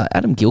pegs.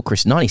 Adam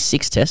Gilchrist,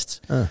 96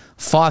 tests,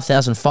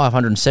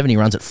 5,570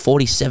 runs at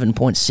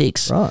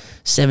 47.6, right.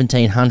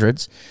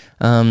 1,700s.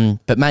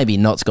 But maybe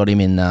Knott's got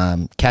him in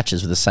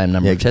catches with the same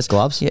number of tests.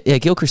 Gloves? Yeah,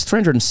 Gilchrist,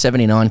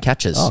 379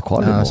 catches. Oh,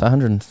 quite a bit more. So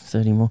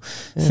 130 more.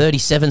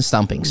 37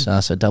 stumpings,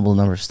 so double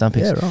the number of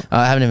stumpings. Yeah, right.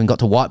 I haven't even got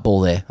to white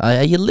ball there.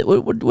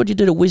 What'd you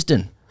do to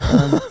Wisden?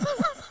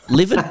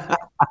 Livid?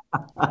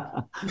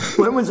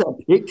 When was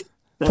that picked?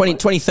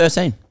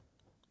 2013.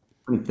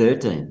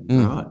 2013.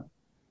 Right.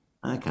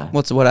 Okay.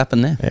 What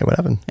happened there? Yeah, what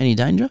happened? Any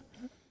danger?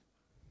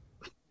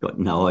 Got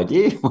no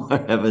idea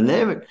what happened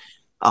there. But,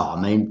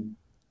 I mean,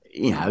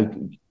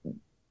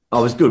 I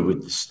was good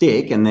with the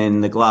stick, and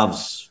then the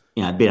gloves,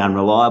 a bit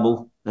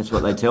unreliable. That's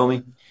what they tell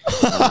me.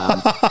 It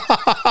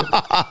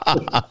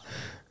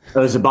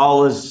was the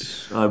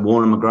bowlers. I'd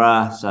Warner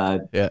McGrath,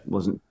 so it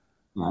wasn't,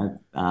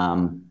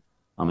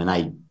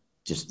 they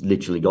just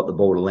literally got the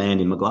ball to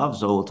land in my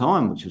gloves all the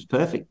time, which was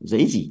perfect. It was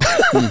easy.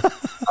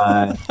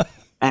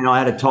 And I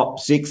had a top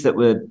 6 that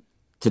were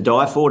to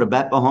die for, to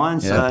bat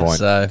behind.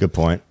 Good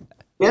point.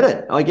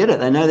 I get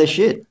it. They know their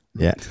shit.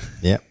 Yeah.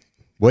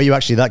 Were you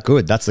actually that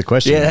good? That's the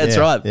question. Yeah, that's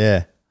right.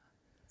 Yeah.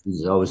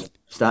 I was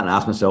starting to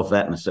ask myself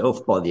that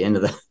myself by the end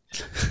of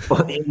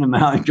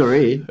my own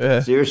career. Yeah.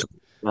 Seriously.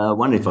 I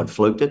wondered if I'd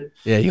fluked it.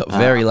 Yeah, you got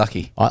very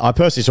lucky. I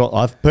personally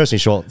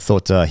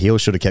thought Heel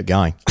should have kept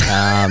going.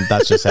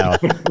 That's how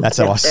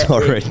I saw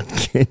it.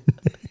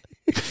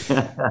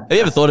 Have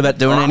you ever thought about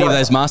doing any of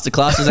those master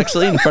classes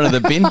actually in front of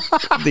the bin?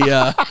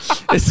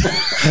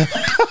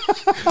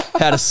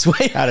 How to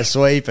sweep. How to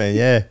sweep, and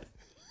yeah.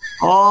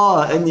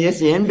 Oh, in the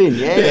SEN bin,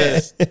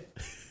 yes.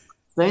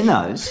 Seen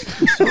those?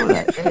 I saw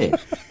that, yeah.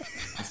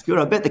 That's good.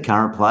 I bet the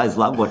current players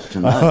love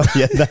watching those. Oh,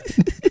 yeah.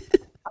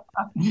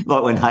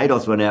 Like when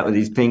Haydos went out with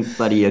his pink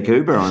bloody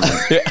Akuba on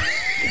the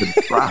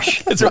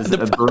brush. That's right,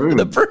 the broom.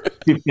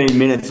 15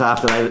 minutes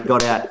after they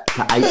got out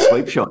to 8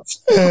 sweep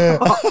shots. The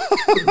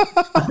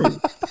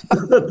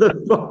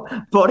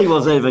body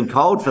wasn't even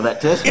cold for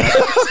that test.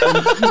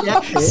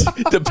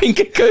 The pink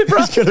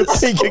Akuba. He's got a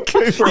pink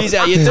Akuba. Here's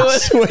how you do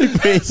it.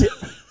 Sweeping.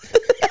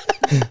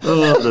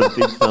 The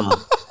big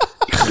fella.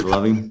 I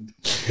love him.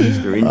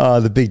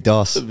 The big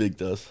DOS. The big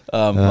DOS.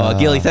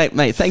 Gilly,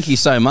 thank you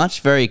so much.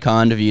 Very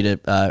kind of you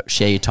to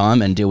share your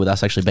time and deal with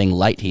us actually being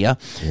late here.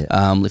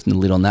 Yeah. Lifting the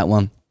lid on that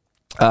one.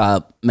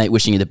 Mate,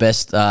 wishing you the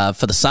best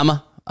for the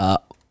summer. I'm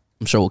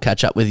sure we'll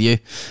catch up with you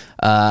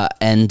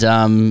and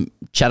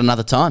chat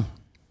another time.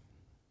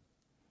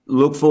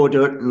 Look forward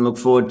to it, and look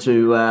forward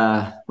to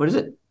what is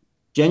it?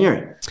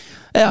 January.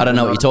 Yeah, I don't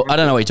know what you're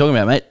talking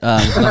about, mate.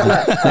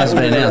 Nothing hasn't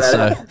been announced.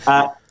 So.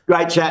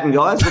 Great chatting,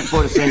 guys. Look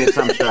forward to seeing you at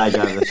some stage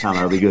over the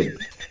summer. It'll be good.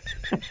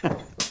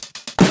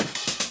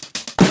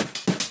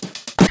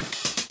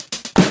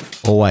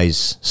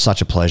 Always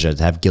such a pleasure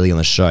to have Gilly on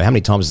the show. How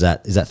many times is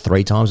that? Is that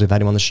 3 times we've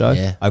had him on the show?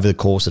 Yeah. Over the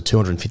course of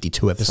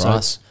 252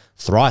 episodes?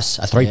 Thrice.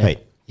 A three-peat.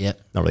 Yeah,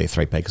 not really a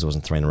three-peat because it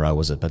wasn't 3 in a row,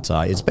 was it? But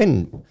it's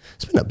been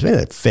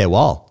a fair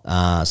while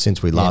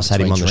since we last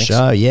had him on the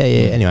show. Yeah.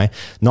 Anyway,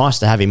 nice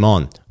to have him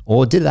on.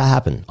 Or did that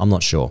happen? I'm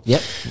not sure.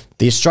 Yep.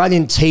 The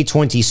Australian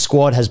T20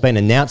 squad has been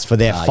announced for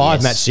their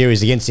 5-match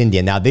series against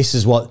India. Now, this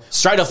is what...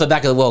 Straight off the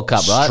back of the World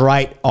Cup, right?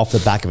 Straight off the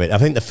back of it. I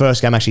think the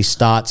first game actually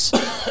starts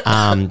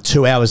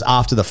 2 hours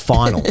after the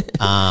final.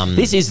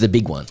 This is the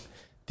big one.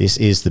 This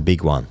is the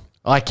big one.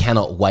 I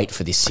cannot wait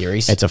for this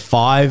series. It's a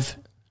 5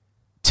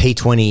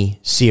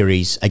 T20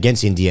 series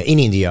against India, in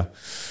India.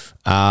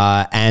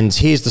 And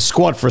here's the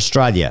squad for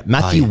Australia.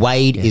 Matthew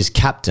Wade is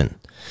captain.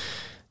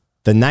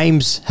 The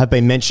names have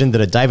been mentioned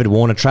that are David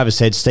Warner, Travis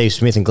Head, Steve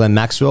Smith and Glenn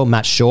Maxwell,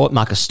 Matt Short,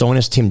 Marcus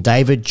Stoinis, Tim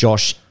David,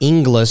 Josh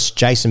Inglis,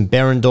 Jason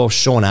Berendorf,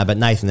 Sean Abbott,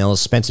 Nathan Ellis,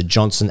 Spencer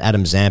Johnson,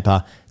 Adam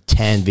Zampa,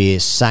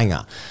 Tanvir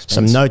Sanger.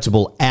 Some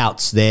notable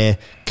outs there.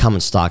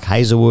 Cummins Stark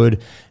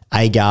Hazelwood,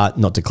 Agar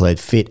not declared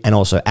fit, and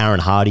also Aaron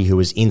Hardy, who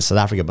was in South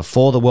Africa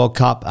before the World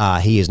Cup.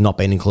 He has not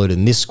been included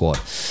in this squad.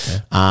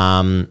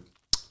 So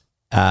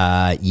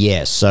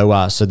that's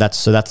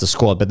the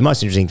squad. But the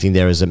most interesting thing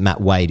there is that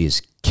Matt Wade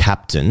is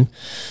captain.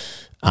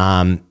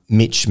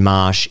 Mitch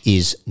Marsh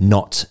is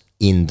not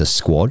in the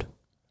squad.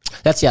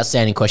 That's the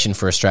outstanding question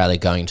for Australia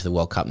going into the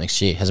World Cup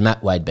next year. Has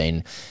Matt Wade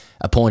been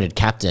appointed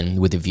captain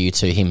with a view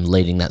to him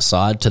leading that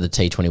side to the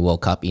T20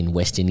 World Cup in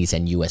West Indies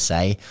and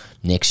USA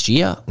next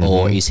year?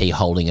 Or is he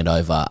holding it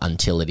over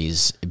until it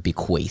is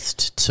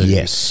bequeathed to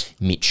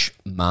Mitch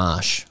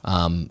Marsh?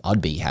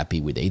 I'd be happy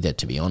with either,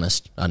 to be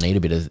honest. I need a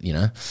bit of,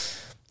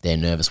 they're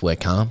nervous, we're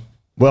calm.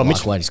 Well,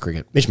 Mitch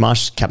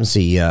Marsh's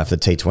captaincy for the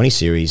T20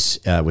 series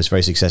was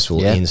very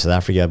successful in South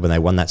Africa when they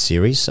won that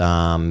series.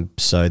 So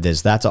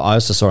there's that. I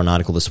also saw an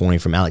article this morning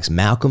from Alex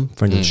Malcolm,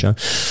 friend of the show,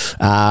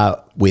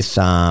 with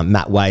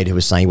Matt Wade, who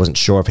was saying he wasn't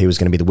sure if he was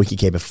going to be the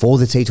wicketkeeper for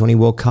the T20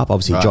 World Cup.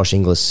 Obviously, Josh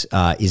Inglis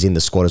is in the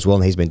squad as well,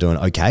 and he's been doing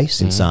okay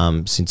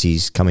since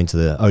he's come into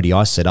the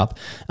ODI setup.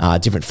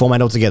 Different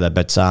format altogether.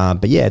 But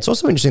yeah, it's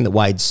also interesting that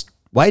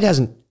Wade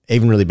hasn't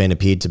even really been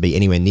appeared to be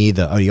anywhere near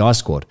the ODI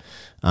squad.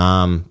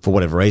 For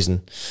whatever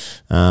reason.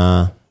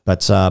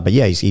 But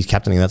yeah, he's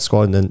captaining that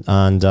squad,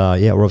 and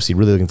we're obviously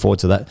really looking forward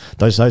to that.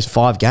 Those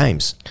 5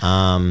 games.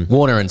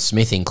 Warner and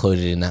Smith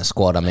included in that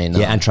squad. I mean,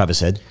 and Travis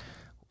Head.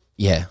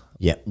 Yeah.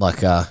 Like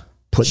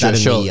put that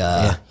in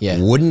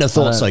the wouldn't have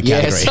thought so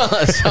category.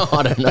 So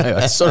I don't know.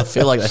 I sort of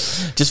feel like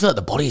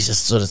the body's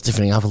just sort of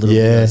stiffening up a little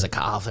bit. There's a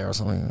calf there or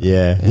something.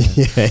 Yeah.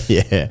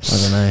 I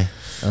don't know.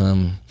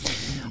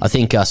 I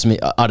think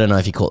Smith. I don't know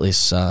if you caught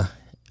this.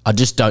 I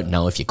just don't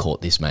know if you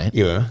caught this, mate.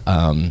 Yeah.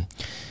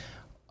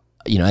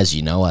 As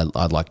you know,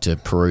 I'd like to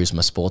peruse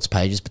my sports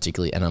pages,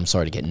 particularly, and I'm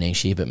sorry to get niche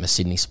here, but my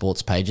Sydney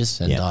sports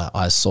pages. And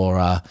I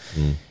saw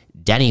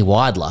Danny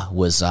Weidler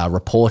was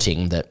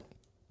reporting that,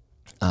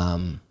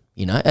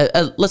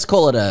 let's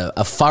call it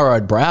a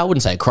furrowed brow. I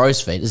wouldn't say a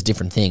crow's feet. It's a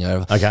different thing.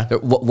 Okay.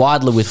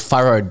 Weidler with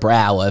furrowed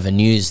brow over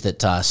news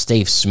that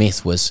Steve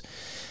Smith was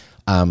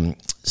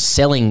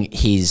selling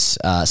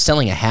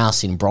a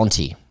house in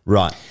Bronte.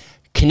 Right.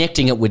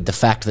 Connecting it with the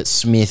fact that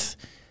Smith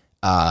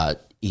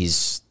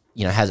has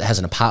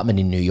an apartment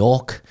in New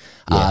York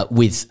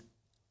with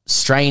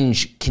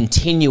strange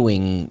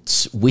continuing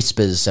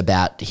whispers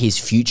about his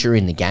future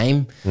in the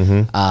game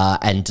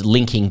and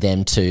linking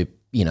them to,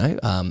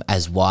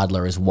 as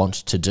Weidler is wont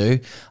to do,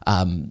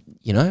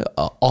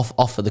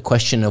 offer the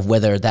question of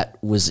whether that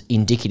was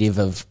indicative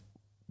of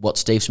what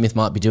Steve Smith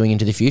might be doing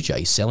into the future.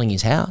 He's selling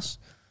his house.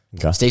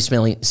 Okay. Steve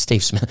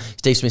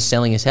Smith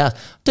selling his house.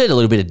 Did a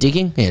little bit of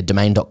digging,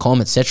 domain.com,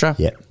 etc.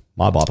 Yeah,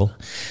 my Bible.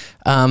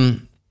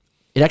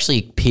 It actually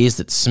appears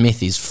that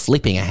Smith is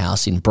flipping a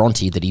house in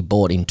Bronte that he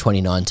bought in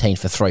 2019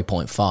 for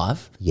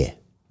 3.5. Yeah.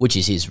 Which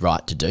is his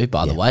right to do,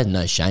 by the way.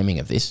 No shaming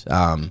of this.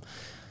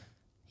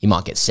 He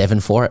might get 7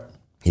 for it.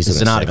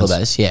 There's an article about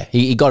this. Yeah.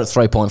 He got it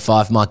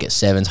 3.5, might get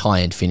 7s,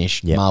 high-end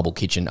finish, marble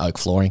kitchen, oak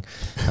flooring,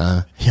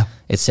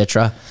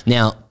 etc.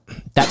 Now,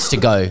 that's to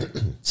go.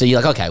 So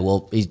you're like, okay,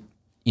 well, he's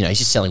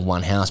just selling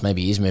one house.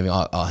 Maybe he is moving.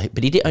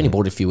 But he only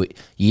bought it a few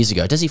years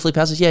ago. Does he flip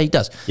houses? Yeah, he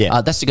does. Yeah.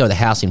 That's to go to the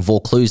house in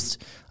Vaucluse.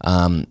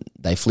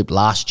 They flipped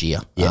last year.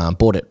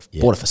 Bought it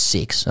for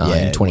 6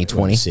 in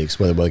 2020. 6.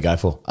 What did it go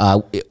for?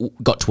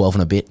 It got 12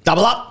 and a bit.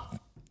 Double up.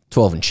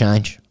 12 and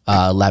change.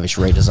 Lavish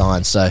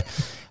redesign. So,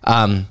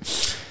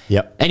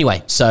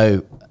 Anyway,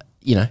 so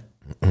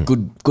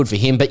good for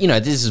him. But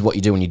this is what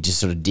you do when you just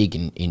sort of dig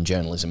in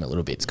journalism a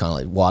little bit. It's kind of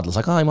like Weidler's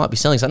like, he might be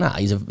selling. So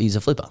he's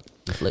a flipper.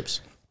 He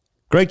flips.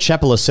 Greg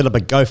Chappell has set up a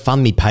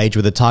GoFundMe page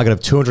with a target of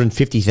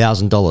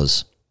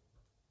 $250,000.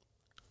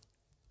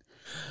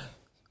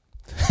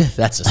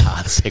 That's a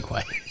hard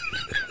segue.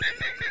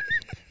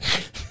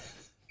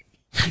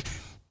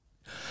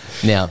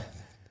 Now,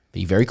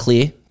 be very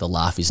clear, the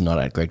laugh is not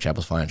at Greg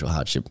Chappell's financial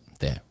hardship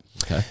there.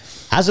 Okay.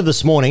 As of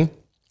this morning,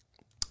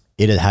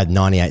 it had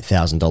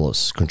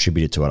 $98,000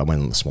 contributed to it. I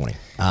went on this morning.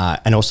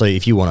 And also,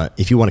 if you want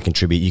to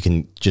contribute, you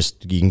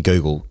can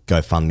Google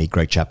GoFundMe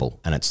Greg Chappell,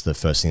 and it's the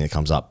first thing that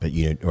comes up. But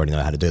you already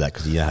know how to do that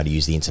because you know how to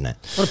use the internet.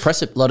 A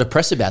lot of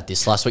press about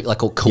this last week,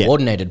 like all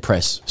coordinated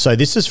press. So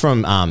this is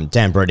from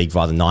Dan Brettig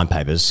via the Nine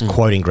Papers,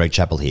 quoting Greg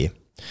Chappell here.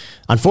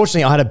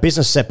 Unfortunately, I had a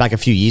business setback a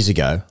few years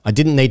ago. I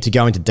didn't need to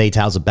go into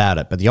details about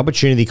it, but the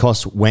opportunity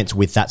cost went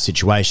with that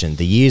situation.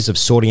 The years of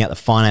sorting out the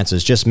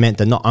finances just meant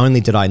that not only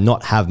did I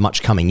not have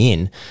much coming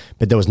in,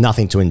 but there was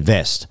nothing to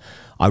invest.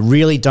 I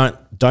really don't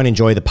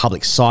enjoy the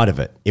public side of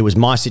it. It was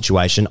my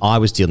situation. I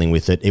was dealing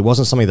with it. It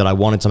wasn't something that I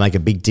wanted to make a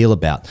big deal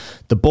about.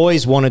 The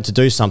boys wanted to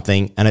do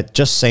something, and it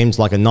just seemed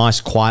like a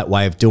nice, quiet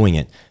way of doing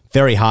it.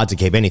 Very hard to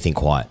keep anything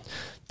quiet.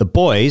 The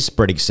boys,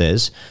 Brettig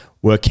says,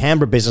 were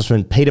Canberra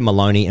businessman Peter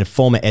Maloney and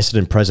former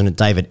Essendon president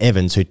David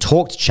Evans, who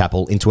talked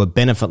Chappell into a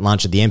benefit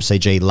lunch at the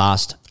MCG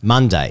last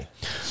Monday.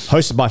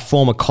 Hosted by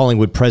former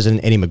Collingwood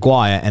president Eddie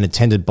Maguire and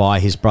attended by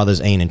his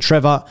brothers Ian and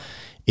Trevor,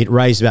 it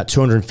raised about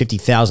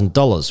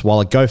 $250,000,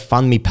 while a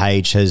GoFundMe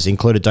page has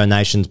included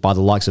donations by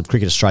the likes of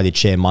Cricket Australia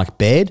chair Mike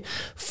Baird,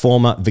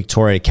 former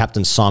Victoria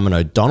captain Simon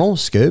O'Donnell,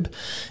 Scoob,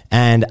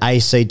 and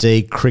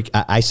ACT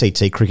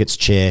Cricket's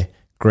chair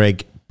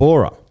Greg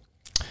Borer.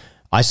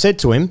 I said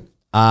to him,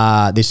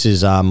 this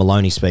is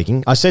Maloney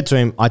speaking. I said to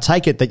him, I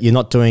take it that you're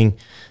not doing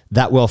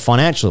that well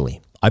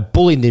financially. I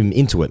bullied him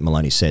into it,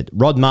 Maloney said.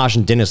 Rod Marsh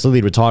and Dennis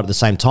Lilly retired at the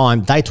same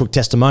time. They took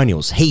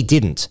testimonials. He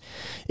didn't.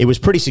 He was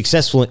pretty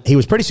successful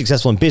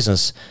in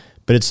business,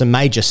 but it's some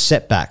major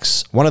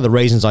setbacks. One of the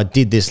reasons I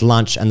did this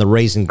lunch and the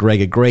reason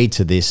Greg agreed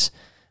to this,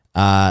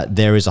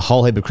 there is a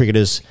whole heap of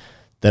cricketers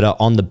that are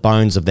on the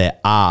bones of their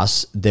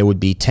arse. There would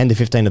be 10 to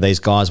 15 of these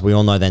guys. We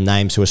all know their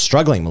names who are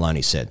struggling,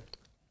 Maloney said.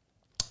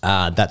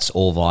 That's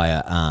all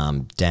via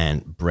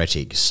Dan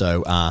Brettig.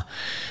 So,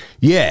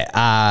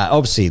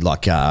 obviously,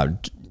 like,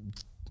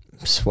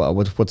 what's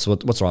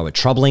the right word?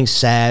 Troubling,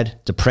 sad,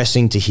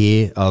 depressing to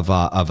hear of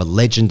a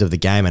legend of the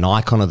game, an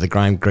icon of the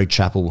game, Greg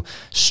Chappell,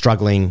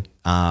 struggling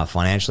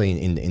financially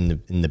in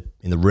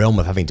the realm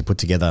of having to put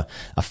together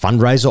a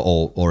fundraiser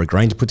or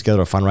agreeing to put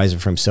together a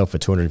fundraiser for himself for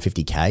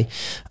 $250K.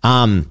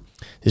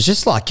 There's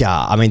just like,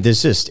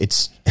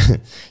 it's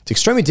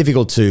extremely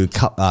difficult to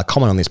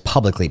comment on this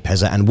publicly,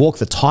 Pezza, and walk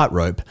the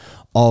tightrope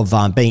of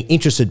being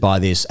interested by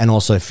this and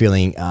also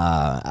feeling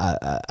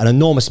an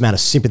enormous amount of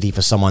sympathy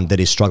for someone that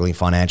is struggling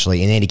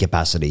financially in any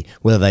capacity,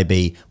 whether they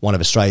be one of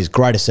Australia's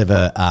greatest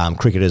ever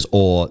cricketers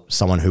or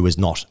someone who is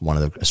not one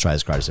of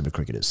Australia's greatest ever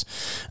cricketers.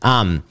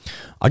 I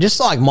just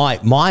like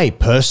my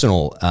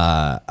personal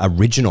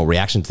original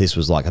reaction to this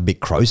was like a bit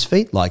crow's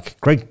feet.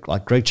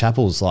 Greg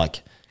Chappell's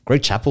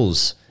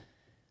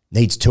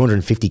needs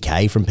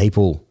 $250K from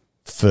people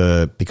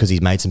because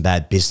he's made some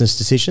bad business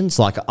decisions.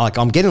 Like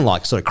I'm getting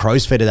like sort of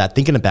crow's feet of that,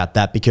 thinking about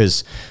that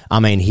because, I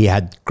mean, he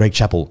had Greg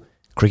Chappell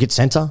Cricket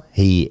Centre.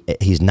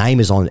 His name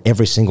is on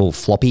every single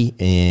floppy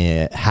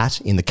hat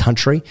in the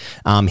country.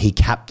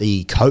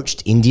 He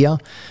coached India.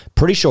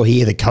 Pretty sure he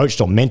either coached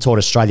or mentored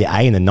Australia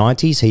A in the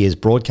 90s. He is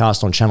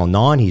broadcast on Channel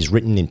 9. He's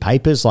written in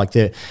papers.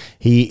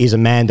 He is a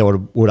man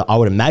that I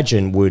would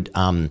imagine would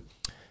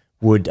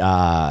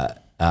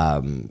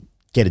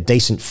get a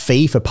decent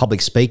fee for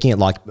public speaking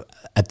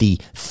at the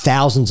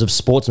thousands of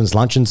sportsmen's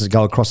luncheons that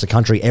go across the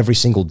country every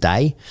single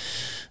day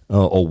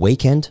or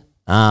weekend.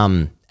 So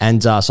I'm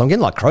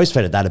getting like crow's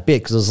feet at that a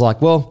bit because it's like,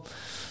 well,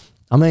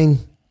 I mean,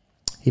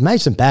 he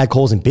made some bad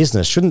calls in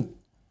business. Shouldn't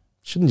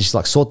he just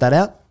like sort that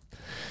out?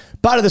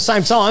 But at the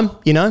same time,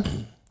 you know,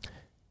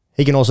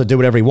 he can also do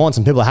whatever he wants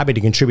and people are happy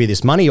to contribute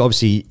this money.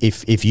 Obviously,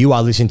 if you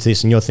are listening to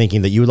this and you're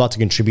thinking that you would like to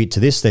contribute to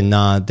this,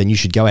 then you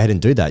should go ahead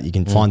and do that. You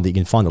can find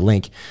the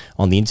link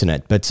on the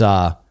internet. But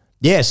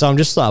so I'm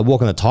just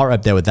walking the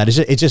tightrope there with that.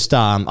 It's just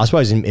I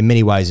suppose in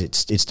many ways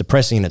it's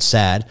depressing and it's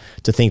sad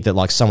to think that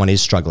like someone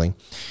is struggling.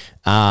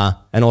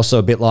 And also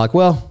a bit like,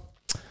 well,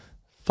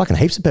 fucking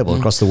heaps of people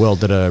across the world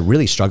that are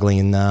really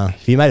struggling. And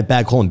if you made a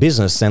bad call in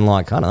business, then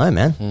like, I don't know,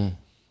 man.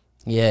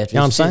 Yeah. You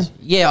know what I'm saying?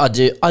 Yeah, I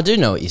do. I do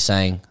know what you're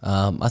saying.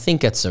 I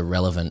think it's a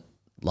relevant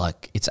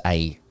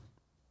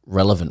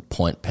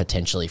point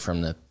potentially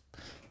from the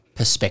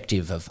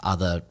perspective of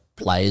other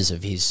players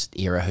of his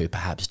era who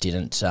perhaps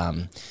didn't,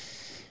 have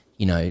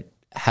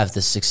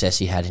the success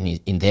he had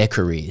in their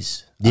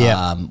careers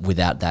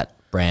without that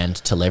brand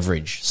to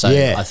leverage. So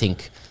I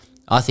think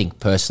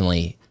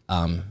personally,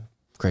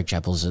 Greg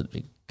Chappell's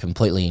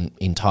completely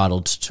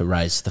entitled to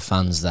raise the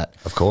funds that,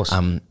 of course,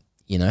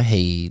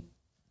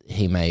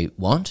 he may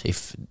want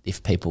if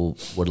people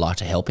would like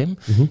to help him.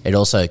 Mm-hmm. It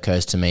also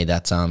occurs to me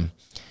that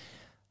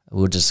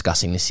we were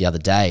discussing this the other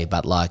day,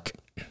 but like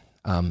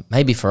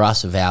maybe for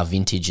us of our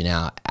vintage and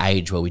our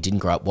age where we didn't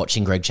grow up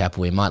watching Greg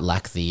Chappell, we might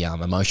lack the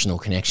emotional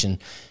connection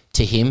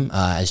to him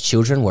as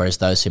children, whereas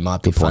those who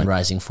might be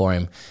fundraising for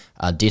him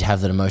did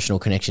have that emotional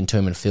connection to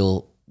him and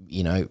feel,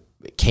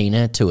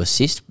 keener to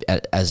assist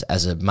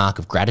as a mark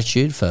of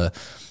gratitude for,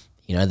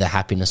 the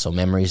happiness or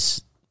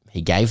memories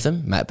he gave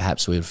them.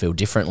 Perhaps we would feel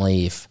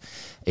differently if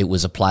it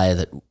was a player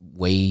that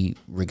we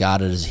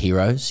regarded as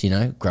heroes,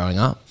 growing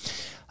up.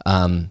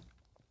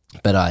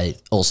 But I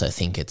also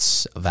think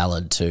it's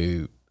valid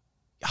to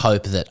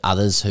hope that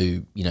others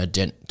who, you know,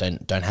 don't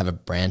have a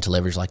brand to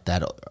leverage like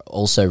that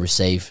also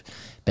receive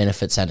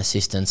benefits and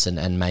assistance,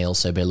 and may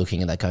also be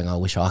looking at that going, I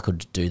wish I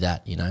could do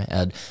that, you know.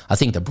 And I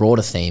think the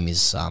broader theme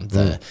is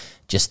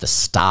just the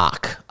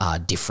stark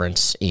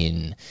difference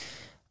in,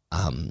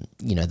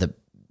 you know, the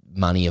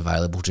money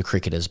available to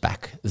cricketers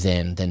back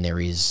then than there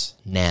is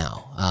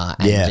now.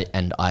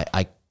 And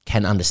I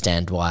can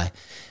understand why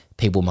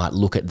people might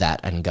look at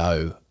that and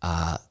go,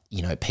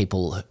 you know,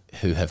 people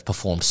who have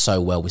performed so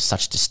well with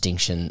such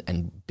distinction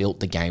and built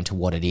the game to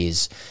what it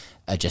is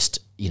are just,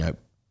 you know,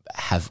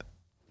 have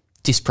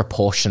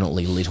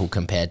disproportionately little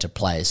compared to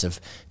players of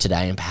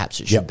today, and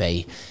perhaps it should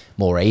be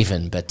more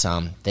even. But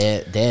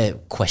they're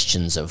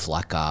questions of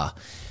like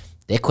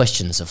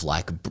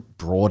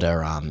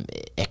broader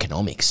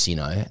economics, you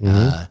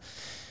know.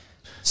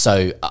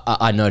 So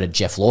I noted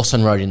Jeff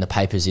Lawson wrote in the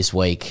papers this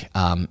week,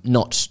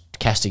 not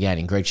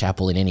castigating Greg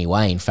Chappell in any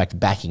way, in fact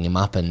backing him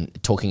up and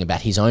talking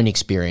about his own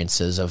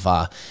experiences of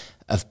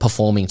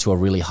performing to a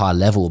really high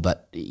level,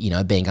 but, you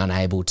know, being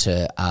unable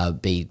to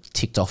be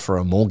ticked off for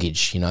a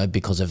mortgage, you know,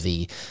 because of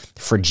the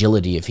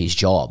fragility of his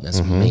job.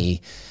 That's me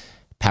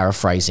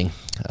paraphrasing.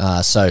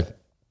 So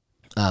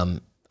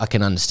I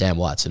can understand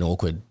why it's an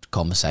awkward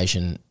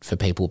conversation for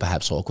people,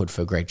 perhaps awkward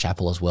for Greg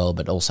Chappell as well,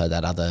 but also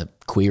that other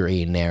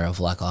query in there of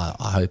like, I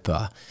hope,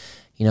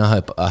 you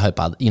know, I hope,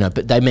 you know,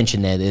 but they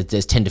mentioned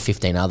there's 10 to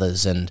 15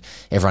 others and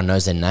everyone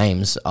knows their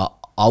names. I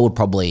would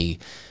probably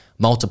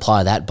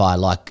multiply that by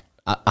like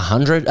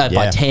 100,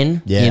 by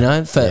 10, you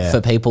know,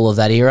 for people of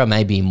that era,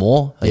 maybe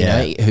more, you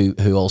know,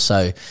 who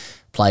also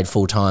played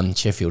full-time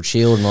Sheffield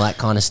Shield and all that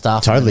kind of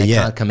stuff. Totally, and they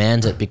can't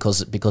command it because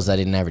they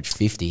didn't average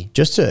 50.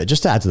 Just to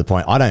add to the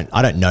point, I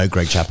don't know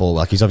Greg Chappell.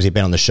 Like, he's obviously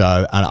been on the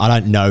show, and I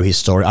don't know his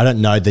story. I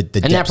don't know the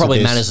depths and that probably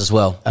of this. matters as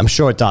well. I'm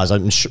sure it does.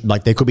 I'm sure,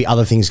 like, there could be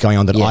other things going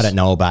on that I don't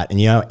know about. And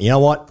you know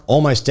what?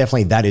 Almost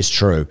definitely that is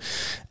true.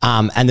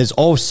 And there's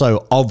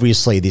also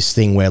obviously this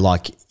thing where,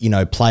 like, you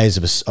know, players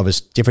of a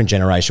different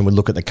generation would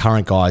look at the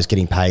current guys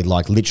getting paid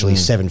like literally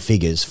 7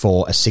 figures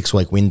for a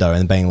 6-week window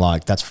and being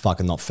like, that's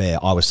fucking not fair.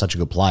 I was such a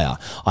good player.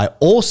 I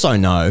also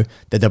know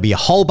that there'll be a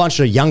whole bunch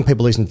of young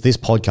people listening to this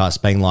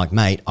podcast being like,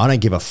 mate, I don't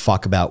give a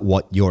fuck about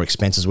what your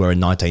expenses were in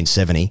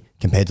 1970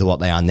 compared to what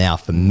they are now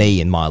for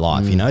me in my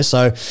life, you know?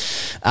 So,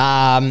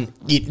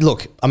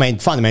 look, I mean,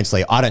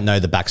 fundamentally, I don't know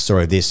the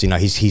backstory of this. You know,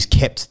 he's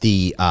kept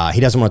the, he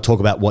doesn't want to talk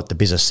about what the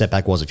business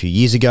setback was a few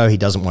years ago. He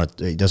doesn't want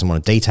to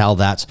detail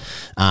that.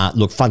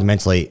 Look,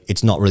 fundamentally, it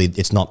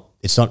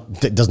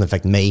doesn't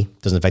affect me.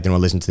 It doesn't affect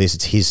anyone listening to this.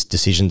 It's his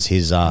decisions,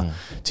 his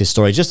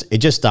story.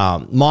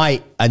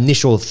 My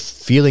initial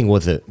feeling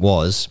with it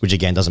was, which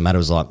again doesn't matter,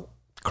 was like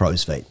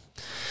crow's feet.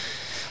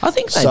 I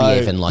think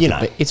maybe even like, you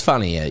know, it's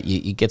funny.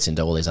 It gets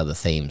into all these other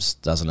themes,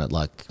 doesn't it?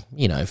 Like,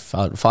 you know, if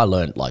I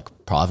learned like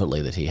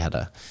privately that he had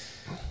a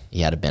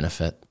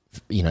benefit,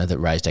 you know, that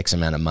raised X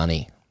amount of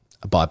money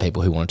by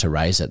people who wanted to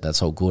raise it,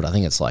 that's all good. I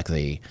think it's like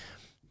the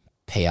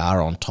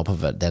PR on top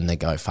of it, then the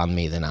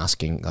GoFundMe, then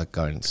asking, like,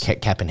 going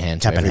cap in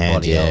hand to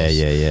everybody else.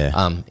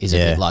 Is a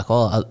bit like,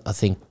 I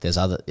think there's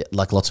other,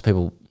 like, lots of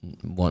people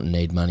want and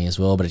need money as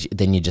well, but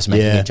then you're just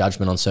making a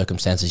judgment on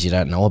circumstances you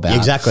don't know about.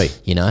 Exactly.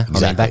 You know, I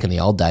mean, back in the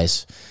old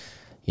days,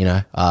 you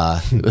know,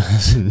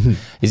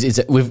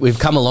 we've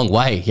come a long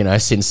way, you know,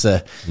 since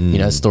the, you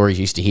know, stories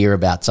you used to hear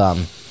about,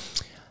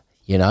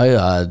 you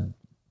know,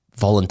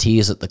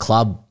 volunteers at the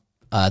club,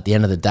 at the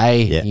end of the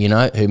day, you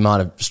know, who might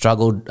have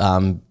struggled,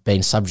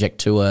 being subject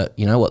to a,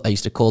 you know, what they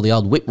used to call the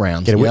old whip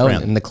round,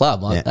 in the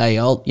club. Like, hey,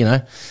 old, you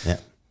know,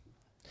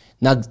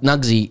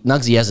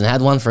 Nugsy hasn't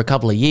had one for a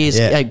couple of years.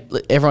 Hey,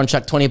 everyone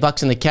chuck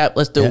 $20 in the cap.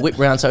 Let's do a whip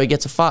round so he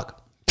gets a fuck.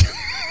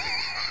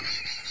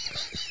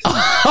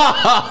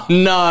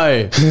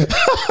 No.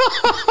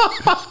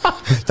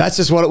 That's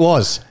just what it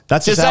was.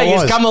 That's just how it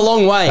was. It's come a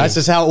long way. That's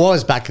just how it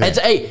was back then.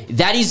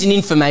 That is an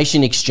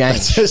information exchange.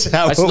 That's just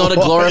how it was. It's not a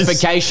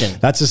glorification.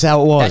 That's just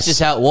how it was. That's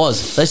just how it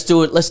was. Let's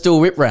do it. Let's do a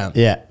whip round.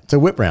 Yeah, it's a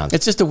whip round.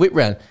 It's just a whip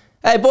round.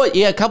 Hey, boy,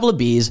 a couple of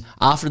beers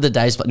after the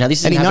day's. Now,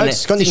 this any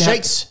notes? Got any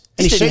shakes?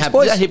 Any shakes,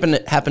 boys? Did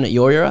that happen at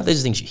your era?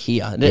 These are things you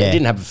hear. It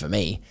didn't happen for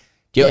me.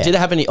 Did it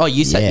happen?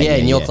 You said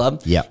in your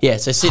club. Yeah,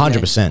 So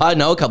 100%. I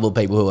know a couple of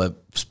people who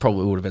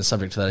probably would have been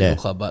subject to that in your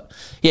club, but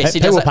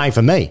people were paying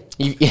for me.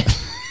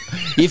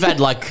 You've had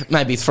like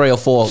maybe 3 or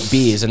 4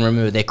 beers, and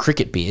remember they're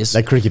cricket beers.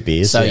 They're cricket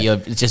beers. So you're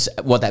just,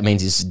 what that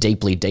means is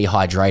deeply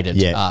dehydrated.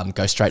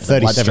 Go straight to the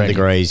 37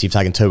 degrees. You've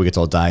taken 2 wickets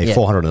all day.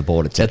 400 on the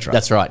board, etc.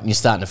 That's right. And you're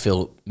starting to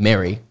feel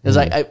merry. It's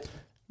like,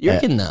 you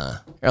reckon?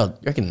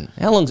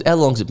 How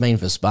long's it been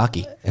for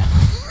Sparky?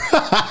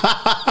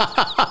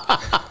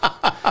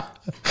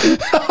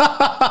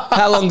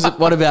 How long's it?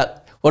 What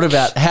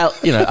about how,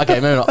 you know, okay,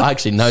 maybe not, I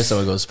actually know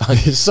someone called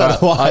Sparky. So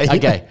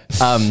okay.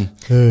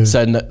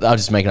 So no, I'm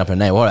just making up a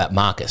name. What about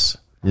Marcus?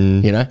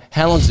 You know,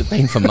 how long's it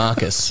been for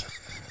Marcus?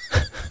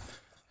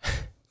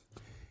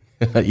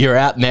 You're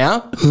out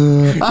now?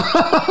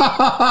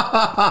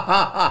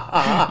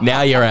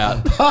 Now you're out.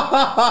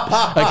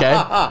 Okay.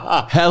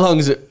 How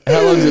long's it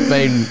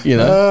been, you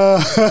know?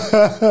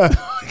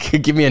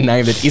 Give me a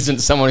name that isn't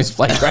someone who's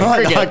played great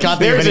cricket. I can't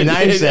think of any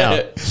names now.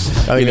 Can't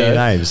think of any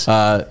names.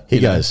 He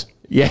goes.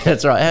 Yeah,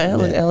 that's right. How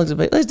long's it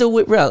been? Let's do a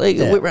whip round.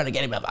 Whip round to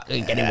get him up.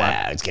 Get him one.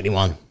 Let's get him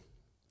one.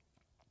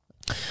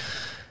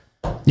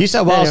 New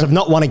South Wales have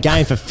not won a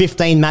game for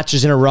 15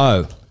 matches in a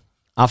row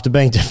after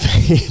being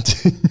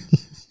defeated.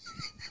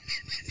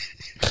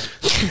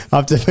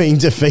 After being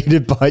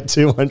defeated by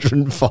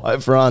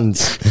 205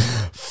 runs.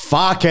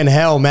 Fucking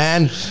hell,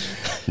 man.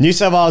 New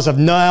South Wales have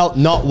not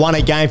won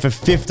a game for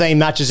 15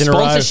 matches in a row.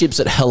 Sponsorships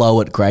at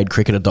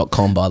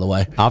hello@gradecricketer.com, by the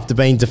way. After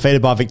being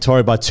defeated by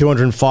Victoria by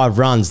 205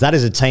 runs. That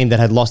is a team that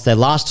had lost their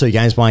last 2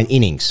 games by an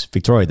innings.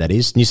 Victoria, that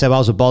is. New South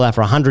Wales were bowled out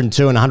for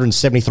 102 and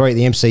 173 at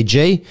the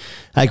MCG.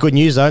 Hey, good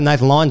news, though.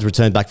 Nathan Lyons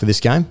returned back for this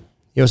game.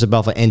 He also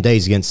bowled for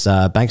NDs against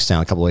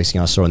Bankstown a couple of weeks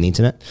ago. I saw on the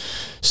internet.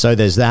 So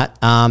there's that.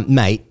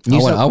 Mate.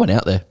 I went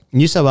out there.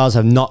 New South Wales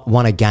have not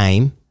won a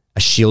game, a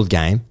Shield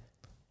game,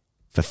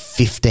 for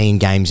 15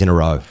 games in a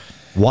row.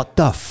 What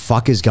the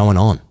fuck is going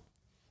on?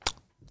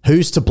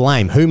 Who's to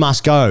blame? Who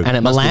must go? And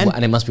it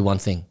must be one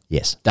thing.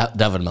 Yes.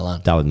 David Milan.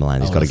 David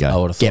Milan. He's got to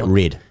go. Get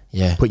rid.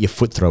 Yeah. Put your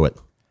foot through it.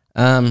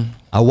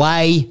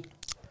 Away.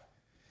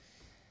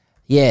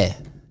 Yeah.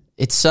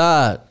 It's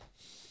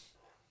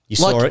You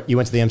saw it. You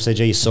went to the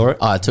MCG. You saw it.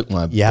 I took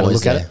my You had a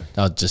look at it.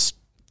 I was just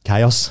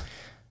chaos.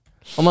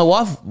 Well, my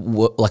wife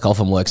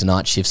often works a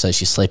night shift, so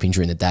she's sleeping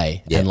during the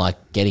day, and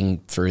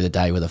getting through the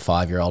day with a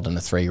 5-year-old and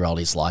a 3-year-old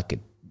is I can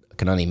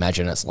only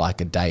imagine it's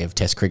like a day of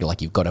Test cricket.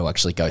 Like you've got to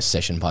actually go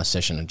session by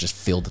session and just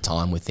fill the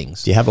time with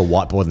things. Do you have a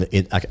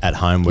whiteboard at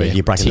home where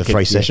you break into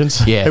 3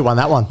 sessions? Yeah. Who won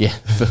that one? Yeah,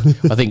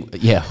 I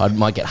think I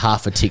might get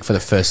half a tick for the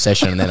first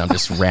session, and then I'm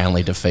just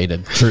roundly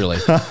defeated. Truly.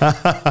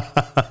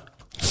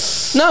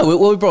 No,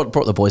 we brought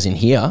the boys in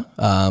here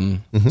to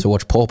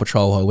watch Paw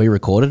Patrol while we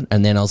recorded,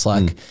 and then I was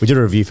like, we did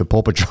a review for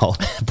Paw Patrol.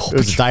 It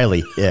was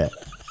daily, yeah.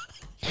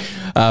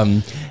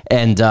 And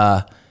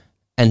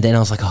then I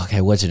was like,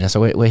 okay, what's it now? So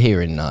we're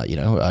here in, I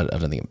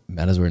don't think it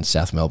matters. We're in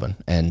South Melbourne,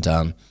 and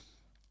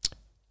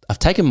I've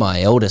taken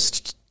my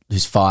eldest,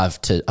 who's 5,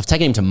 I've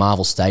taken him to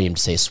Marvel Stadium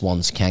to see a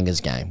Swans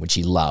Kangas game, which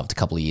he loved a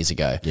couple of years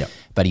ago. Yeah.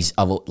 But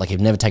I've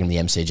never taken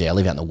him to the MCG. I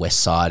live out on the west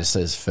side, so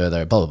it's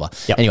further, blah blah blah.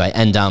 Yep. Anyway,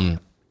 and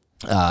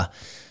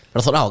but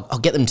I thought, I'll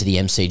get them to the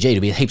MCG. It'll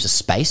be heaps of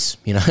space,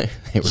 It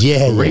was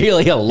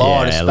really a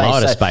lot of space. A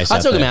lot of space. I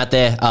took them out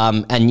there,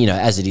 and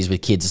as it is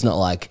with kids,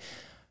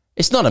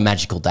 it's not a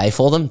magical day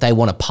for them. They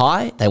want a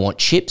pie, they want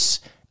chips,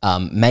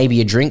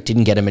 maybe a drink.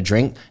 Didn't get them a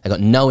drink. They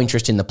got no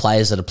interest in the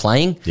players that are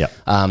playing. Yep.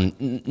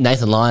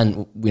 Nathan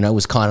Lyon,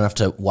 was kind enough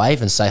to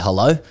wave and say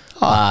hello.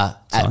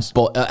 Nice.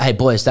 Hey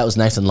boys, that was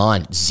Nathan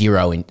Lyon.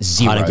 Zero. I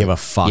don't give a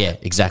fuck. Yeah,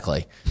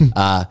 exactly.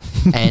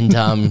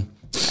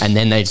 And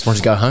then they just wanted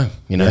to go home,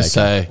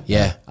 So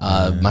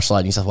much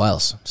like New South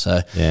Wales.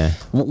 So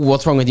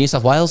what's wrong with New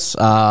South Wales?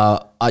 I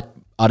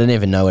don't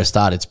even know where to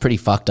start. It's pretty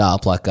fucked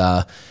up.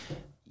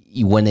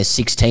 When there's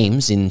 6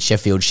 teams in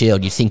Sheffield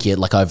Shield, you think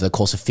over the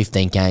course of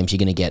 15 games, you're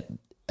going to get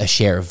a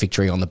share of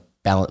victory on the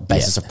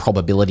basis of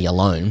probability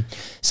alone.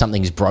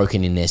 Something's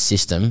broken in their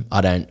system.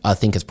 I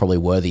think it's probably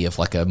worthy of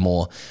a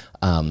more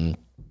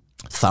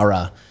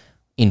thorough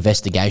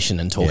investigation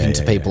and talking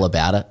to people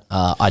about it.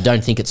 I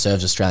don't think it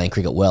serves Australian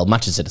cricket well,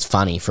 much as it's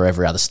funny for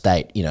every other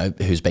state,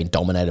 who's been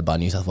dominated by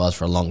New South Wales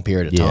for a long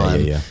period of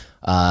time.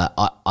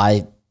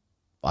 I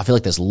feel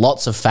like there's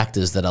lots of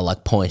factors that are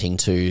pointing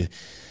to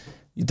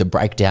the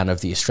breakdown of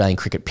the Australian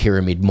cricket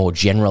pyramid more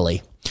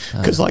generally.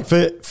 Because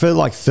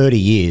for 30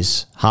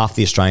 years, half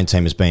the Australian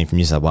team has been from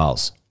New South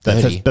Wales.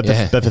 But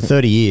for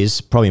 30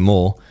 years, probably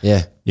more,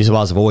 New South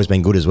Wales have always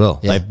been good as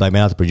well. They've been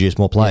able to produce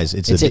more players.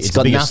 It's got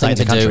the biggest nothing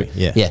state to in the do.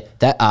 country.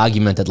 That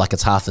argument that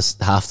it's half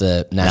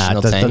the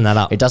national team, doesn't add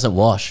up. it doesn't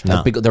wash.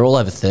 No. They're all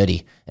over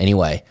 30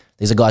 anyway.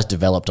 These are guys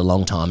developed a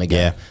long time ago.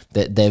 Yeah.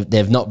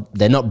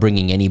 They're not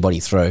bringing anybody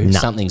through. No.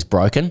 Something's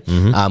broken.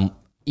 Mm-hmm.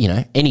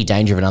 Any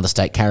danger of another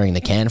state carrying the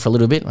can for a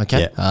little bit,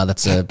 okay? Yeah.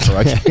 That's a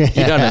broken.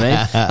 You know what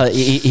I mean?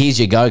 Here's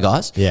your go,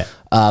 guys. Yeah.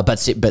 But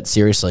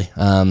seriously,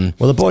 well,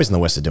 the boys in the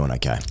West are doing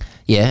okay.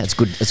 Yeah, it's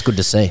good. It's good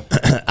to see.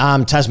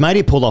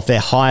 Tasmania pulled off their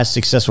highest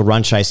successful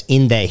run chase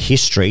in their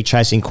history,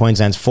 chasing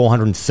Queensland's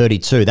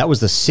 432. That was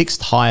the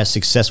 6th highest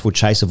successful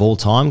chase of all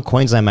time.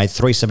 Queensland made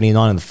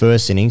 379 in the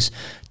first innings.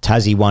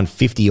 Tassie won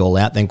 50 all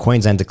out. Then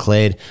Queensland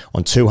declared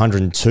on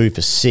 202 for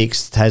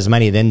 6th.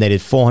 Tasmania then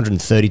needed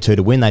 432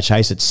 to win. They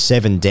chased it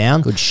 7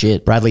 down. Good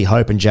shit. Bradley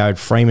Hope and Jared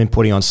Freeman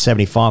putting on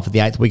 75 for the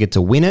 8th wicket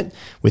to win it.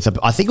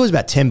 I think it was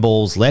about 10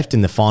 balls left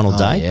in the final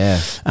day.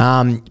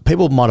 Yeah.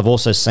 People might have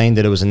also seen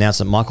that it was announced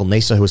that Michael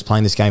Nisa, who was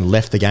playing this game,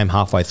 left the game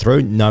halfway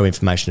through. No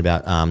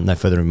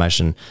further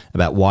information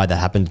about why that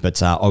happened.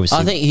 But obviously,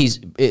 I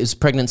think it's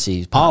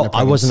pregnancy.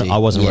 I wasn't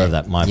aware of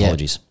that. My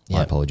apologies.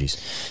 My apologies.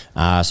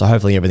 So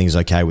hopefully everything's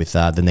okay with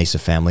the Nisa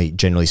family,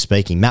 generally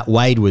speaking. Matt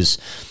Wade was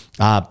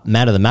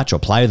Man of the match or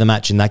player of the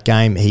match in that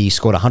game. He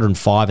scored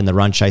 105 in the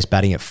run chase,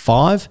 batting at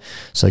 5.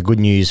 So good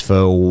news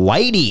for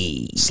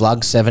Wadey.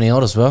 Slug 70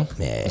 odd as well.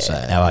 Yeah. So,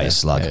 how are you,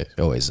 Slug? Yeah,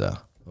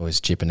 always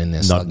chipping in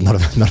there. Not even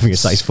going to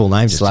say his full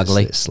name.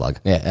 Slugley. Slug.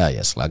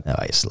 Yeah. Slug. How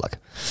are you, Slug?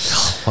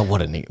 Oh,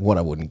 what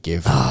I wouldn't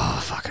give.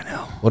 Oh, fucking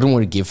hell. What I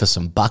would give for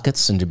some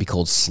buckets and to be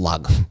called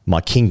Slug.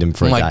 My kingdom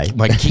for a day.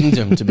 My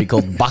kingdom to be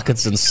called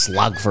buckets and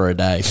Slug for a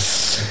day.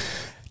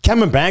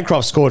 Cameron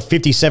Bancroft scored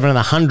 57 and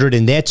 100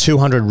 in their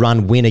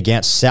 200-run win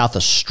against South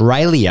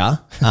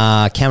Australia.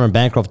 Cameron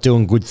Bancroft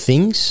doing good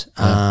things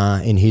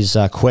in his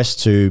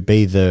quest to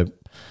be the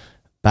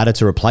batter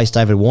to replace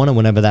David Warner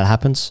whenever that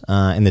happens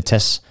in the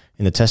test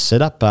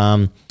setup.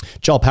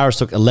 Joel Parrish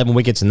took 11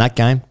 wickets in that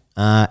game.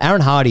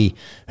 Aaron Hardy,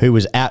 who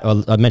was out,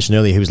 I mentioned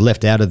earlier, who was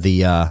left out of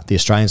the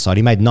Australian side,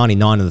 he made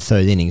 99 in the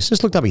third innings.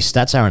 Just looked up his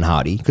stats, Aaron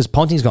Hardy, because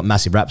Ponting's got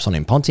massive raps on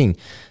him. Ponting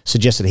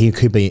suggested he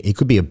could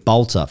be a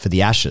bolter for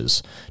the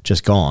Ashes,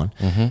 just gone.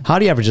 Mm-hmm.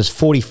 Hardy averages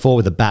 44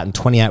 with a bat and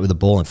 28 with a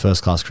ball in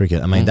first class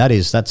cricket. I mean,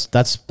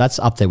 that's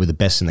up there with the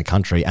best in the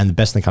country and the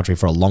best in the country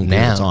for a long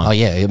period of time. Oh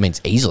yeah, it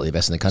means easily the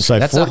best in the country. So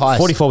that's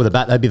 44 with a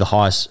bat, that'd be the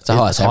highest. It's the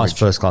highest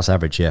first class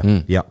average.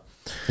 Yeah, Yep.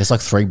 There's like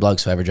 3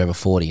 blokes who average over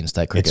 40 in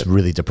state cricket. It's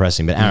really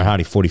depressing. But Aaron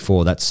Hardy,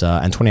 44, that's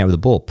and 28 with the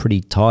ball,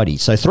 pretty tidy.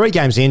 So 3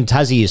 games in,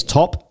 Tassie is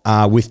top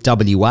with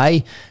WA,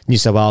 New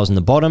South Wales in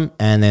the bottom,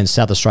 and then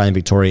South Australia and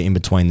Victoria in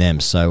between them.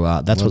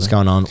 So that's what's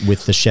going on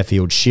with the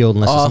Sheffield Shield,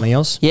 unless there's something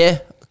else. Yeah,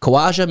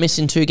 Khawaja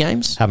missing 2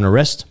 games. Having a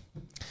rest.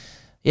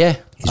 Yeah.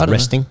 He's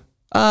resting.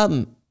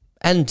 And,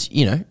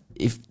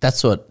 if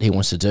that's what he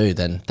wants to do,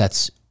 then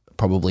that's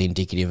probably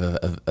indicative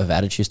of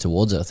attitudes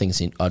towards it. I think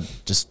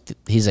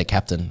he's a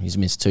captain. He's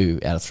missed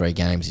 2 out of 3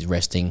 games. He's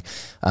resting,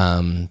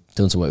 doing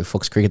some work with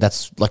Fox Cricket.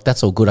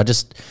 That's all good. I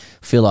just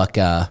feel like,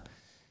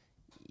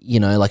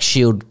 like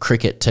Shield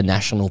cricket to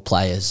national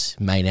players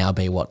may now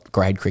be what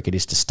grade cricket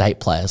is to state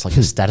players, like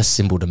a status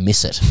symbol to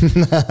miss it.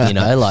 I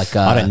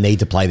don't need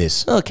to play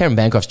this. Oh, Cameron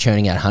Bancroft's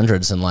churning out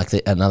hundreds, and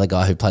another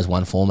guy who plays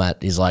one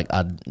format is like,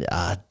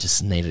 I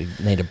just need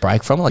a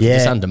break from it. Like, it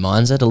just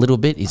undermines it a little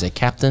bit. He's a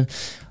captain.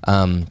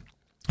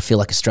 I feel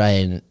like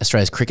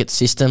Australia's cricket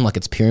system, like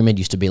its pyramid,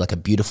 used to be like a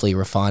beautifully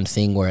refined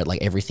thing where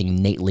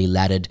everything neatly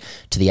laddered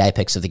to the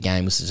apex of the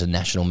game, which is a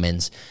national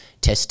men's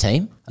test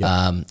team. Yep.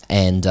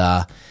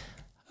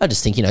 I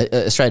just think,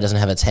 Australia doesn't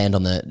have its hand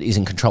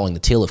isn't controlling the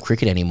till of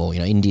cricket anymore.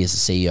 India's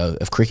the CEO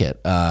of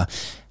cricket.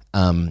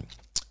 And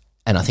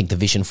I think the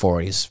vision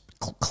for it is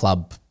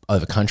club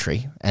over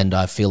country. And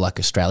I feel like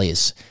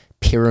Australia's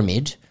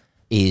pyramid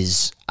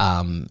is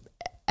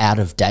out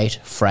of date,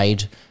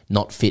 frayed,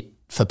 not fit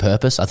for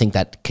purpose. I think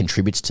that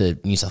contributes to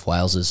New South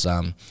Wales's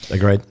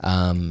agreed.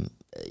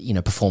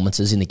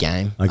 Performances in the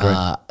game.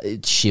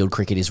 Shield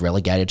cricket is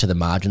relegated to the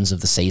margins of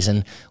the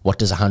season. What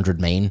does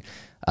 100 mean?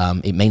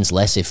 It means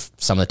less if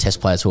some of the test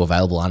players who are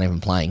available aren't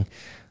even playing.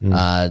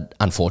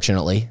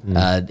 Unfortunately,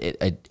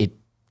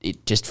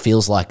 it just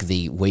feels like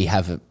we're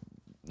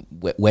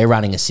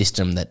running a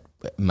system that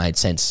made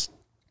sense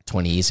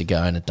 20 years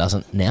ago and it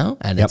doesn't now,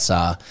 and it's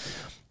I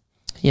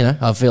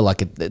feel like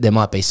there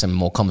might be some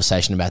more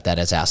conversation about that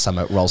as our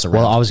summer rolls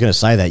around. Well, I was going to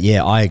say that.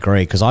 Yeah, I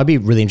agree, because I'd be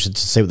really interested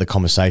to see what the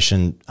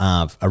conversation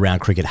around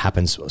cricket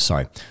happens.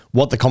 Sorry,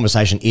 what the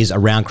conversation is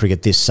around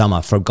cricket this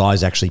summer for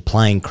guys actually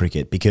playing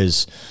cricket,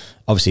 because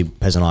obviously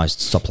Pez and I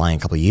stopped playing a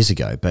couple of years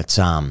ago, but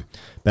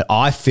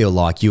I feel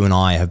like you and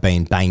I have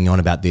been banging on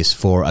about this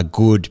for a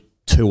good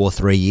 2 or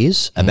 3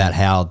 years about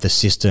how the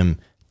system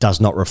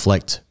does not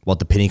reflect what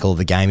the pinnacle of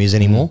the game is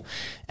anymore.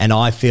 And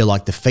I feel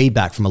like the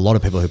feedback from a lot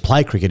of people who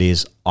play cricket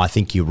is, I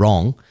think you're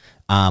wrong.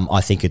 I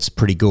think it's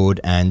pretty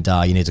good, and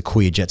you need to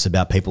cool your jets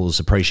about people's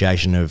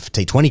appreciation of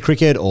T20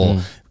 cricket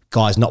or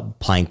guys not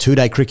playing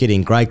 2-day cricket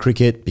in grade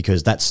cricket,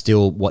 because that's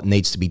still what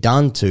needs to be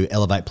done to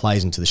elevate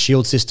players into the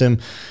Shield system.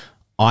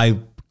 I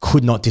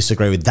could not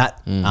disagree with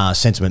that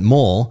sentiment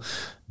more.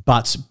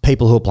 But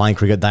people who are playing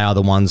cricket, they are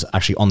the ones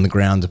actually on the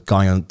ground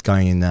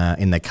going in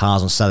their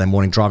cars on Saturday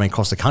morning, driving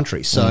across the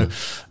country. So,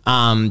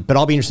 but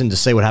I'll be interested to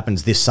see what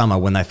happens this summer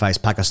when they face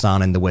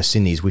Pakistan and the West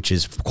Indies, which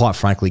is quite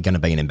frankly going to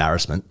be an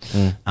embarrassment.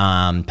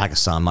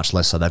 Pakistan, much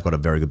less so. They've got a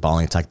very good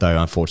bowling attack, though.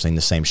 Unfortunately,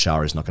 Naseem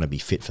Shah is not going to be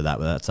fit for that.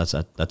 But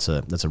that's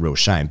a real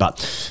shame. But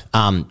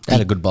they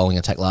had a good bowling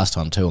attack last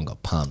time too and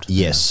got pumped.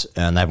 Yes,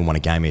 and they haven't won a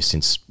game here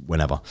since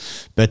whenever.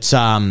 But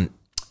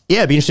yeah,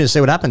 it'd be interesting to see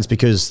what happens,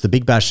 because the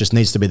Big Bash just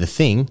needs to be the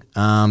thing.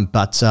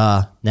 But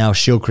now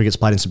Shield cricket's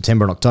played in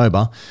September and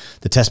October.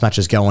 The test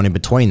matches go on in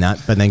between that,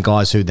 but then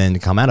guys who then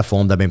come out of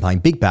form, they've been playing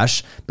Big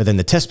Bash, but then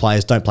the test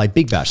players don't play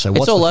Big Bash. So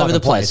it's all over the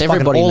place.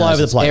 Everybody all knows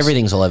over the place.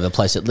 Everything's all over the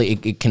place.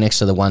 It connects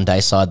to the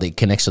one-day side. It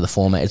connects to the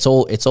format. It's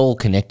all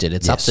connected.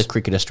 It's up to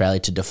Cricket Australia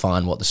to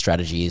define what the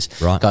strategy is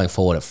going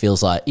forward. It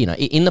feels like,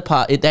 in the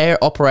past, they're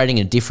operating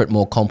in a different,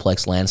 more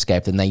complex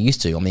landscape than they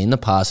used to. I mean, in the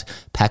past,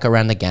 Packer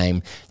ran the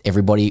game.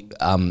 Everybody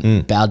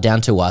bowed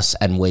down to us,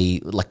 and we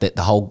the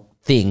whole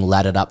thing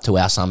laddered up to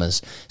our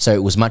summers. So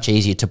it was much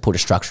easier to put a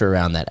structure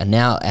around that. And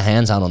now our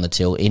hands aren't on the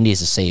till.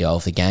 India's the CEO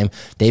of the game.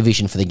 Their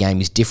vision for the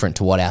game is different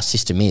to what our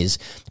system is.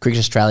 Cricket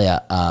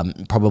Australia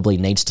probably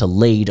needs to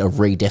lead a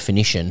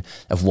redefinition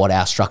of what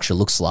our structure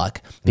looks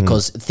like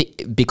because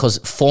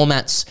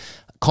formats,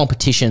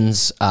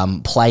 competitions,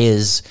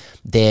 players,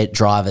 their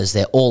drivers,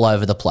 they're all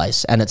over the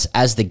place. And it's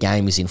as the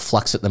game is in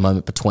flux at the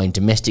moment between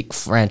domestic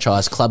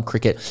franchise club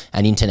cricket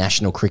and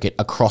international cricket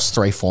across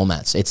 3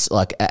 formats. It's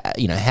like,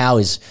 how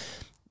is...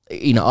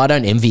 I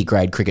don't envy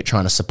grade cricket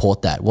trying to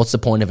support that. What's the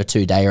point of a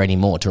 2-dayer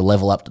anymore to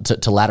level up,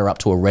 to ladder up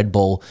to a red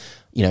ball,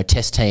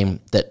 test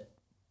team that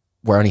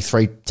where only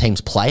 3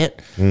 teams play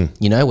it,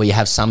 where you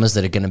have summers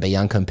that are going to be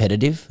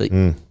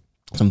uncompetitive.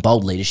 Some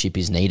bold leadership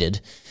is needed,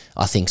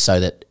 I think, so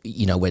that,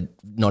 we're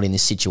not in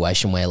this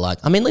situation where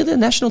the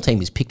national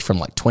team is picked from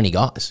 20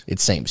 guys,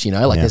 it seems,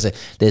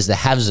 there's the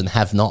haves and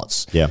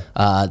have-nots. Yeah.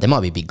 There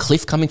might be a big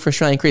cliff coming for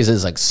Australian cricket.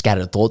 There's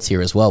scattered thoughts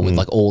here as well with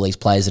all these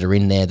players that are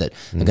in there that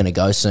are going to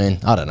go soon.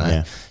 I don't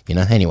know.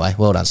 Yeah. Anyway,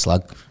 well done,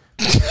 Slug.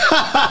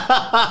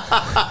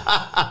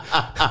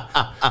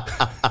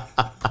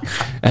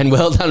 And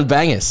well done,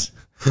 Bangers.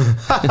 Do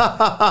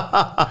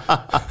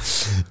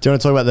you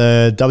want to talk about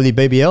the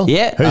WBBL?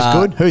 Yeah. Who's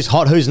good? Who's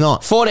hot? Who's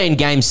not?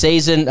 14-game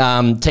season.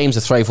 Teams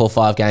are 3, 4,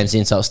 5 games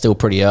in, so it's still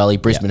pretty early.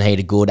 Brisbane Heat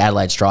are good.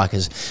 Adelaide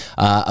Strikers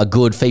are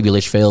good. Phoebe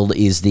Litchfield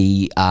is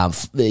the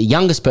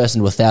youngest person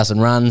to 1,000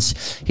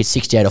 runs. Hit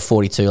 68 or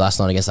 42 last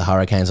night against the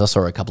Hurricanes. I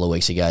saw her a couple of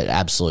weeks ago.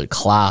 Absolute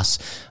class.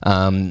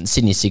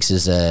 Sydney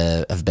Sixers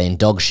have been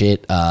dog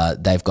shit.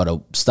 They've got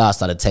a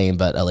star-studded team,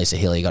 but Elisa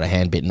Healy got a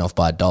hand bitten off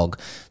by a dog,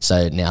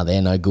 so now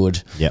they're no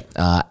good. Yep.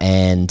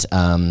 And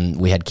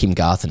we had Kim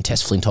Garth and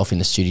Tess Flintoff in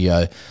the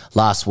studio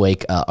last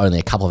week, only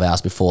a couple of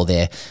hours before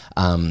their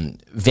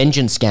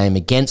vengeance game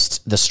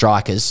against the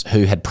Strikers,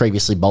 who had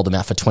previously bowled them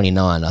out for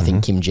 29. I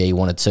think Kim G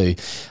wanted to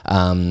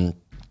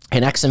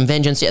enact some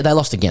vengeance. Yeah, they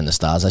lost again, the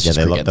Stars. That's just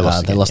cricket.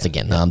 They lost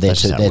again.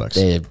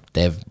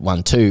 They've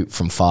won 2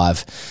 from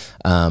 5.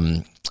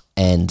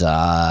 And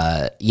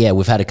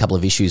we've had a couple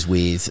of issues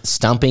with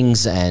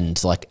stumpings and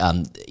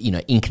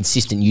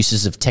inconsistent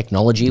uses of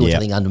technology, which I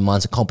think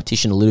undermines the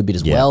competition a little bit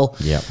as well.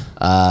 Yeah.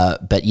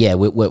 But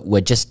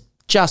we're just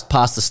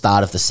past the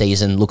start of the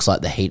season. Looks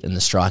like the Heat and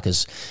the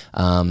Strikers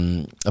are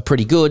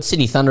pretty good.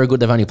 Sydney Thunder are good.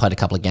 They've only played a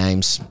couple of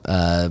games.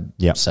 So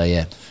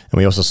yeah. And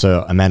we also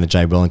saw Amanda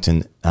J.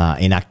 Wellington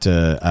enact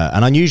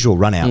an unusual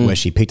run out where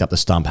she picked up the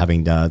stump,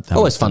 having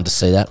always fun to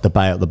see that.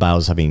 The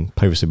bails having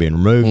previously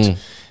been removed.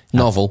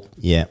 Novel.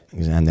 Yeah.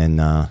 And then,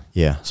 I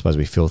suppose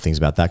we feel things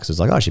about that because it's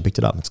like, oh, she picked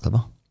it up. That's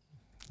clever.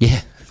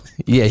 Yeah.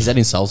 Yeah. Is that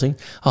insulting?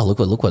 Oh,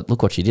 look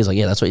what she did. It's like,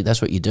 yeah, that's what you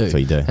do. That's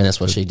what you do. And that's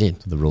what she did.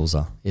 The rules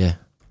are. Yeah.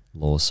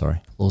 Laws,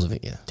 sorry. Laws of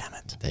it, yeah. Damn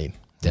it. Indeed.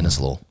 Dennis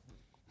Law.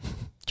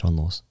 John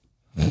Laws.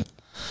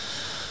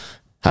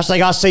 Hashtag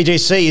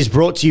AskCGC is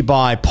brought to you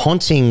by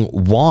Ponting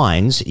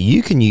Wines.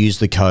 You can use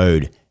the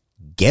code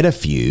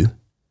GETAFEW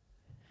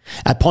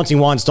at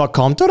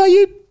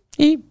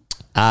pontingwines.com.au.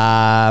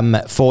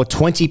 For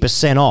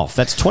 20% off.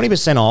 That's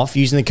 20% off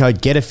using the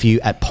code GETAFEW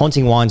at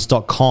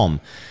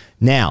pontingwines.com.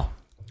 Now,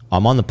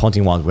 I'm on the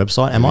Ponting Wines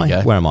website, am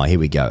I? Where am I? Here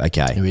we go.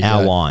 Okay,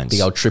 our wines. Big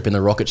old trip in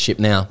the rocket ship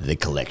now. The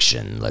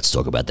collection. Let's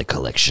talk about the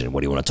collection.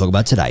 What do you want to talk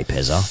about today,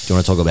 Pezza? Do you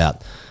want to talk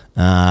about...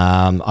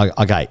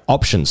 okay,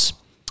 options.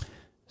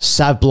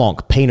 Sauv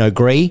Blanc, Pinot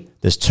Gris.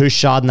 There's 2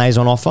 Chardonnays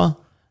on offer.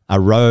 A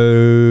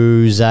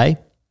Rosé.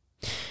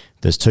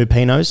 There's 2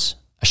 Pinots.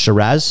 A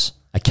Shiraz.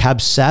 A Cab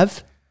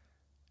Sauv.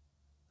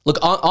 Look,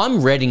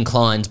 I'm red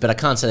inclined, but I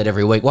can't say that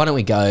every week. Why don't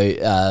we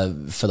go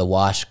for the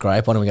white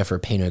grape? Why don't we go for a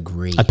Pinot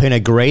Gris? A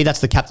Pinot Gris,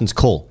 that's the captain's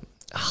call.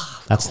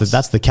 That's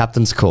the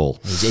captain's call.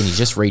 And he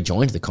just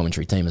rejoined the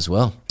commentary team as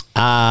well.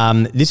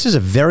 This is a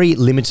very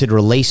limited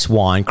release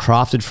wine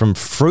crafted from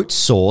fruit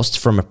sourced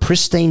from a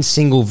pristine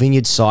single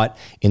vineyard site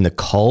in the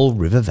Cole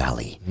River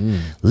Valley.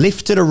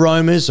 Lifted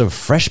aromas of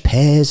fresh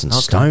pears and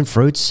stone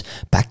fruits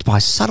backed by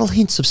subtle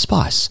hints of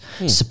spice.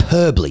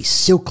 Superbly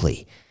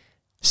silky.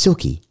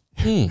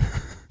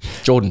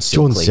 Jordan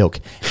Silk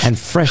and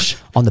fresh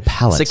on the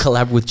palate. It's a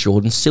collab with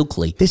Jordan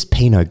Silkley. This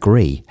Pinot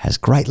Gris has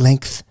great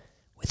length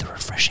with a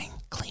refreshing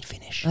clean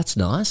finish. That's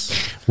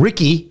nice.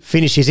 Ricky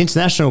finished his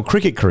international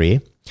cricket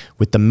career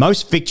with the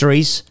most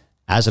victories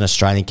as an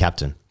Australian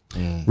captain.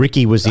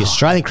 Ricky was the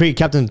Australian cricket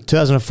captain in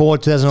 2004,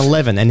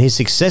 2011, and his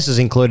successes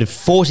included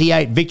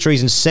 48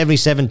 victories and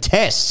 77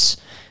 tests.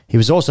 He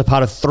was also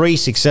part of 3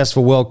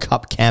 successful World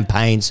Cup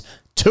campaigns,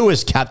 2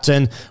 as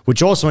captain,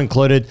 which also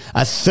included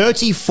a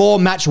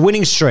 34-match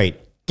winning streak.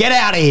 Get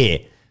out of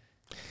here.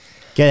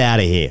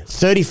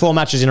 34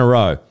 matches in a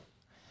row.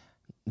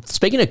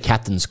 Speaking of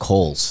captain's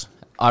calls,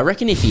 I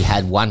reckon if he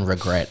had one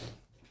regret,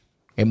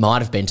 it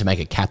might have been to make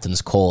a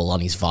captain's call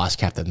on his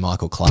vice-captain,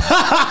 Michael Clark.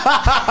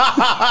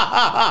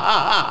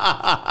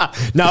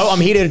 No, I'm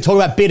here to talk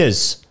about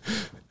bitters.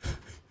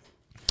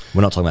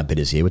 We're not talking about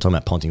bitters here. We're talking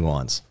about Ponting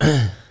Wines.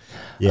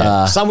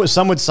 Yeah. Some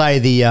would say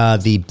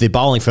the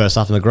bowling first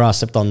after McGrath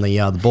stepped on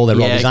the ball that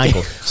robbed his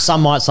ankle.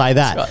 Some might say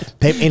that. Right.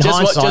 In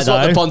hindsight, just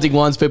what the Ponting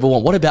Wines people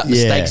want. What about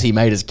mistakes he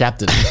made as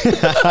captain?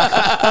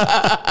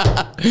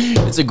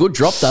 It's a good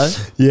drop, though.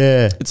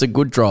 Yeah. It's a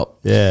good drop.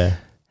 Yeah.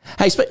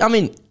 Hey, I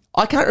mean,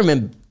 I can't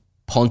remember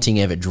Ponting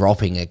ever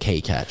dropping a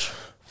key catch.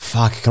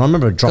 Fuck, can I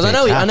remember dropping a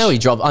catch? I know he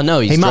dropped. I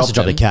know he must have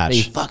dropped a catch.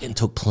 He fucking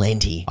took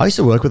plenty. I used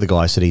to work with a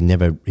guy who said he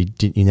never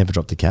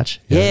dropped a catch.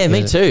 Yeah,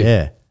 me too.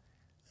 Yeah.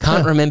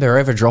 Can't remember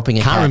ever dropping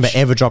a catch. Can't remember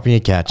ever dropping a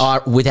catch.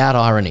 Without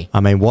irony. I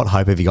mean, what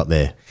hope have you got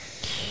there?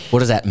 What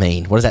does that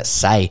mean? What does that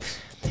say?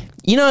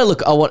 You know,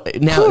 look,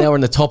 now we're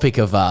on the topic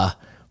of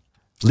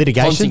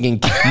litigation.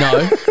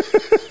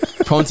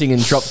 Ponting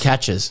and drop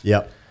catches.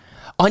 Yep.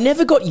 I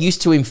never got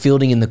used to him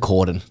fielding in the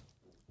cordon.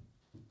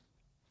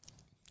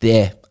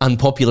 There,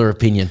 unpopular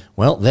opinion.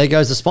 Well, there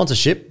goes the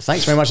sponsorship.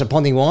 Thanks very much to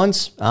Ponting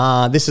Wines.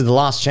 This is the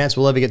last chance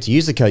we'll ever get to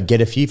use the code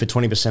GETAFEW for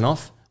 20%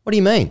 off. What do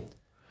you mean?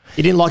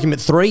 You didn't like him at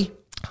 3?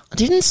 I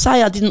didn't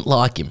say I didn't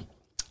like him.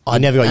 I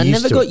never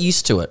got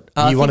used to it.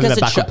 You wanted him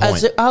at backup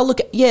point.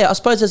 I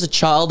suppose as a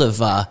child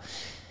of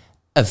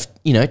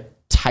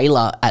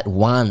Taylor at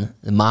 1,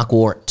 Mark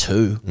Waugh at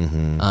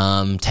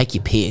 2. Take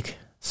your pick,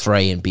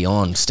 3 and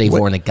beyond. Steve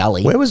Waugh in the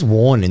gully. Where was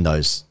Warren in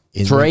those?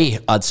 3,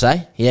 I'd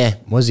say. Yeah.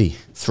 Was he?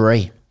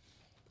 3.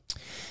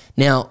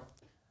 Now,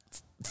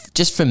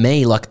 just for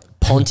me, like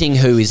Ponting,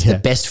 who is the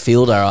best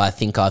fielder I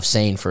think I've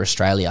seen for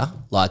Australia,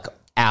 like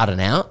out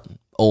and out,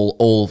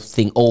 all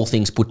things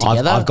put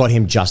together. I've got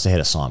him just ahead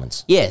of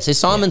Simons. Yeah, so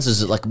Simons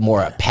is like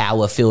more a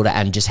power fielder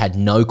and just had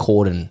no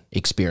cordon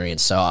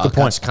experience. So I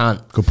just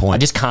can't. Good point. I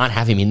just can't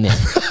have him in there.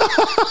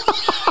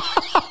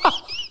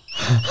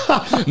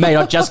 Mate,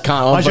 I just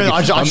can't.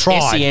 I'm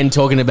tried. SEN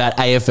talking about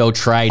AFL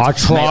trades. I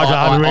tried to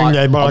have him in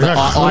there, but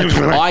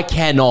I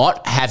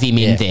cannot have him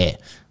in there.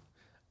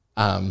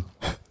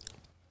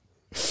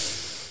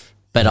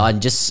 But I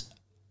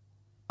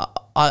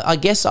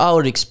guess I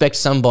would expect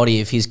somebody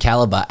of his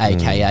caliber,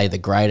 aka the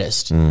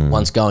greatest,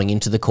 once going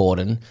into the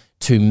cordon,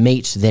 to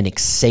meet then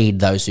exceed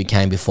those who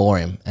came before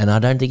him, and I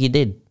don't think he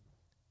did.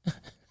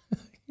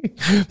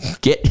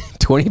 Get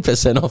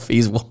 20% off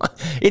his wine.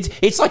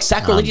 It's like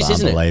sacrilegious,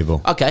 isn't it?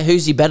 Unbelievable. Okay,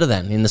 who's he better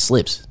than in the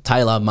slips?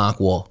 Taylor, Mark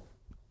Waugh.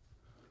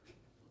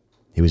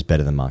 He was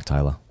better than Mark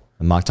Taylor.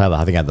 And Mark Taylor,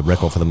 I think, had the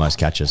record for the most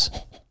catches.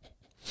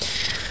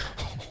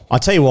 I'll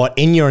tell you what,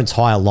 in your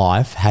entire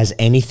life, has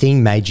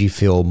anything made you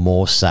feel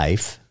more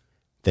safe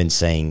than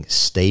seeing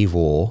Steve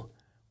Waugh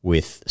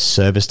with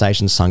service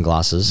station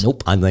sunglasses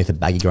underneath a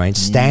baggy green,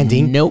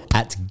 standing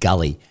at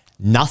gully?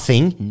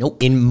 Nothing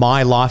in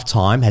my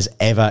lifetime has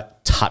ever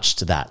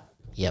touched that.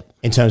 Yep.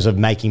 In terms of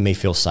making me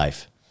feel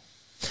safe.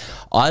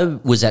 I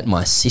was at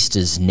my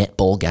sister's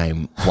netball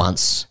game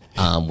once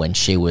when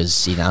she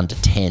was in under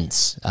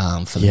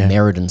 10s for the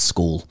Meriden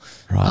school.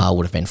 Right.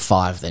 Would have been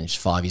 5 then,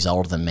 she's 5 years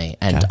older than me.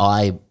 And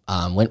I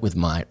went with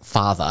my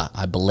father.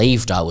 I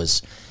believed I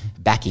was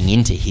backing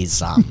into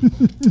his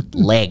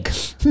leg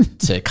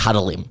to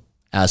cuddle him.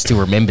 I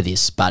still remember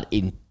this, but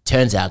it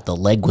turns out the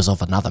leg was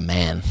of another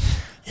man.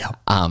 Yep.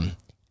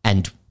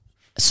 And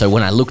so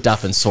when I looked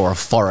up and saw a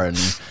foreign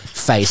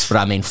face, but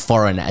I mean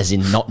foreign as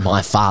in not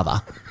my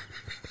father,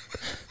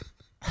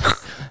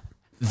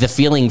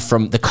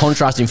 the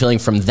contrasting feeling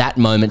from that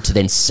moment to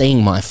then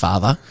seeing my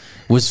father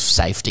was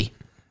safety.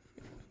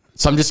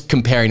 So I'm just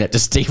comparing it to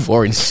Steve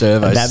Waugh in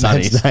Servo that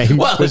Sunnies. Man's name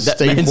well, was that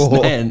Steve man's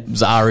Waugh. name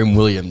was R.M.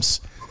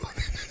 Williams.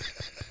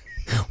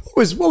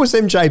 What was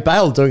MJ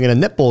Bale doing in a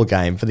netball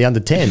game for the under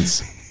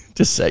 10s?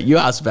 Just say you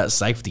asked about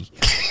safety.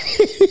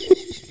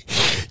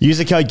 Use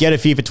the code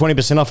GETAFEW for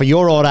 20% off of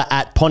your order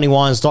at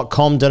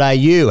pontingwines.com.au.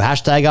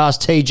 Hashtag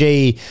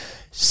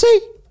AskTGC. Do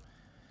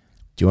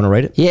you want to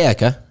read it? Yeah,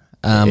 okay.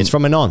 It's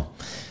from Anon.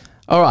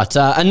 All right.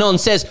 Anon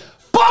says,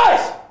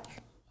 boys!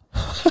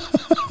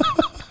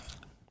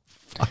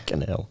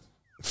 Fucking hell.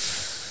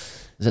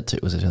 Is that too?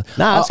 Was it?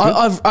 No,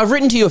 I've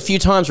written to you a few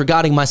times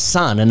regarding my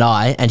son and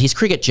I and his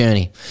cricket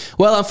journey.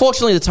 Well,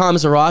 unfortunately, the time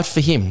has arrived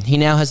for him. He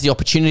now has the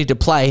opportunity to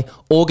play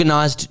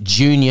organised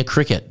junior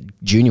cricket.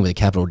 Junior with a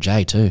capital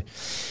J too.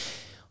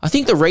 I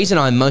think the reason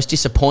I'm most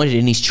disappointed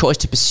in his choice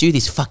to pursue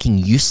this fucking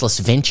useless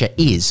venture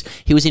is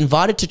he was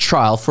invited to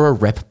trial for a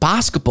rep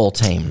basketball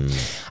team.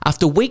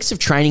 After weeks of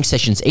training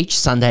sessions each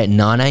Sunday at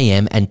 9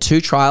 a.m. and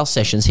 2 trial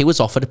sessions, he was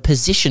offered a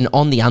position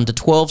on the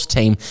under-12s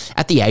team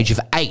at the age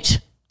of 8.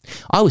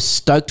 I was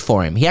stoked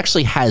for him. He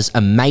actually has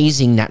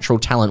amazing natural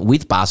talent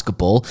with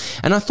basketball,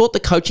 and I thought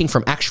the coaching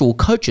from actual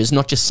coaches,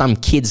 not just some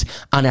kid's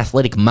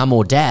unathletic mum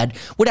or dad,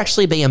 would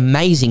actually be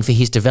amazing for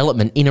his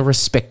development in a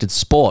respected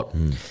sport.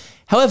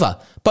 However,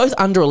 both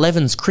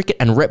under-11s cricket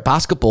and rep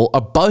basketball are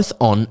both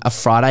on a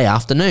Friday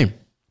afternoon,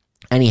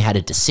 and he had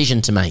a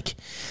decision to make.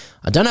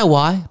 I don't know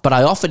why, but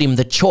I offered him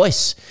the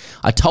choice.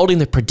 I told him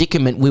the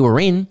predicament we were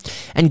in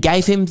and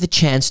gave him the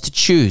chance to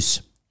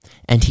choose.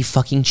 And he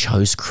fucking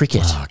chose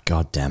cricket. Oh,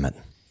 God damn it.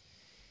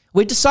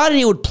 We decided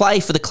he would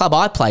play for the club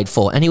I played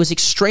for, and he was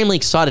extremely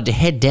excited to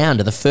head down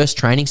to the first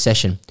training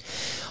session.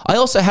 I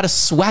also had a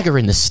swagger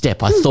in the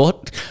step, I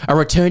thought, a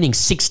returning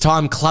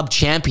 6-time club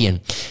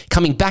champion.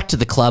 Coming back to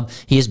the club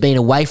he has been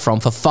away from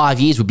for 5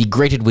 years would be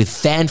greeted with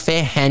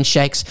fanfare,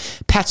 handshakes,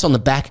 pats on the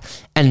back,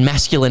 and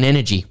masculine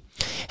energy.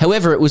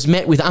 However, it was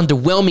met with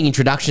underwhelming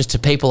introductions to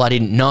people I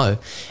didn't know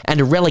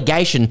and a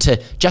relegation to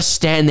just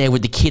stand there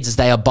with the kids as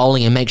they are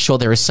bowling and make sure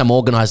there is some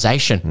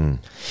organisation.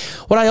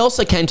 What I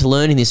also came to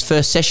learn in this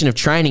first session of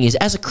training is,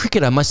 as a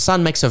cricketer, my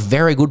son makes a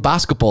very good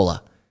basketballer.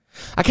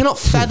 I cannot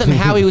fathom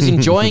how he was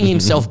enjoying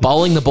himself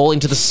bowling the ball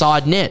into the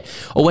side net,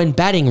 or when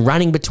batting,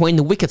 running between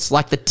the wickets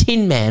like the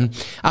Tin Man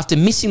after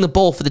missing the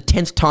ball for the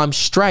 10th time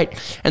straight,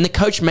 and the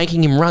coach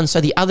making him run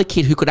so the other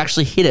kid who could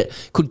actually hit it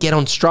could get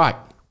on strike.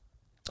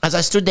 As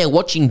I stood there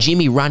watching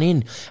Jimmy run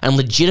in and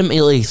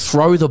legitimately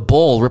throw the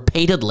ball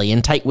repeatedly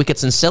and take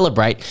wickets and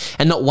celebrate,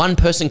 and not one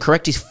person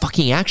correct his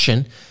fucking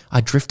action,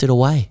 I drifted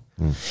away.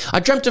 I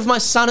dreamt of my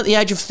son at the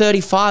age of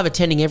 35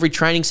 attending every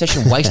training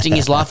session, wasting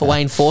his life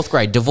away in 4th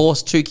grade,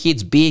 divorced, 2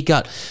 kids, beer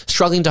gut,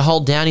 struggling to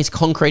hold down his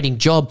concreting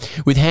job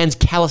with hands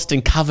calloused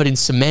and covered in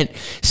cement,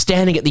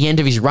 standing at the end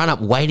of his run-up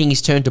waiting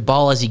his turn to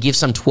bowl as he gives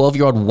some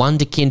 12-year-old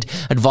wonderkind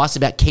advice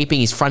about keeping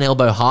his front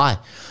elbow high.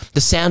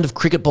 The sound of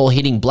cricket ball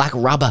hitting black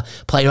rubber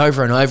played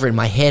over and over in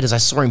my head as I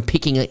saw him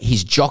picking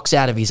his jocks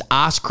out of his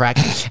arse crack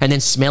and then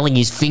smelling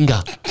his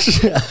finger.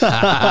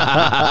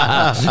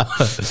 I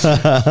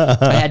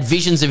had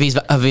visions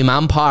of him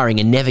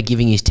umpiring and never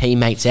giving his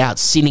teammates out,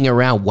 sitting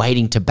around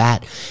waiting to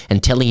bat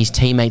and telling his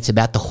teammates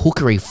about the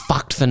hooker he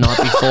fucked the night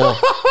before.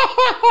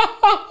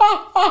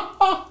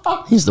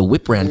 Here's the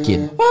whip round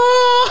kid.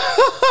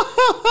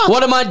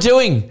 What am I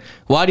doing?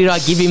 Why did I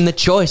give him the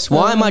choice?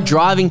 Why am I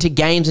driving to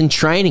games and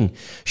training?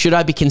 Should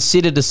I be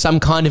considered as some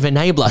kind of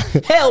enabler?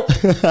 Help!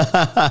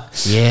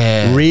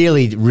 Yeah.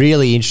 Really,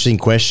 really interesting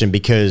question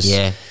because...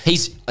 Yeah.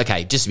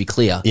 Okay, just to be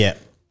clear. Yeah.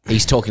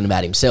 He's talking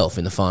about himself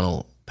in the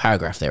final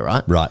paragraph there,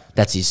 right? Right.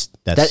 He's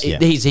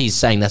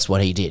saying that's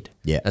what he did.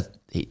 Yeah.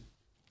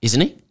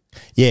 Isn't he?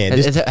 Yeah.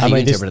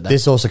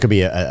 This also could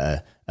be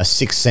a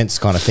Sixth Sense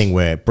kind of thing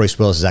where Bruce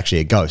Willis is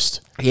actually a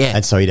ghost. Yeah.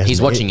 And so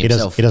he's watching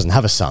himself. He doesn't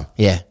have a son.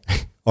 Yeah.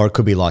 Or it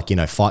could be like,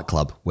 Fight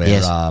Club where,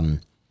 yes.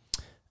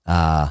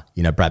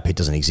 Brad Pitt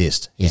doesn't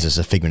exist. He's just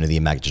a figment of the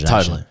imagination.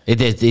 Totally.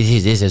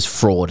 There's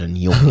fraud and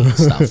yawning and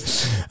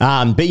stuff.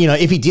 But,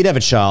 if he did have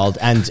a child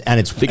and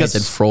it's... I think I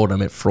said fraud, I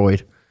meant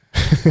Freud.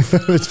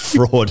 It's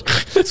fraud.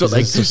 That's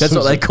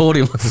what they called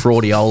him,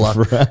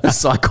 Fraudiola.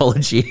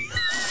 Psychology.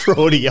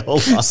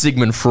 Fraudiola.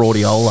 Sigmund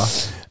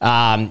Fraudiola.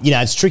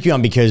 It's a tricky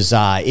one because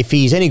if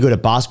he's any good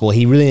at basketball,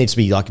 he really needs to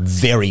be like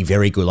very,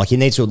 very good. Like he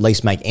needs to at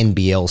least make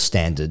NBL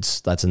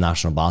standards. That's a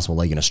National Basketball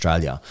League in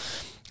Australia.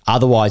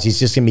 Otherwise, he's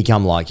just going to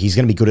become he's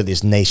going to be good at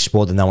this niche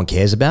sport that no one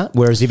cares about.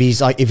 Whereas if he's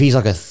like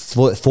a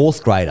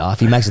fourth grader, if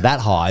he makes it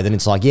that high, then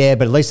it's like, yeah,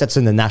 but at least that's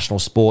in the national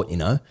sport,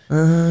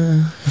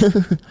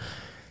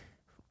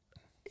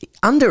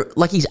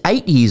 He's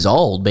 8 years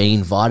old being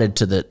invited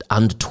to the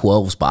under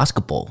 12s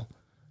basketball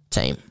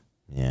team.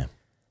 Yeah.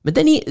 But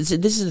then this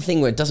is the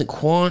thing where it doesn't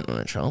quite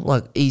natural.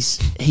 Like he's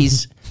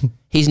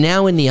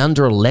now in the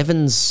under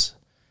 11s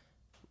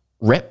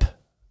rep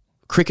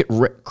cricket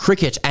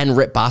and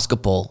rep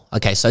basketball.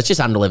 Okay, so it's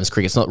just under 11s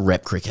cricket. It's not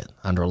rep cricket,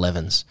 under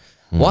 11s.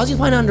 Why is he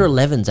playing under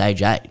 11s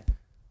age 8? Is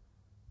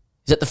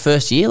that the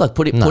first year? Like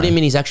put him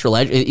in his actual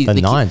age.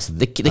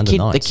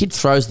 The kid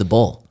throws the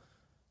ball.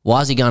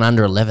 Why is he going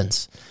under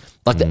 11s?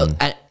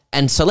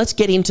 And so let's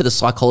get into the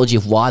psychology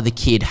of why the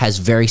kid has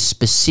very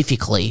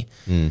specifically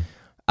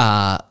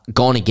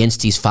gone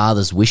against his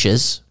father's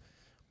wishes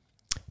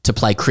to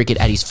play cricket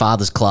at his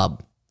father's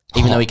club,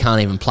 even though he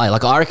can't even play.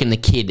 Like I reckon the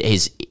kid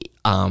is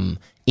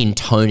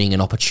intoning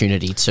an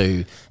opportunity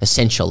to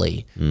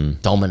essentially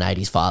dominate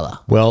his father.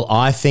 Well,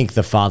 I think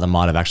the father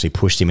might have actually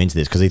pushed him into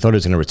this because he thought he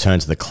was going to return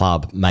to the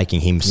club,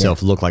 making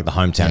himself look like the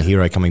hometown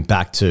hero, coming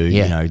back to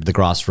the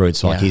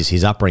grassroots, like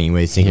his upbringing, where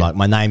he's thinking like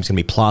my name's going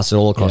to be plastered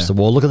all across the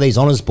wall. Look at these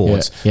honours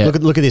boards.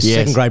 Look at this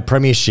second grade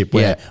premiership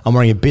where I'm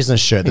wearing a business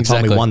shirt that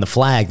told me we won the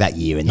flag that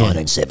year in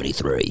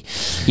 1973.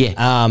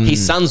 Yeah,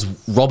 his son's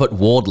Robert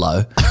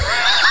Wardlow.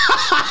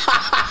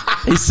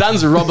 His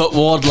son's Robert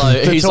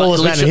Wardlow. He's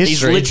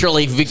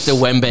literally Victor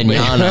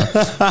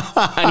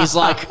Wembanyama. and he's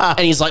like,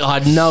 I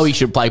know he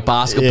should play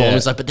basketball. And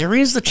he's like, but there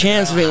is the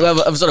chance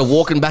of sort of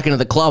walking back into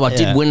the club. I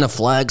did win the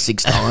flag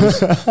 6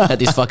 times at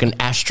this fucking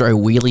Astro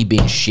wheelie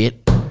bin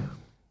shit.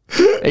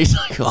 He's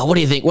like, oh, what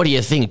do you think? What do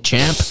you think,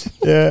 champ?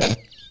 Yeah.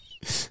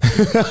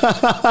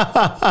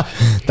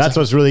 That's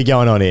what's really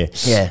going on here.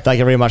 Yeah. Thank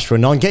you very much for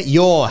Anon. Get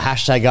your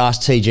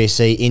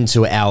 #AskTGC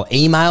into our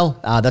email.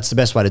 That's the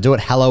best way to do it.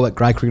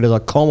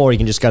 hello@greycricketer.com, or you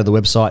can just go to the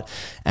website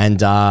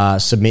and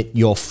submit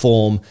your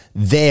form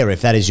there if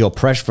that is your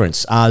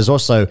preference. There's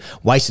also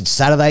Wasted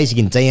Saturdays.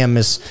 You can DM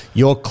us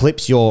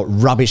your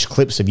rubbish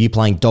clips of you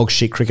playing dog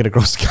shit cricket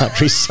across the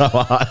country so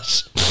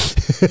harsh.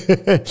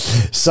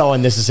 So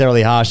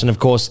unnecessarily harsh. And of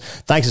course,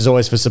 thanks as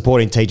always for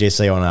supporting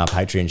TGC on our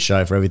Patreon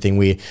show for everything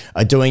we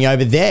are doing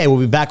over there. We'll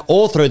be back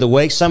all through the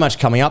week. So much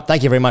coming up.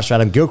 Thank you very much to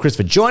Adam Gilchrist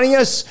for joining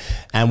us.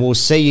 And we'll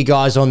see you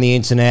guys on the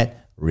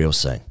internet real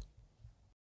soon.